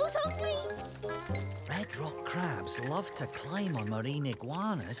 Chucks, who's hungry? Red rock crabs love to climb on marine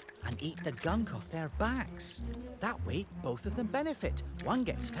iguanas and eat the gunk off their backs. That way, both of them benefit. One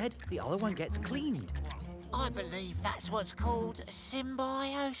gets fed, the other one gets cleaned. I believe that's what's called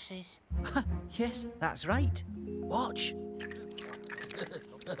symbiosis. Yes, that's right. Watch.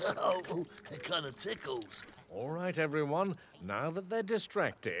 Oh, it kind of tickles. All right, everyone. Now that they're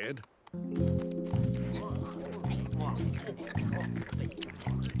distracted...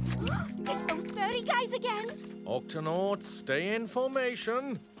 It's those furry guys again. Octonauts, stay in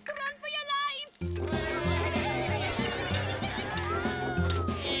formation. Run for your lives!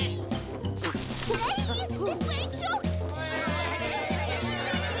 Hey, this way, Chucks!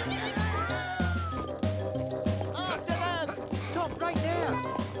 After them! Stop right there!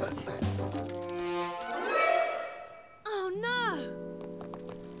 Oh, no!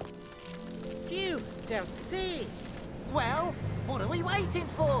 Phew, they're safe. Well, what are we waiting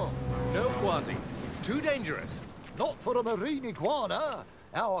for? No, Kwazii. It's too dangerous. Not for a marine iguana.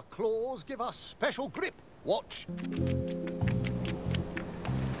 Our claws give us special grip. Watch.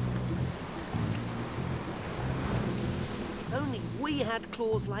 If only we had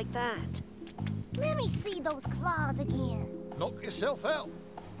claws like that. Let me see those claws again. Knock yourself out.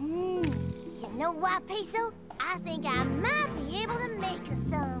 You know what, Peso? I think I might be able to make us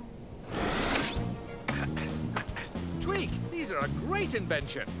some. Tweak, these are a great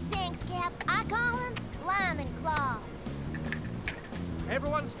invention. Thanks, Cap. I call them climbing claws.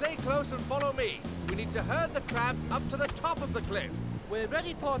 Everyone stay close and follow me. We need to herd the crabs up to the top of the cliff. We're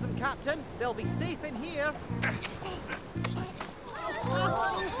ready for them, Captain. They'll be safe in here.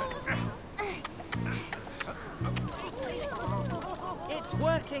 It's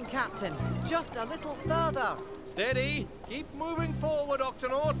working, Captain. Just a little further. Steady. Keep moving forward,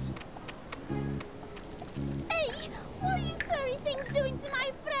 Octonauts. Hey, what are you furry things doing to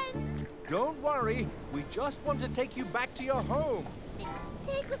my friends? Don't worry. We just want to take you back to your home.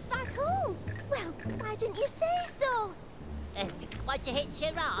 Take us back home? Well, why didn't you say so? Want to hitch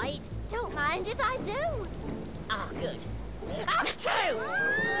a ride? Don't mind if I do. Ah, good. Achoo!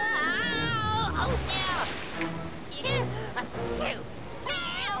 Oh, dear! Achoo!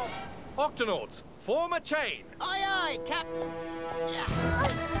 Ow! Octonauts, form a chain. Aye, aye, Captain.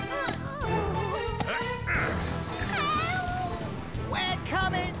 We're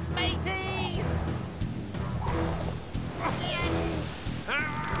coming, mateys!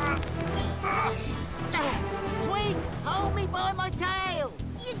 Tweak, hold me by my tail.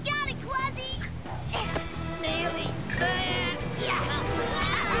 You got it, Kwazii. Nearly there.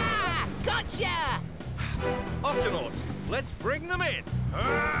 Gotcha! Octonauts, let's bring them in.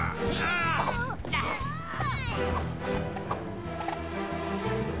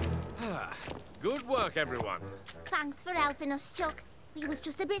 Good work, everyone. Thanks for helping us, Chuck. We was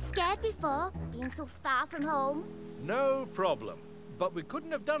just a bit scared before, being so far from home. No problem. But we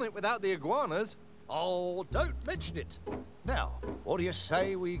couldn't have done it without the iguanas. Oh, don't mention it. Now, what do you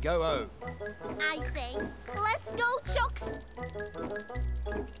say we go home? I say, let's go, Chucks.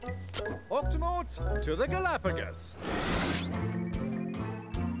 Octonauts, to the Galapagos.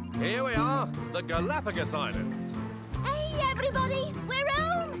 Here we are, the Galapagos Islands. Hey, everybody, we're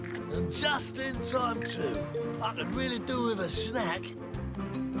home. And just in time, too. I could really do with a snack.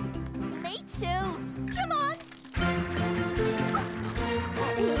 Me too. Come on.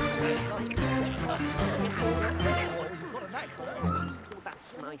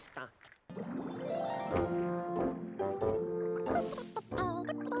 That's nice, that.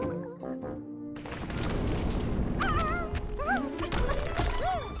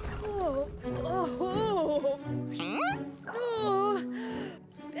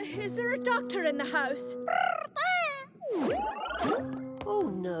 Is there a doctor in the house? Oh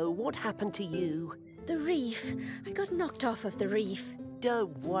no, what happened to you? The reef. I got knocked off of the reef.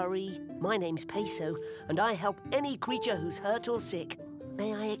 Don't worry. My name's Peso, and I help any creature who's hurt or sick.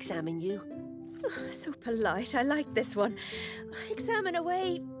 May I examine you? Oh, so polite. I like this one. Examine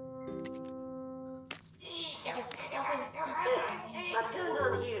away. What's going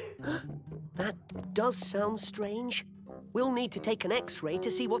on here? That does sound strange. We'll need to take an X-ray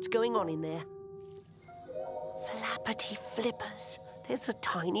to see what's going on in there. Flappity flippers. There's a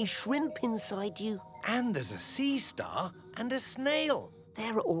tiny shrimp inside you. And there's a sea star and a snail.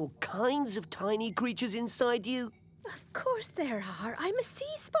 There are all kinds of tiny creatures inside you. Of course there are. I'm a sea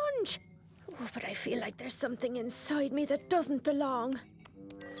sponge. Oh, but I feel like there's something inside me that doesn't belong.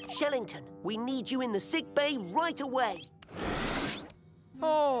 Shellington, we need you in the sick bay right away.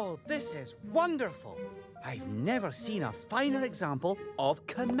 Oh, this is wonderful. I've never seen a finer example of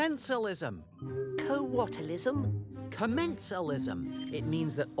commensalism. Co-whatalism? Commensalism. It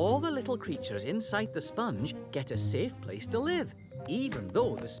means that all the little creatures inside the sponge get a safe place to live, even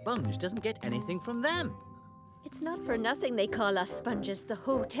though the sponge doesn't get anything from them. It's not for nothing they call us sponges the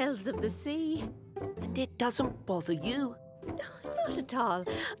hotels of the sea. And it doesn't bother you? Not at all.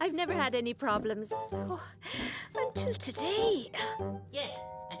 I've never had any problems. Oh, until today. Yes,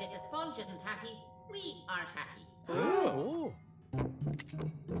 and if the sponge isn't happy, we aren't happy. Oh.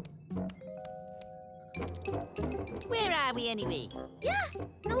 Where are we anyway? Yeah,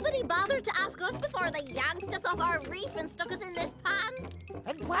 nobody bothered to ask us before they yanked us off our reef and stuck us in this pan.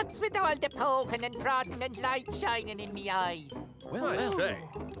 And what's with all the poking and prodding and light shining in me eyes? Well, say.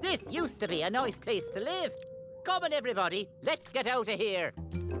 This used to be a nice place to live. Come on, everybody, let's get out of here.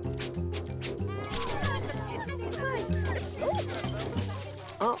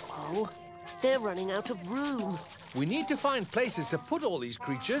 Uh-oh, they're running out of room. We need to find places to put all these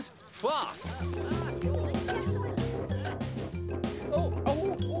creatures fast.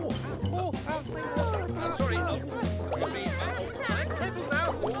 Sorry. Careful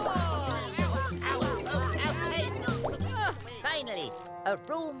now. Finally, a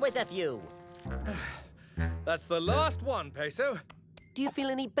room with a view. That's the last one, Peso. Do you feel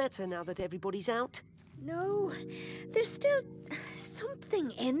any better now that everybody's out? No, there's still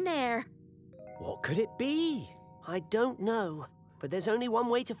something in there. What could it be? I don't know, but there's only one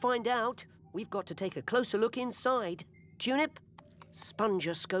way to find out. We've got to take a closer look inside. Tunip,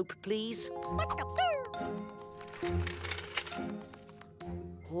 spongescope, please.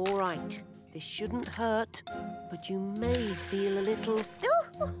 All right, this shouldn't hurt, but you may feel a little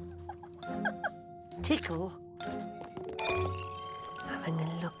tickle. Having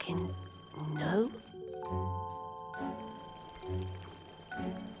a look in... No?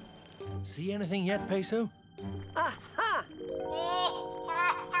 See anything yet, Peso? Aha!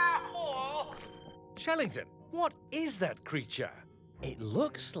 Shellington, what is that creature? It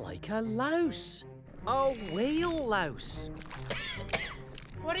looks like a louse. A whale louse.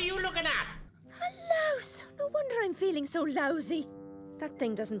 What are you looking at? A louse. No wonder I'm feeling so lousy. That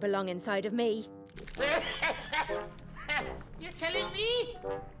thing doesn't belong inside of me. You're telling me?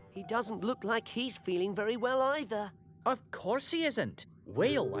 He doesn't look like he's feeling very well either. Of course he isn't.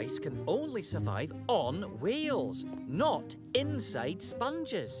 Whale lice can only survive on whales, not inside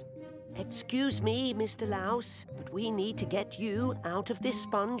sponges. Excuse me, Mr. Louse, but we need to get you out of this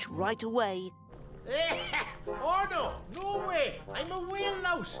sponge right away. Oh, no way. I'm a whale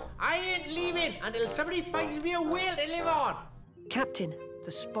louse. I ain't leaving until somebody finds me a whale to live on. Captain,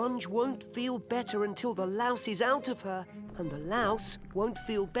 the sponge won't feel better until the louse is out of her, and the louse won't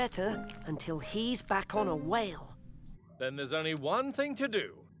feel better until he's back on a whale. Then there's only one thing to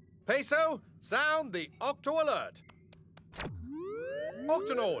do. Peso, sound the Octo alert.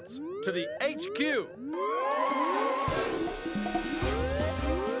 Octonauts, to the HQ.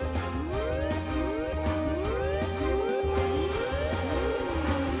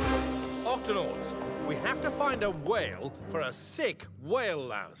 Octonauts, we have to find a whale for a sick whale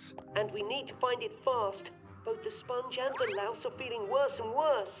louse. And we need to find it fast. Both the sponge and the louse are feeling worse and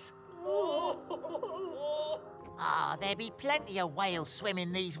worse. There'll be plenty of whales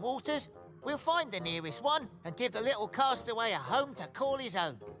swimming these waters. We'll find the nearest one and give the little castaway a home to call his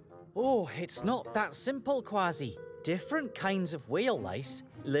own. Oh, it's not that simple, Kwazii. Different kinds of whale lice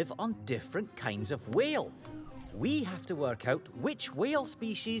live on different kinds of whale. We have to work out which whale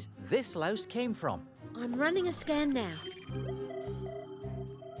species this louse came from. I'm running a scan now.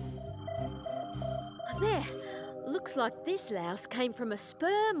 There. Looks like this louse came from a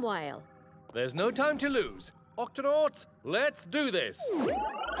sperm whale. There's no time to lose. Octonauts, let's do this.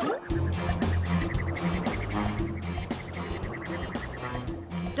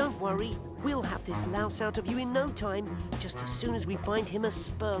 Don't worry, we'll have this louse out of you in no time, just as soon as we find him a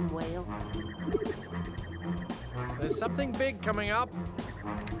sperm whale. There's something big coming up.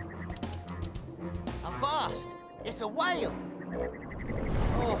 Avast! It's a whale!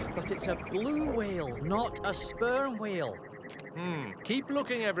 Oh, but it's a blue whale, not a sperm whale. Keep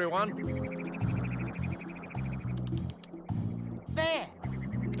looking, everyone. There!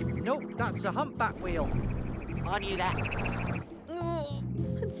 Nope, that's a humpback whale. I knew that. Oh,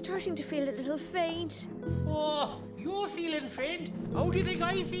 I'm starting to feel a little faint. Oh, you feeling, friend? How do you think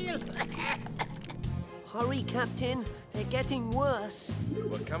I feel? Hurry, Captain. They're getting worse.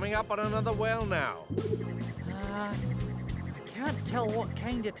 We're coming up on another whale now. I can't tell what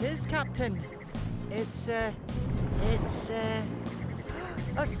kind it is, Captain. It's a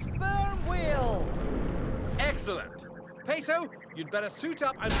sperm whale. Excellent. Peso, you'd better suit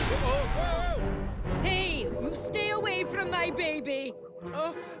up and... Whoa! Hey, you stay away from my baby.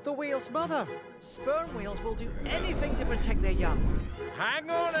 Oh, the whale's mother. Sperm whales will do anything to protect their young. Hang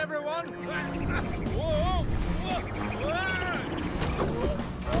on, everyone. Whoa!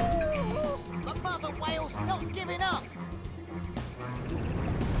 The mother whale's not giving up.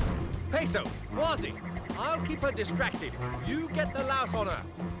 Peso, Kwazii, I'll keep her distracted. You get the louse on her.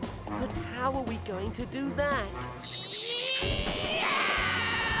 But how are we going to do that?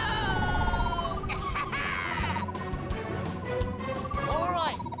 All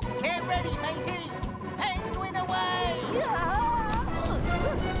right, get ready, matey. Penguin away!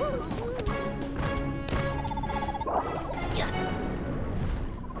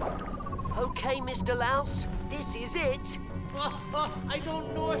 Okay, Mr. Louse, this is it. I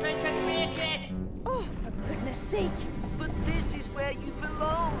don't know if I can make it. Oh, for goodness sake. But this is where you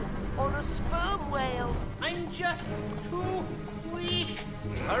belong, on a sperm whale. I'm just too weak.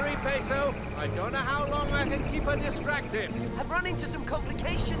 Hurry, Peso. I don't know how long I can keep her distracted. I've run into some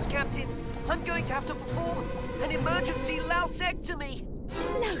complications, Captain. I'm going to have to perform an emergency lousectomy.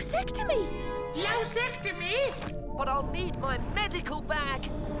 Lousectomy? Lousectomy? But I'll need my medical bag.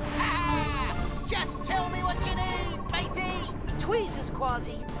 Just tell me what you need, matey. Tweezers,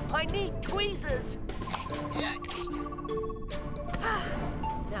 Kwazii. I need tweezers.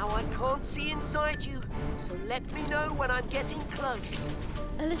 Now I can't see inside you, so let me know when I'm getting close.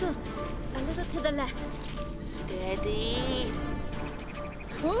 A little to the left. Steady.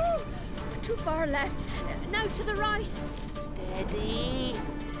 Oh, too far left. Now to the right. Steady.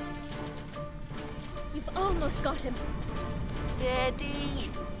 You've almost got him. Steady.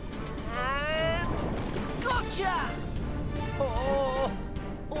 And gotcha! Oh!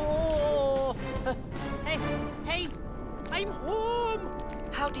 Hey! I'm home!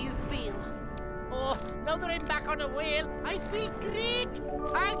 How do you feel? Oh, now that I'm back on a whale, I feel great!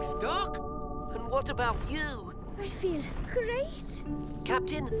 Thanks, Doc! And what about you? I feel great.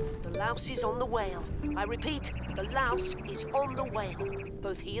 Captain, the louse is on the whale. I repeat, the louse is on the whale.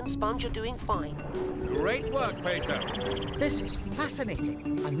 Both he and Sponge are doing fine. Great work, Peso. This is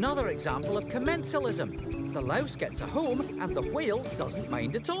fascinating. Another example of commensalism. The louse gets a home and the whale doesn't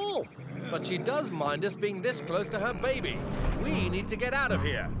mind at all. But she does mind us being this close to her baby. We need to get out of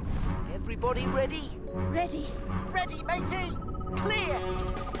here. Everybody ready? Ready. Ready, matey. Clear.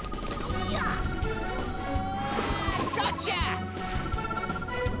 Gotcha!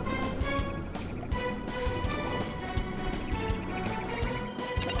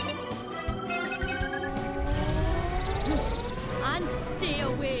 And stay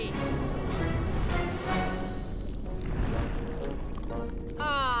away.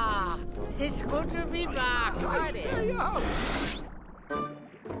 Ah, it's good to be back, isn't it?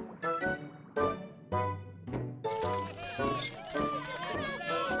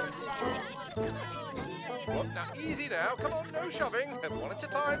 Now, easy now. Come on, no shoving. One at a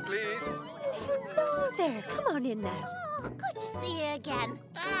time, please. Hello there. Come on in now. Oh, good to see you again.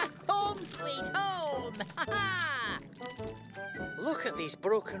 Home, sweet home! Look at these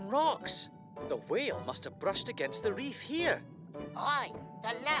broken rocks. The whale must have brushed against the reef here. Aye,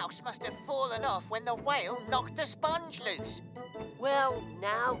 the louse must have fallen off when the whale knocked the sponge loose. Well,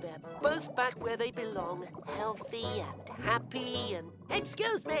 now they're both back where they belong, healthy and happy and...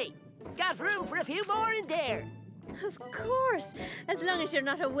 Excuse me! Got room for a few more in there. Of course. As long as you're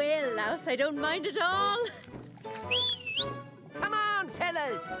not a whale louse, I don't mind at all. Come on,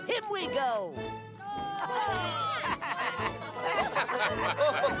 fellas. In we go.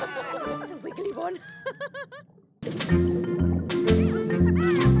 It's a wiggly one.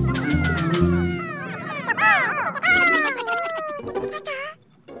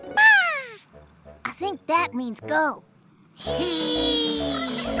 I think that means go.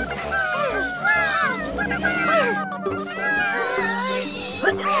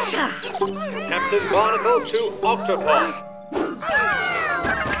 Captain Barnacles to Octopod.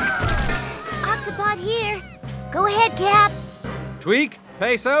 Octopod here. Go ahead, Cap. Tweak,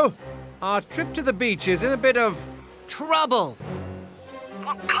 Peso, our trip to the beach is in a bit of... trouble.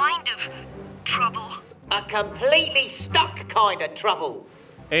 What kind of trouble? A completely stuck kind of trouble.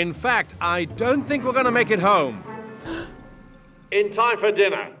 In fact, I don't think we're going to make it home. In time for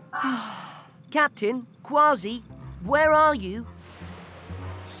dinner. Captain, Kwazii, where are you?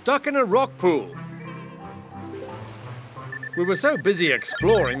 Stuck in a rock pool. We were so busy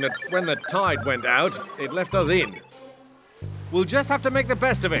exploring that when the tide went out, it left us in. We'll just have to make the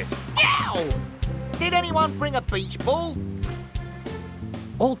best of it. Yow! Did anyone bring a beach ball?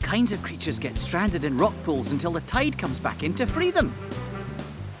 All kinds of creatures get stranded in rock pools until the tide comes back in to free them.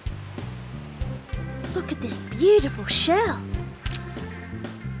 Look at this beautiful shell.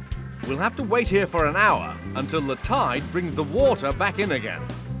 We'll have to wait here for an hour until the tide brings the water back in again.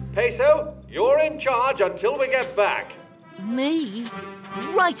 Peso, you're in charge until we get back. Me?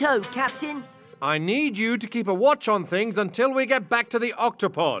 Righto, Captain. I need you to keep a watch on things until we get back to the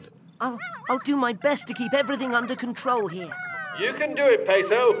Octopod. I'll do my best to keep everything under control here. You can do it,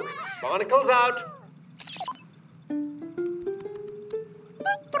 Peso. Barnacles out.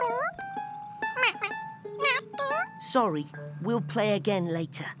 Sorry, we'll play again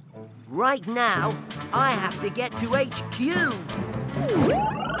later. Right now, I have to get to HQ.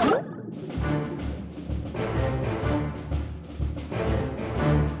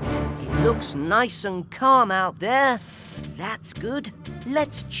 It looks nice and calm out there. That's good.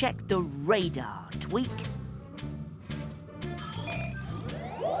 Let's check the radar, Tweak.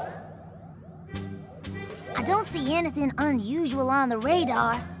 I don't see anything unusual on the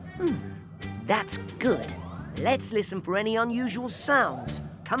radar. That's good. Let's listen for any unusual sounds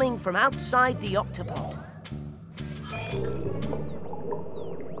coming from outside the Octopod.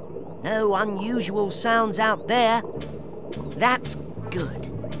 No unusual sounds out there. That's good.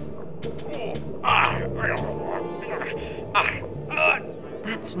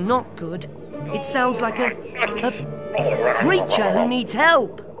 That's not good. It sounds like a creature who needs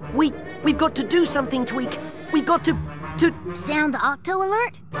help. We've got to do something, Tweak. We've got to sound the octo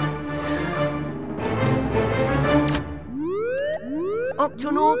alert.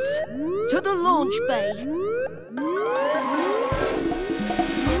 Octonauts, to the launch bay.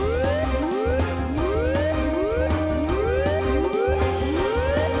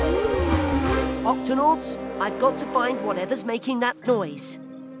 Octonauts, I've got to find whatever's making that noise.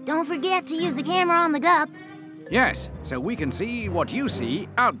 Don't forget to use the camera on the gup. Yes, so we can see what you see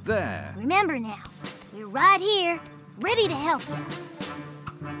out there. Remember now, we're right here, ready to help you.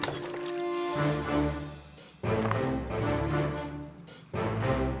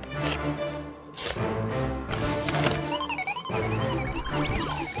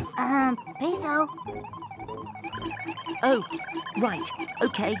 Peso. Oh, right,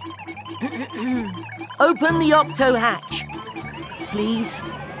 okay. Open the octo hatch, please.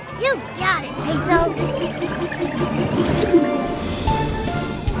 You got it, Peso.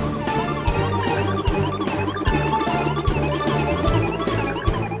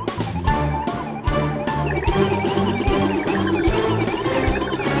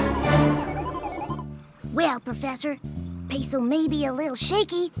 Well, Professor, Peso may be a little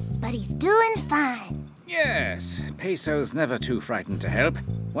shaky, but he's doing fine. Yes, Peso's never too frightened to help.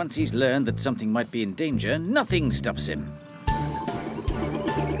 Once he's learned that something might be in danger, nothing stops him.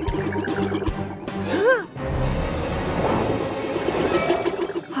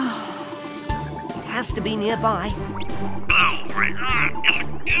 It has to be nearby.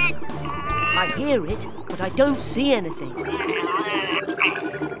 I hear it, but I don't see anything. Peso,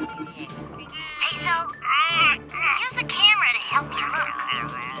 use the camera to help you look.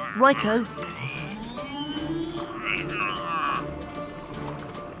 Righto.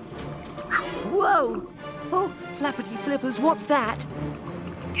 Whoa! Oh, flappity flippers, what's that?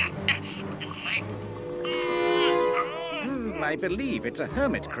 I believe it's a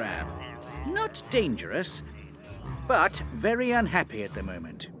hermit crab. Not dangerous, but very unhappy at the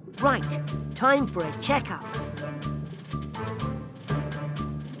moment. Right, time for a checkup.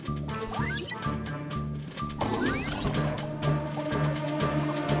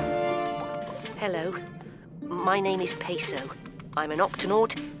 Hello, my name is Peso. I'm an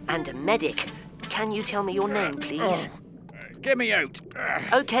Octonaut and a medic. Can you tell me your name, please? Get me out.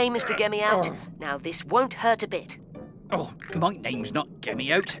 Okay, Mr. Get Me Out. Now, this won't hurt a bit. Oh, my name's not Get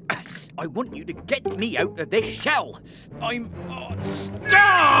Me Out. I want you to get me out of this shell. I'm stuck!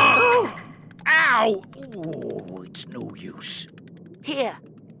 Oh. Ow! Oh, it's no use. Here,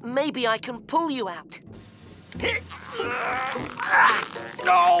 maybe I can pull you out.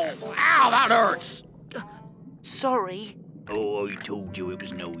 No! Ow, that hurts! Sorry. Oh, I told you it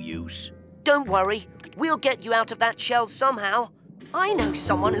was no use. Don't worry. We'll get you out of that shell somehow. I know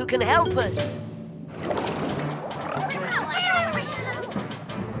someone who can help us.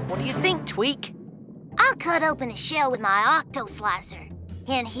 What do you think, Tweak? I'll cut open a shell with my octo slicer,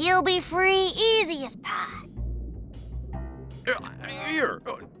 and he'll be free easy as pie. Here.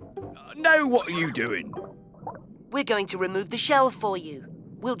 Now what are you doing? We're going to remove the shell for you.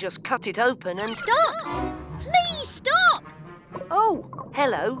 We'll just cut it open and... Stop! Please stop! Oh,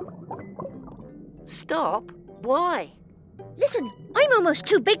 hello. Stop? Why? Listen, I'm almost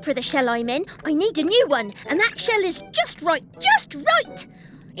too big for the shell I'm in. I need a new one, and that shell is just right, just right!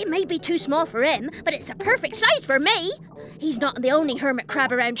 It may be too small for him, but it's a perfect size for me. He's not the only hermit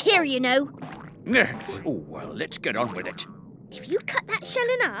crab around here, you know. Oh, well, let's get on with it. If you cut that shell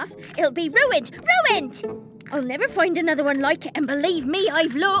in half, it'll be ruined, ruined! I'll never find another one like it, and believe me,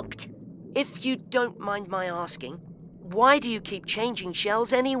 I've looked. If you don't mind my asking, why do you keep changing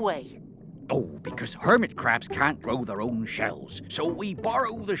shells anyway? Oh, because hermit crabs can't grow their own shells, so we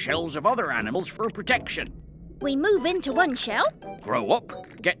borrow the shells of other animals for protection. We move into one shell, Grow up,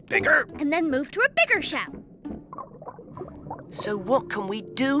 get bigger. and then move to a bigger shell. So what can we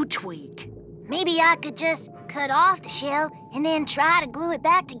do, Tweak? Maybe I could just cut off the shell and then try to glue it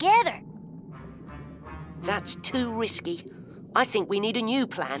back together. That's too risky. I think we need a new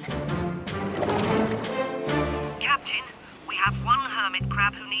plan. Captain, we have one hermit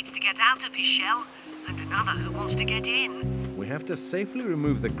crab who needs to get out of his shell and another who wants to get in. We have to safely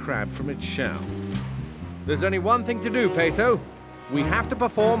remove the crab from its shell. There's only one thing to do, Peso. We have to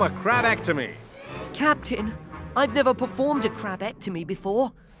perform a crabectomy. Captain, I've never performed a crabectomy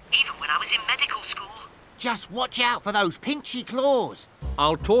before. Even when I was in medical school. Just watch out for those pinchy claws.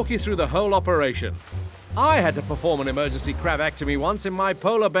 I'll talk you through the whole operation. I had to perform an emergency crabectomy once in my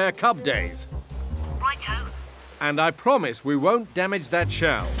polar bear cub days. Righto. And I promise we won't damage that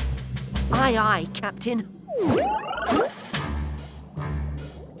shell. Aye, aye, Captain.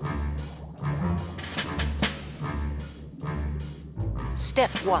 Step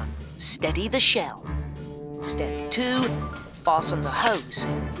 1, steady the shell. Step 2, fasten the hose.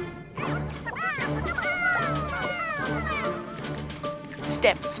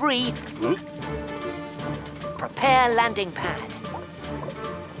 Step 3, prepare landing pad.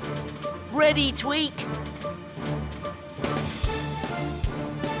 Ready, Tweak?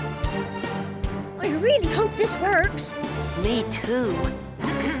 I really hope this works. Me too.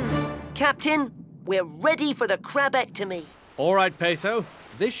 Captain, we're ready for the crabectomy. All right, Peso.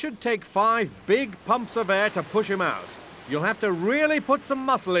 This should take 5 big pumps of air to push him out. You'll have to really put some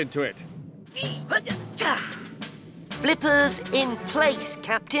muscle into it. Flippers in place,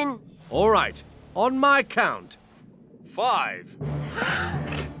 Captain. All right, on my count. 5,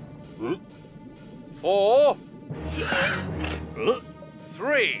 4,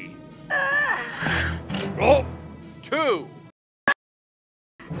 3, 2,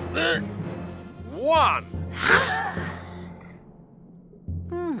 1.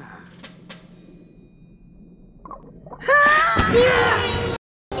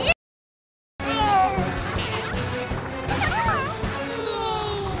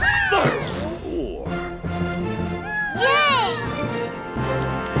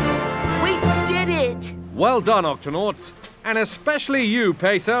 Well done, Octonauts. And especially you,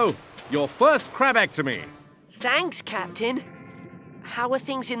 Peso. Your first crabectomy. Thanks, Captain. How are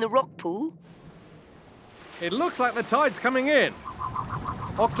things in the rock pool? It looks like the tide's coming in.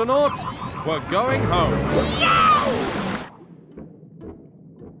 Octonauts, we're going home.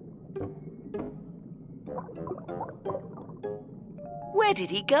 Where did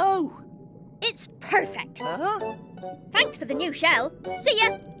he go? It's perfect. Huh? Thanks for the new shell. See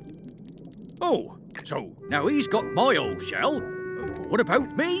ya. Oh, so now he's got my old shell. What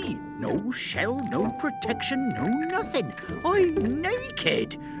about me? No shell, no protection, no nothing. I'm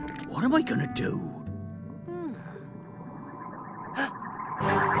naked. What am I gonna do?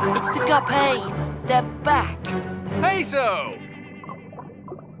 It's the guppy. They're back. Peso!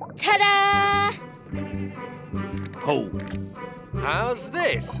 Ta-da! Oh. How's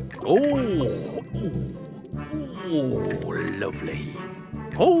this? Oh, lovely.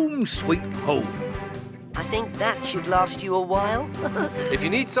 Home sweet home. I think that should last you a while. If you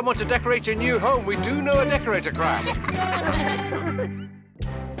need someone to decorate your new home, we do know a decorator crab.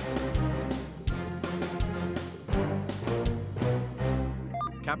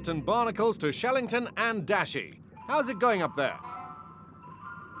 Captain Barnacles to Shellington and Dashy. How's it going up there?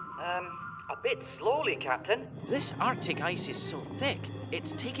 A bit slowly, Captain. This Arctic ice is so thick,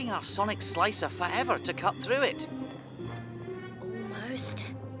 it's taking our sonic slicer forever to cut through it. Almost.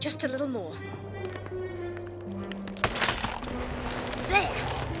 Just a little more. There.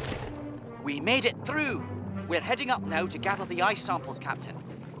 We made it through. We're heading up now to gather the ice samples, Captain.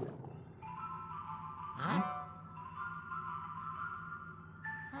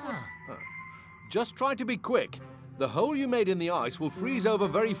 Just try to be quick. The hole you made in the ice will freeze over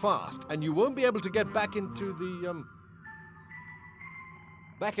very fast, and you won't be able to get back into the,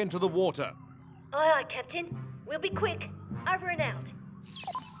 water. Aye, aye, Captain. We'll be quick. Over and out.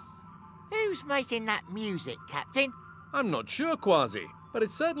 Who's making that music, Captain? I'm not sure, Kwazii, but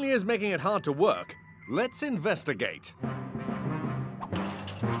it certainly is making it hard to work. Let's investigate.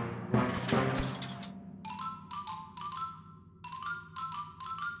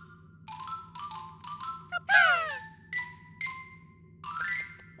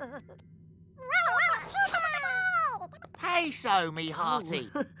 Peso, me hearty.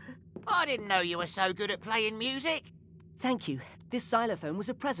 I didn't know you were so good at playing music. Thank you. This xylophone was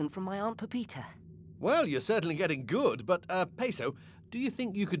a present from my Aunt Pepita. Well, you're certainly getting good, but, Peso, do you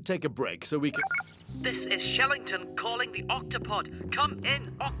think you could take a break so we can... This is Shellington calling the Octopod. Come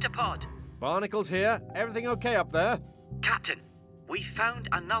in, Octopod. Barnacles here. Everything okay up there? Captain, we found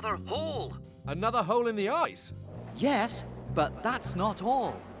another hole. Another hole in the ice? Yes, but that's not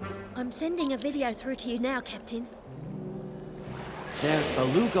all. I'm sending a video through to you now, Captain. They're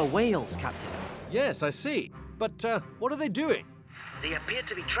beluga whales, Captain. Yes, I see. But, what are they doing? They appear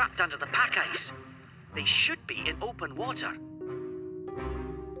to be trapped under the pack ice. They should be in open water.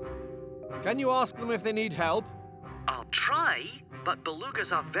 Can you ask them if they need help? I'll try, but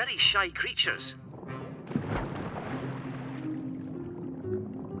belugas are very shy creatures.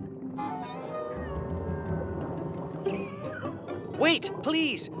 Wait,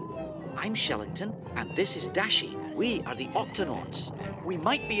 please! I'm Shellington, and this is Dashi. We are the Octonauts. We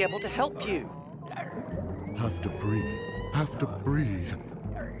might be able to help you. Have to breathe. Have to breathe.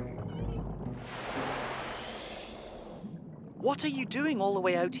 What are you doing all the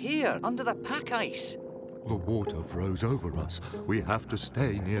way out here, under the pack ice? The water froze over us. We have to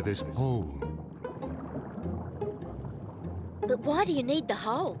stay near this hole. But why do you need the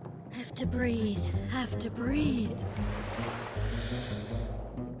hole? Have to breathe. Have to breathe.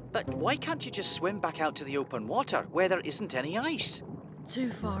 But why can't you just swim back out to the open water where there isn't any ice?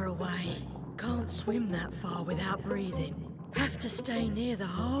 Too far away. Can't swim that far without breathing. Have to stay near the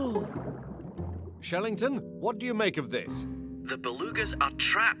hole. Shellington, what do you make of this? The belugas are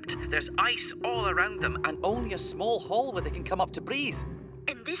trapped. There's ice all around them and only a small hole where they can come up to breathe.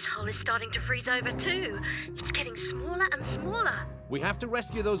 And this hole is starting to freeze over too. It's getting smaller and smaller. We have to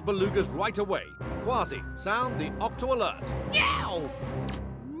rescue those belugas right away. Kwazii, sound the Octo alert. Yow!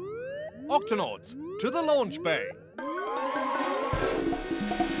 Octonauts, to the launch bay.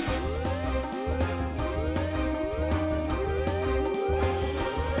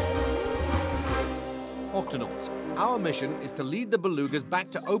 Octonauts, our mission is to lead the belugas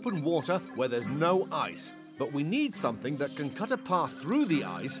back to open water where there's no ice. But we need something that can cut a path through the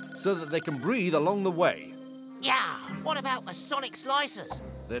ice so that they can breathe along the way. Yeah, what about the sonic slicers?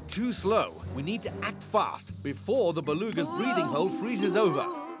 They're too slow. We need to act fast before the beluga's breathing hole freezes over.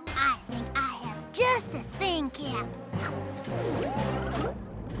 I think I have just the thing, Cap.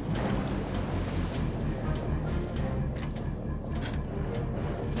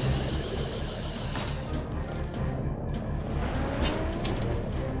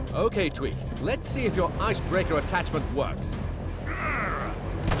 Okay, Tweak, let's see if your icebreaker attachment works.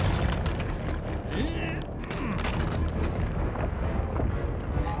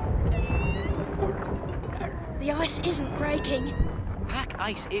 The ice isn't breaking. Pack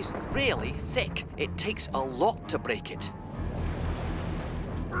ice is really thick. It takes a lot to break it.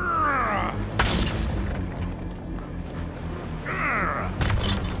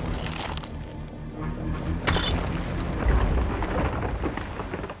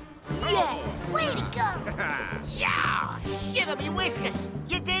 Yes! Way to go! Yeah! Shiver me whiskers!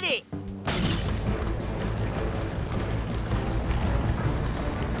 You did it!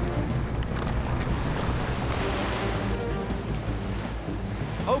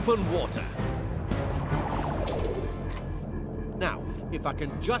 Open water. Now, if I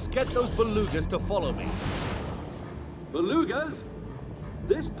can just get those belugas to follow me. Belugas,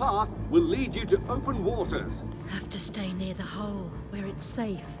 this path will lead you to open waters. Have to stay near the hole where it's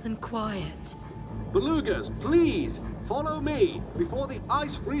safe and quiet. Belugas, please, follow me before the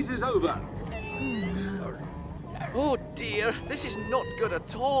ice freezes over. Oh, no. Oh, dear. This is not good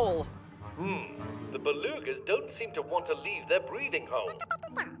at all. The belugas don't seem to want to leave their breathing hole.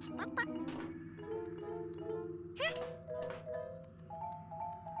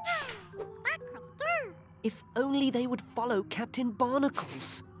 If only they would follow Captain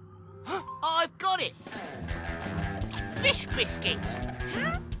Barnacles. I've got it! Fish biscuits!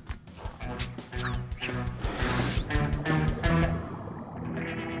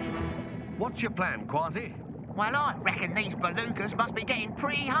 What's your plan, Kwazii? Well, I reckon these belugas must be getting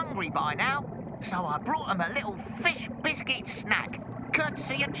pretty hungry by now. So I brought them a little fish biscuit snack,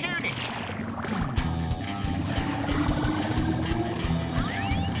 courtesy of Tunic.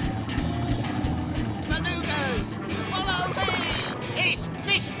 Belugas, follow me! It's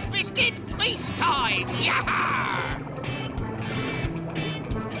fish biscuit feast time! Yeah!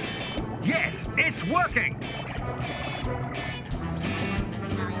 working!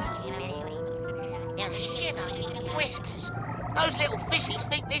 Now shiver me whiskers. Those little fishies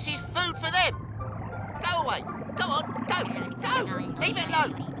think this is food for them. Go away. Go on. Go. Leave it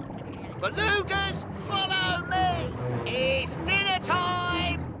alone. Belugas, follow me. It's dinner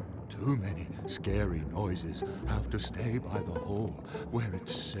time. Too many scary noises. Have to stay by the hole where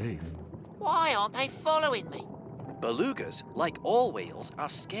it's safe. Why aren't they following me? Belugas, like all whales, are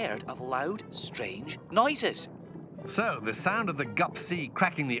scared of loud, strange noises. So, the sound of the gup sea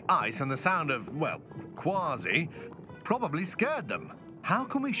cracking the ice and the sound of, well, Kwazii, probably scared them. How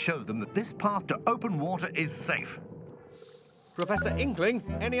can we show them that this path to open water is safe? Professor Inkling,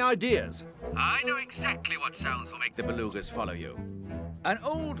 any ideas? I know exactly what sounds will make the belugas follow you. An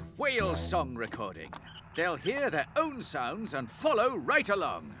old whale song recording. They'll hear their own sounds and follow right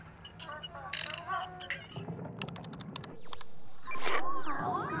along.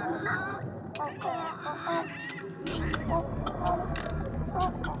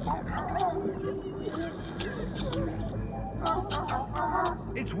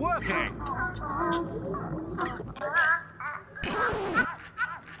 It's working!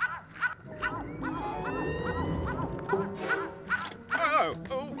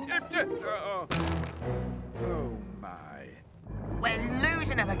 Oh my. We're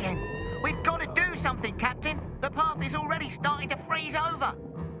losing them again. We've got to do something, Captain. The path is already starting to freeze over.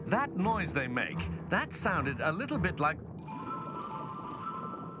 That noise they make, that sounded a little bit like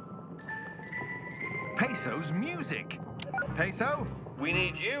Peso's music. Peso, we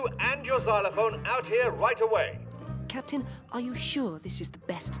need you and your xylophone out here right away. Captain, are you sure this is the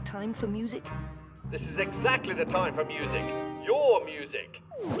best time for music? This is exactly the time for music. Your music.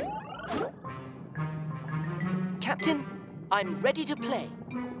 Captain, I'm ready to play.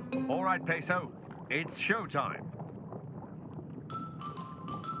 All right, Peso. It's showtime.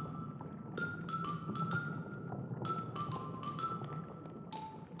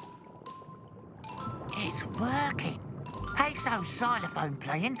 It's working. Peso's xylophone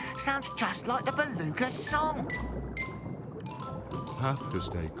playing sounds just like the beluga's song. Have to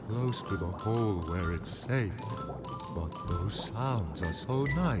stay close to the hole where it's safe. But those sounds are so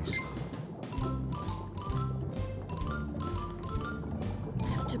nice.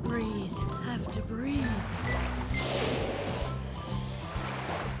 Have to breathe. Have to breathe.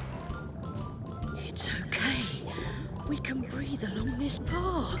 It's okay. We can breathe along this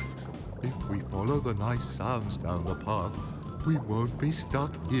path. If we follow the nice sounds down the path, we won't be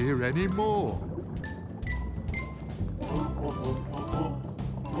stuck here anymore.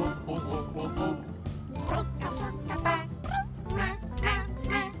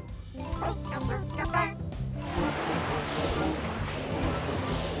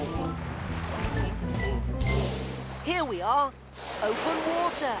 Here we are. Open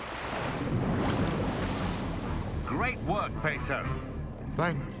water. Great work, Peso.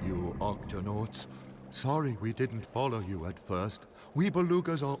 Thank you, Octonauts. Sorry we didn't follow you at first. We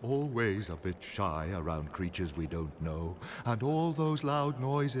belugas are always a bit shy around creatures we don't know, and all those loud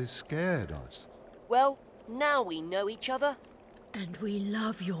noises scared us. Well, now we know each other. And we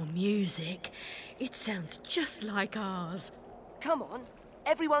love your music. It sounds just like ours. Come on,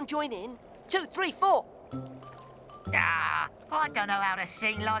 everyone join in. 2, 3, 4. Ah, I don't know how to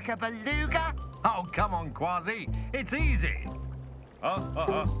sing like a beluga. Oh, come on, Kwazii. It's easy.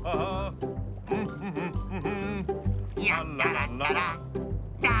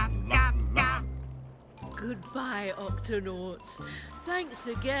 Goodbye, Octonauts. Thanks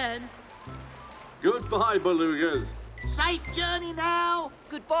again. Goodbye, belugas. Safe journey now.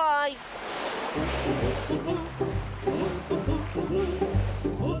 Goodbye.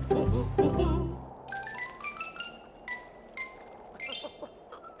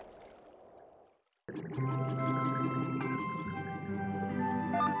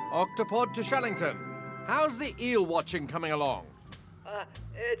 Octopod to Shellington. How's the eel watching coming along?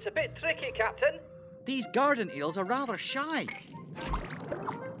 It's a bit tricky, Captain. These garden eels are rather shy.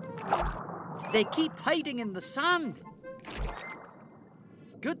 They keep hiding in the sand.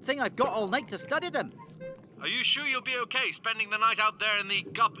 Good thing I've got all night to study them. Are you sure you'll be okay spending the night out there in the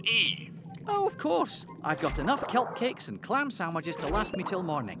Gup-E? Oh, of course. I've got enough kelp cakes and clam sandwiches to last me till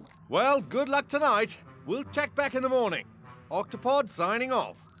morning. Well, good luck tonight. We'll check back in the morning. Octopod signing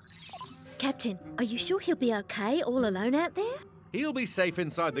off. Captain, are you sure he'll be okay all alone out there? He'll be safe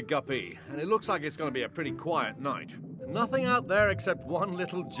inside the Gup-E, and it looks like it's going to be a pretty quiet night. Nothing out there except one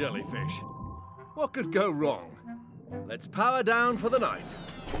little jellyfish. What could go wrong? Let's power down for the night.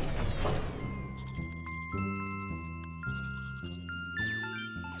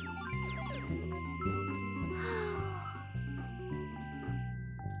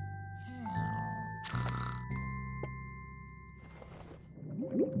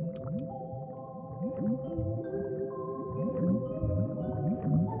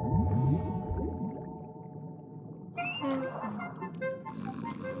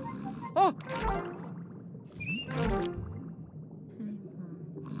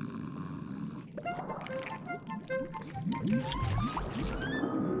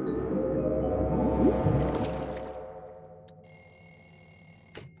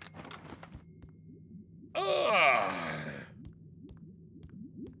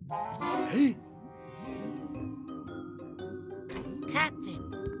 Hey?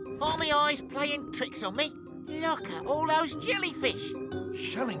 Captain, are my eyes playing tricks on me? Look at all those jellyfish.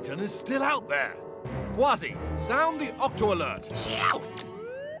 Shellington is still out there. Kwazii, sound the Octo alert.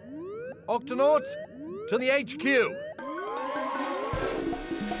 Octonauts, to the HQ.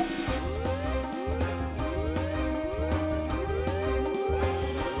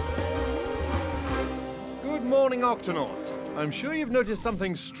 Good morning, Octonauts. I'm sure you've noticed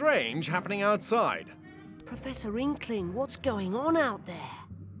something strange happening outside. Professor Inkling, what's going on out there?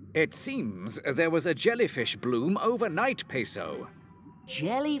 It seems there was a jellyfish bloom overnight, Peso.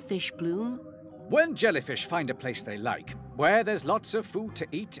 Jellyfish bloom? When jellyfish find a place they like, where there's lots of food to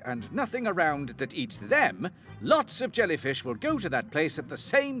eat and nothing around that eats them, lots of jellyfish will go to that place at the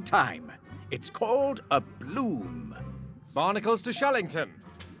same time. It's called a bloom. Barnacles to Shellington.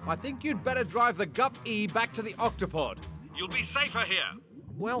 I think you'd better drive the Gup-E back to the Octopod. You'll be safer here.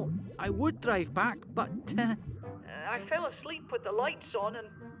 Well, I would drive back, but... I fell asleep with the lights on, and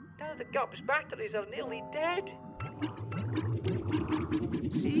now the Gup's batteries are nearly dead.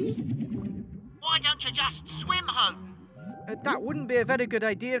 See? Why don't you just swim home? That wouldn't be a very good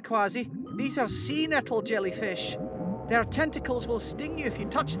idea, Kwazii. These are sea nettle jellyfish. Their tentacles will sting you if you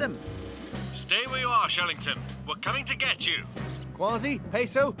touch them. Stay where you are, Shellington. We're coming to get you. Kwazii,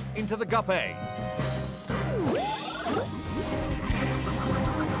 Peso, into the Gup-A.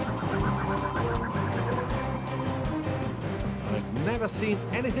 I've never seen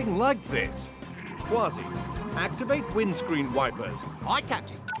anything like this. Kwazii, activate windscreen wipers. Aye,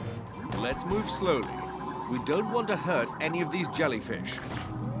 Captain. Let's move slowly. We don't want to hurt any of these jellyfish.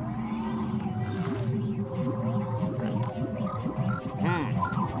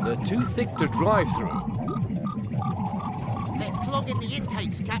 They're too thick to drive through. They're clogging the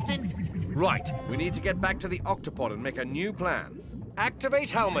intakes, Captain. Right, we need to get back to the Octopod and make a new plan. Activate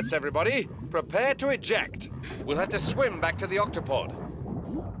helmets, everybody. Prepare to eject. We'll have to swim back to the Octopod.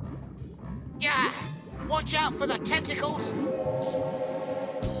 Yeah! Watch out for the tentacles!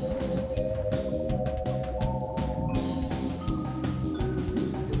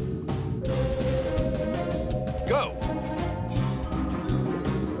 Go!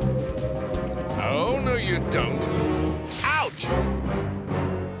 Oh, no you don't. Ouch!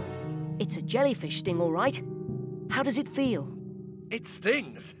 It's a jellyfish sting, all right. How does it feel? It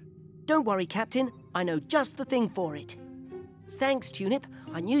stings. Don't worry, Captain. I know just the thing for it. Thanks, Tunip.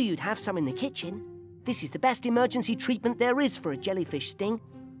 I knew you'd have some in the kitchen. This is the best emergency treatment there is for a jellyfish sting.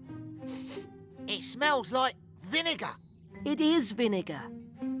 It smells like vinegar. It is vinegar.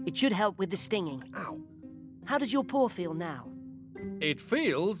 It should help with the stinging. Ow. How does your paw feel now? It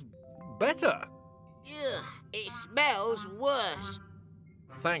feels better. Ugh, it smells worse.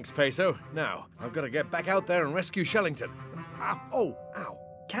 Thanks, Peso. Now, I've got to get back out there and rescue Shellington. Ow. Oh, ow.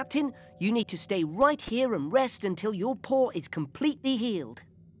 Captain, you need to stay right here and rest until your paw is completely healed.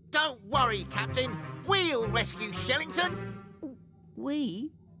 Don't worry, Captain. We'll rescue Shellington.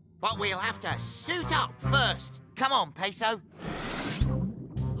 We? But we'll have to suit up first. Come on, Peso.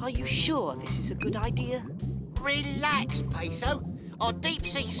 Are you sure this is a good idea? Relax, Peso. Our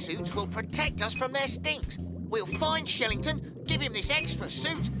deep-sea suits will protect us from their stings. We'll find Shellington, give him this extra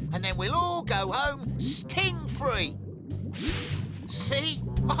suit, and then we'll all go home sting-free. See?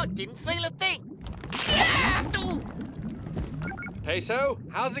 I didn't feel a thing. Peso,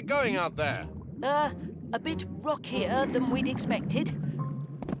 how's it going out there? A bit rockier than we'd expected.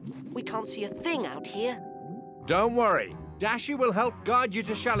 We can't see a thing out here. Don't worry. Dashi will help guide you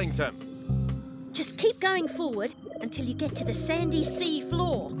to Shellington. Just keep going forward until you get to the sandy sea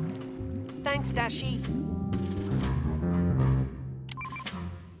floor. Thanks, Dashi.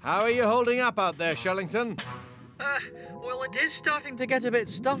 How are you holding up out there, Shellington? Well, it is starting to get a bit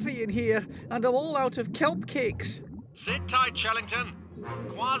stuffy in here, and I'm all out of kelp cakes. Sit tight, Shellington.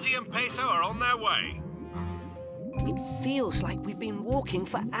 Kwazii and Peso are on their way. It feels like we've been walking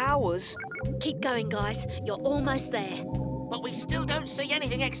for hours. Keep going, guys. You're almost there. But we still don't see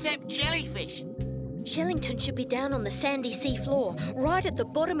anything except jellyfish. Shellington should be down on the sandy sea floor, right at the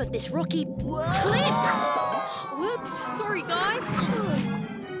bottom of this rocky cliff. Whoops, sorry, guys.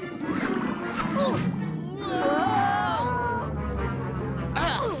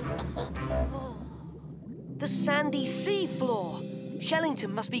 The sandy sea floor.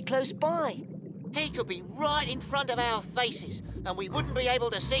 Shellington must be close by. He could be right in front of our faces, and we wouldn't be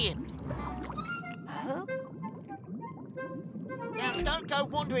able to see him. Huh? Now, don't go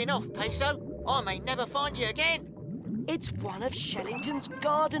wandering off, Peso. I may never find you again. It's one of Shellington's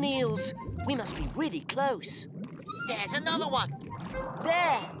garden eels. We must be really close. There's another one.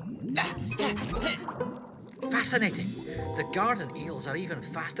 There. Fascinating. The garden eels are even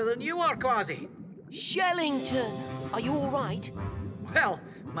faster than you are, Kwazii. Shellington, are you all right? Well,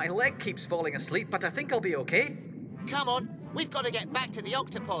 my leg keeps falling asleep, but I think I'll be okay. Come on, we've got to get back to the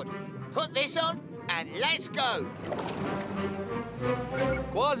Octopod. Put this on and let's go.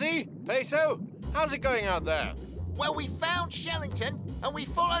 Kwazii, Peso, how's it going out there? Well, we found Shellington and we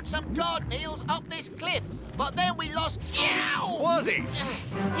followed some garden eels up this cliff, but then we lost... Kwazii!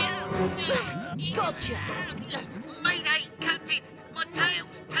 Gotcha! Mayday, Captain! My tail's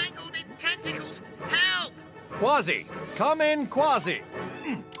tangled in tentacles! Help! Kwazii! Come in, Kwazii!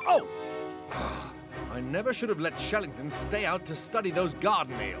 Oh! I never should have let Shellington stay out to study those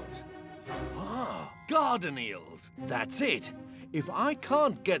garden eels. Ah, garden eels! That's it! If I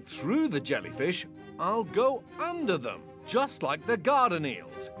can't get through the jellyfish, I'll go under them, just like the garden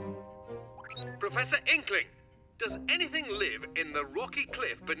eels. Professor Inkling, does anything live in the rocky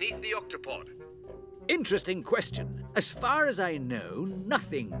cliff beneath the Octopod? Interesting question. As far as I know,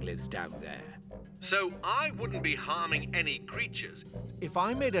 nothing lives down there. So I wouldn't be harming any creatures if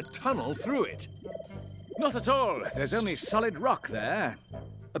I made a tunnel through it. Not at all. There's only solid rock there.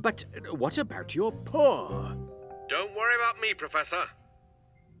 But what about your paw? Don't worry about me, Professor.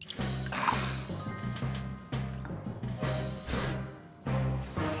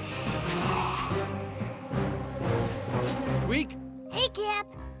 Tweak. Hey, Cap.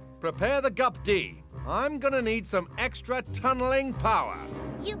 Prepare the Gup D. I'm gonna need some extra tunneling power.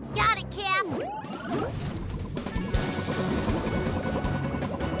 You got it, Cap.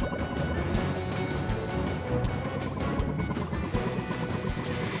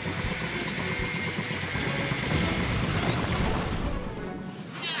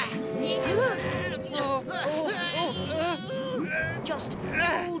 Just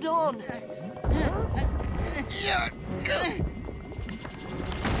hold on.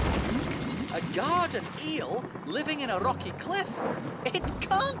 A garden eel living in a rocky cliff? It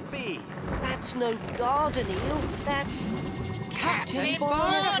can't be. That's no garden eel. That's Captain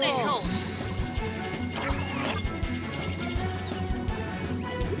Barnacles.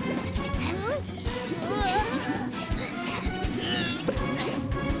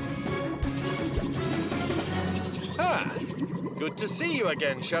 Good to see you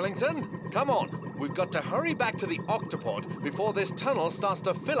again, Shellington. Come on, we've got to hurry back to the Octopod before this tunnel starts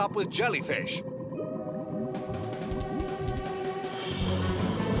to fill up with jellyfish.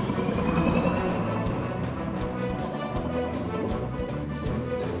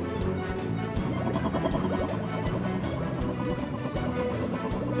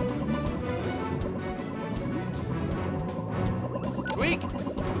 Tweak,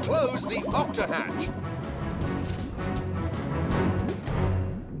 close the octahatch.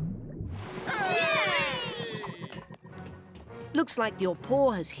 Looks like your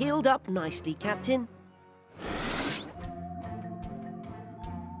paw has healed up nicely, Captain.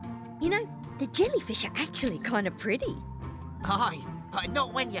 You know, the jellyfish are actually kind of pretty. Aye, but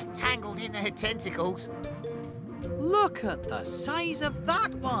not when you're tangled in their tentacles. Look at the size of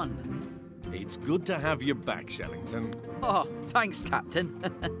that one. It's good to have you back, Shellington. Oh, thanks, Captain.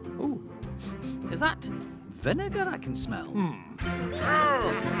 Ooh, is that vinegar I can smell?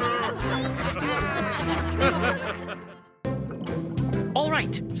 All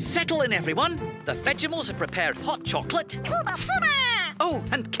right, settle in, everyone. The Vegemals have prepared hot chocolate. Oh,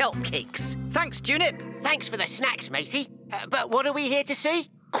 and kelp cakes. Thanks, Tunip. Thanks for the snacks, matey. But what are we here to see?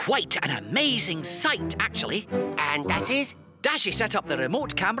 Quite an amazing sight, actually. And that is? Dashi set up the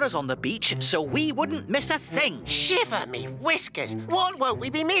remote cameras on the beach so we wouldn't miss a thing. Shiver me whiskers. What won't we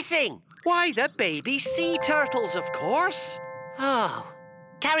be missing? Why, the baby sea turtles, of course. Oh.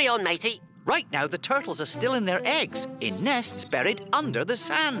 Carry on, matey. Right now, the turtles are still in their eggs, in nests buried under the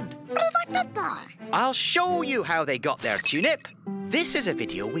sand. I'll show you how they got there, Tunip. This is a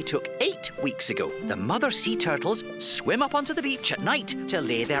video we took 8 weeks ago. The mother sea turtles swim up onto the beach at night to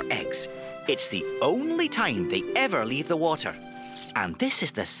lay their eggs. It's the only time they ever leave the water. And this is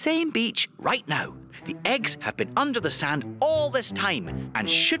the same beach right now. The eggs have been under the sand all this time and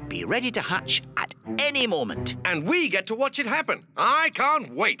should be ready to hatch at any moment. And we get to watch it happen. I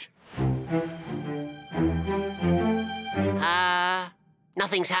can't wait.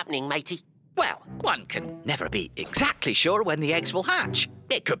 Nothing's happening, matey. Well, one can never be exactly sure when the eggs will hatch.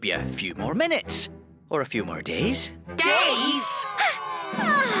 It could be a few more minutes, or a few more days. Days?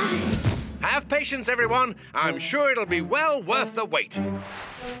 Have patience, everyone. I'm sure it'll be well worth the wait.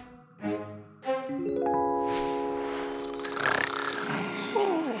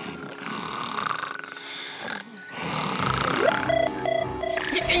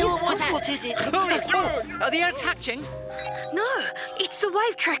 What's that? What is it? Are they hatching? No, it's the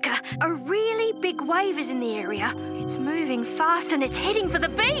wave tracker. A really big wave is in the area. It's moving fast and it's heading for the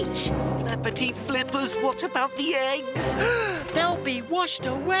beach. Flappity flippers, what about the eggs? They'll be washed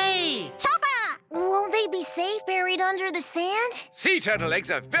away. Chopper! Won't they be safe buried under the sand? Sea turtle eggs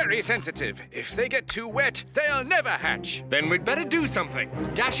are very sensitive. If they get too wet, they'll never hatch. Then we'd better do something.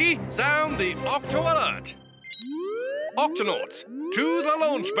 Dashi, sound the Octo alert. Octonauts, to the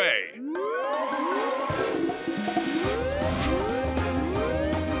launch bay.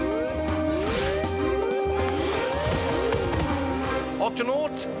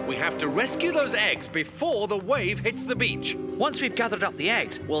 Octonauts, we have to rescue those eggs before the wave hits the beach. Once we've gathered up the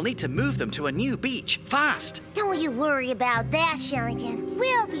eggs, we'll need to move them to a new beach, fast. Don't you worry about that, Shellington.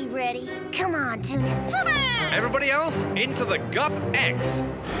 We'll be ready. Come on, Tuna. Everybody else, into the Gup eggs.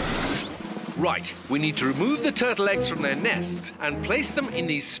 Right, we need to remove the turtle eggs from their nests and place them in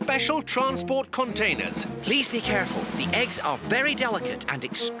these special transport containers. Please be careful. The eggs are very delicate and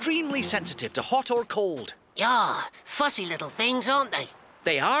extremely sensitive to hot or cold. Yeah, fussy little things, aren't they?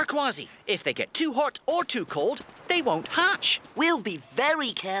 They are, Kwazii. If they get too hot or too cold, they won't hatch. We'll be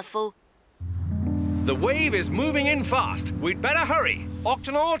very careful. The wave is moving in fast. We'd better hurry.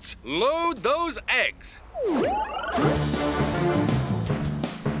 Octonauts, load those eggs.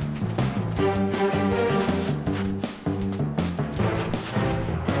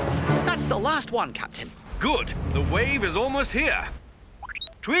 That's the last one, Captain. Good. The wave is almost here.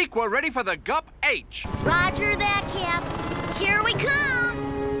 Tweak, we're ready for the Gup H. Roger that, Cap. Here we come.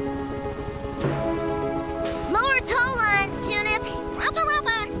 Lower tow lines, Tunip. Roger,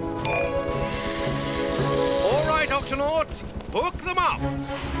 roger. All right, Octonauts, hook them up.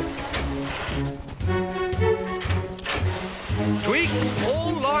 Tweak,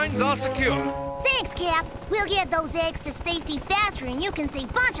 all lines are secure. Thanks, Cap. We'll get those eggs to safety faster and you can say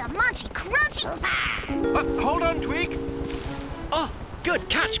bunch of munchy crunchy. Hold on, Tweak. Oh, good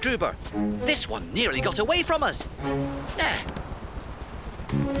catch, Gruber. This one nearly got away from us. There.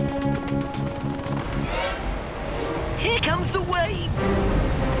 Here comes the wave.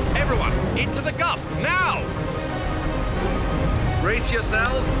 Everyone, into the Gup, now! Brace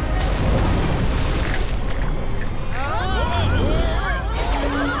yourselves.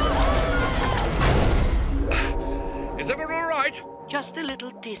 Is everyone all right? Just a little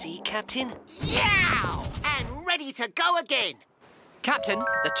dizzy, Captain. Yow! And ready to go again. Captain,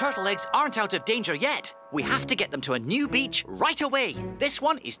 the turtle eggs aren't out of danger yet. We have to get them to a new beach right away. This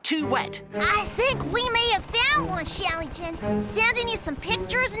one is too wet. I think we may have found one, Shellington. Sending you some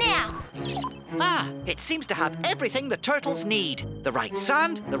pictures now. Ah, it seems to have everything the turtles need. The right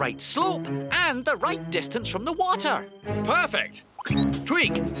sand, the right slope, and the right distance from the water. Perfect.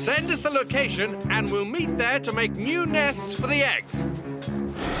 Tweak, send us the location and we'll meet there to make new nests for the eggs.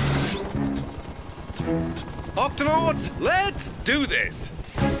 Octonauts, let's do this!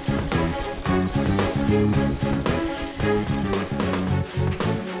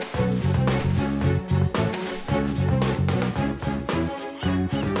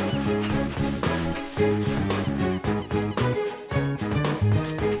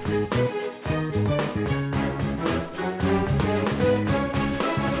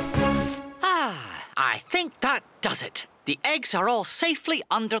 I think that does it. The eggs are all safely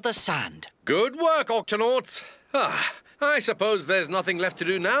under the sand. Good work, Octonauts. I suppose there's nothing left to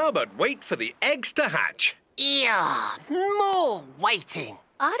do now but wait for the eggs to hatch. Yeah, more waiting.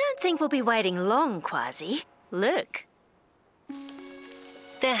 I don't think we'll be waiting long, Kwazii. Look.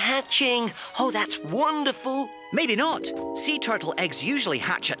 They're hatching. Oh, that's wonderful. Maybe not. Sea turtle eggs usually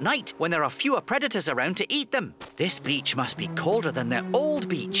hatch at night when there are fewer predators around to eat them. This beach must be colder than their old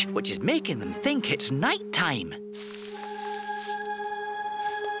beach, which is making them think it's night time.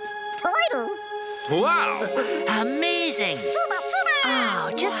 Turtles? Wow! Amazing!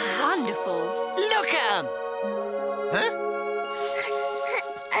 Oh, just wonderful. Look at them! Huh?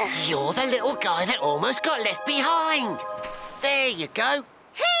 You're the little guy that almost got left behind. There you go.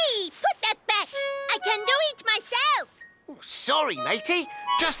 Hey, put that back. I can do it myself. Oh, sorry, matey.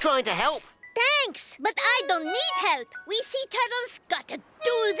 Just trying to help. Thanks, but I don't need help. We sea turtles gotta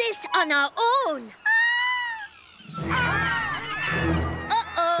do this on our own.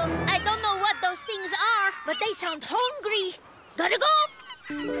 Uh-oh, I don't know what those things are, but they sound hungry. Gotta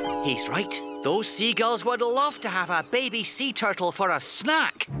go. He's right. Those seagulls would love to have a baby sea turtle for a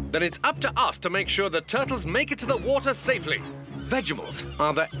snack. Then it's up to us to make sure the turtles make it to the water safely. Vegetables,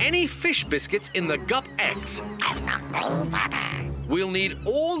 are there any fish biscuits in the Gup eggs? We'll need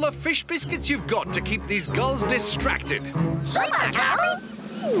all the fish biscuits you've got to keep these gulls distracted.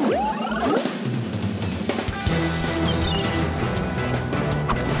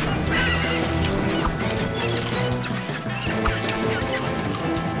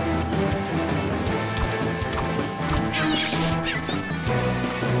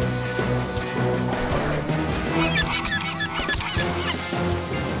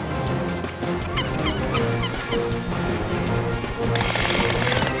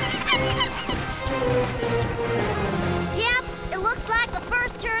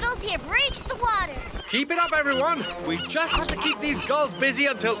 up, everyone! We just have to keep these gulls busy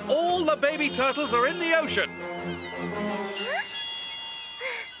until all the baby turtles are in the ocean.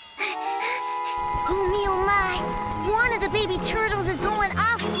 Oh, me, oh, my. One of the baby turtles is going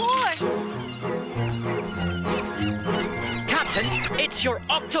off course. Captain, it's your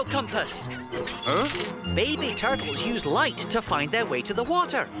octocompass. Huh? Baby turtles use light to find their way to the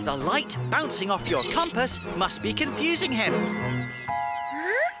water. The light bouncing off your compass must be confusing him.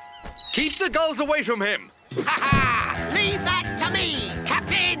 Keep the gulls away from him. Ha-ha! Leave that to me,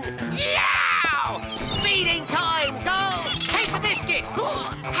 Captain! Yow! Feeding time, gulls! Take the biscuit!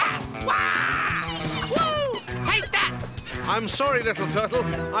 Ha! Wah! Woo! Take that! I'm sorry, little turtle.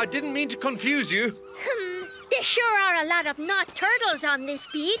 I didn't mean to confuse you. There sure are a lot of not turtles on this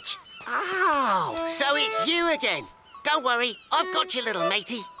beach. Oh, so it's you again. Don't worry, I've got you, little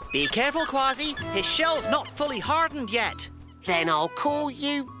matey. Be careful, Kwazii. His shell's not fully hardened yet. Then I'll call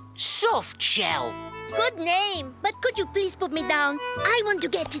you Soft Shell. Good name, but could you please put me down? I want to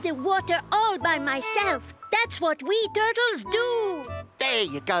get to the water all by myself. That's what we turtles do. There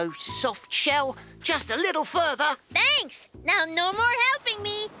you go, Soft Shell. Just a little further. Thanks. Now no more helping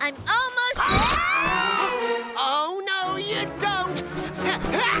me. I'm almost... Oh, no, you don't.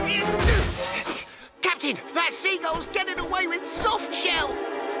 Captain, that seagull's getting away with Soft Shell.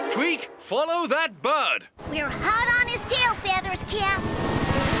 Tweak, follow that bird. We're hot on his tail feathers, Cap.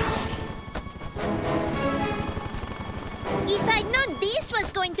 If I'd known this was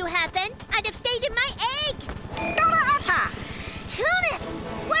going to happen, I'd have stayed in my egg. Tune it!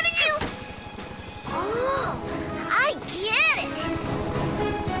 What are you... Oh, I get it.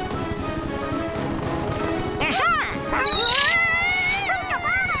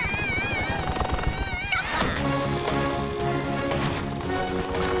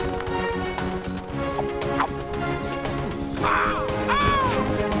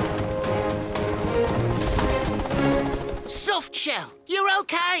 Soft Shell, you're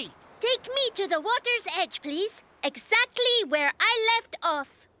okay. Take me to the water's edge, please. Exactly where I left off.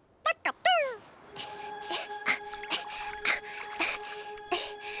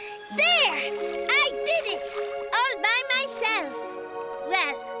 There! I did it! All by myself.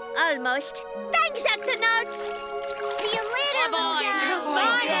 Well, almost. Thanks, Octonauts. See you later, little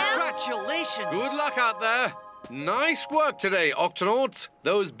guy. Congratulations. Good luck out there. Nice work today, Octonauts.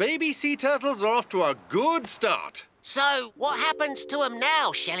 Those baby sea turtles are off to a good start. So, what happens to them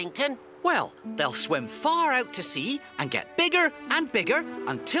now, Shellington? Well, they'll swim far out to sea and get bigger and bigger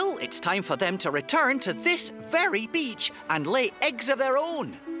until it's time for them to return to this very beach and lay eggs of their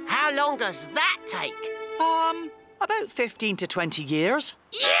own. How long does that take? About 15 to 20 years.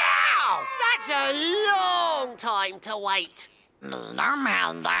 Yeah! That's a long time to wait.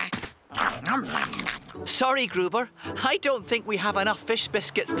 Sorry, Gruber. I don't think we have enough fish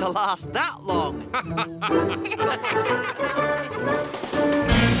biscuits to last that long.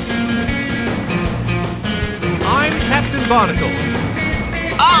 I'm Captain Barnacles.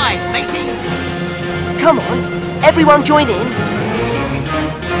 Aye, matey. Come on, everyone join in.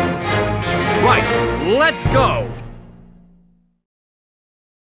 Right, let's go.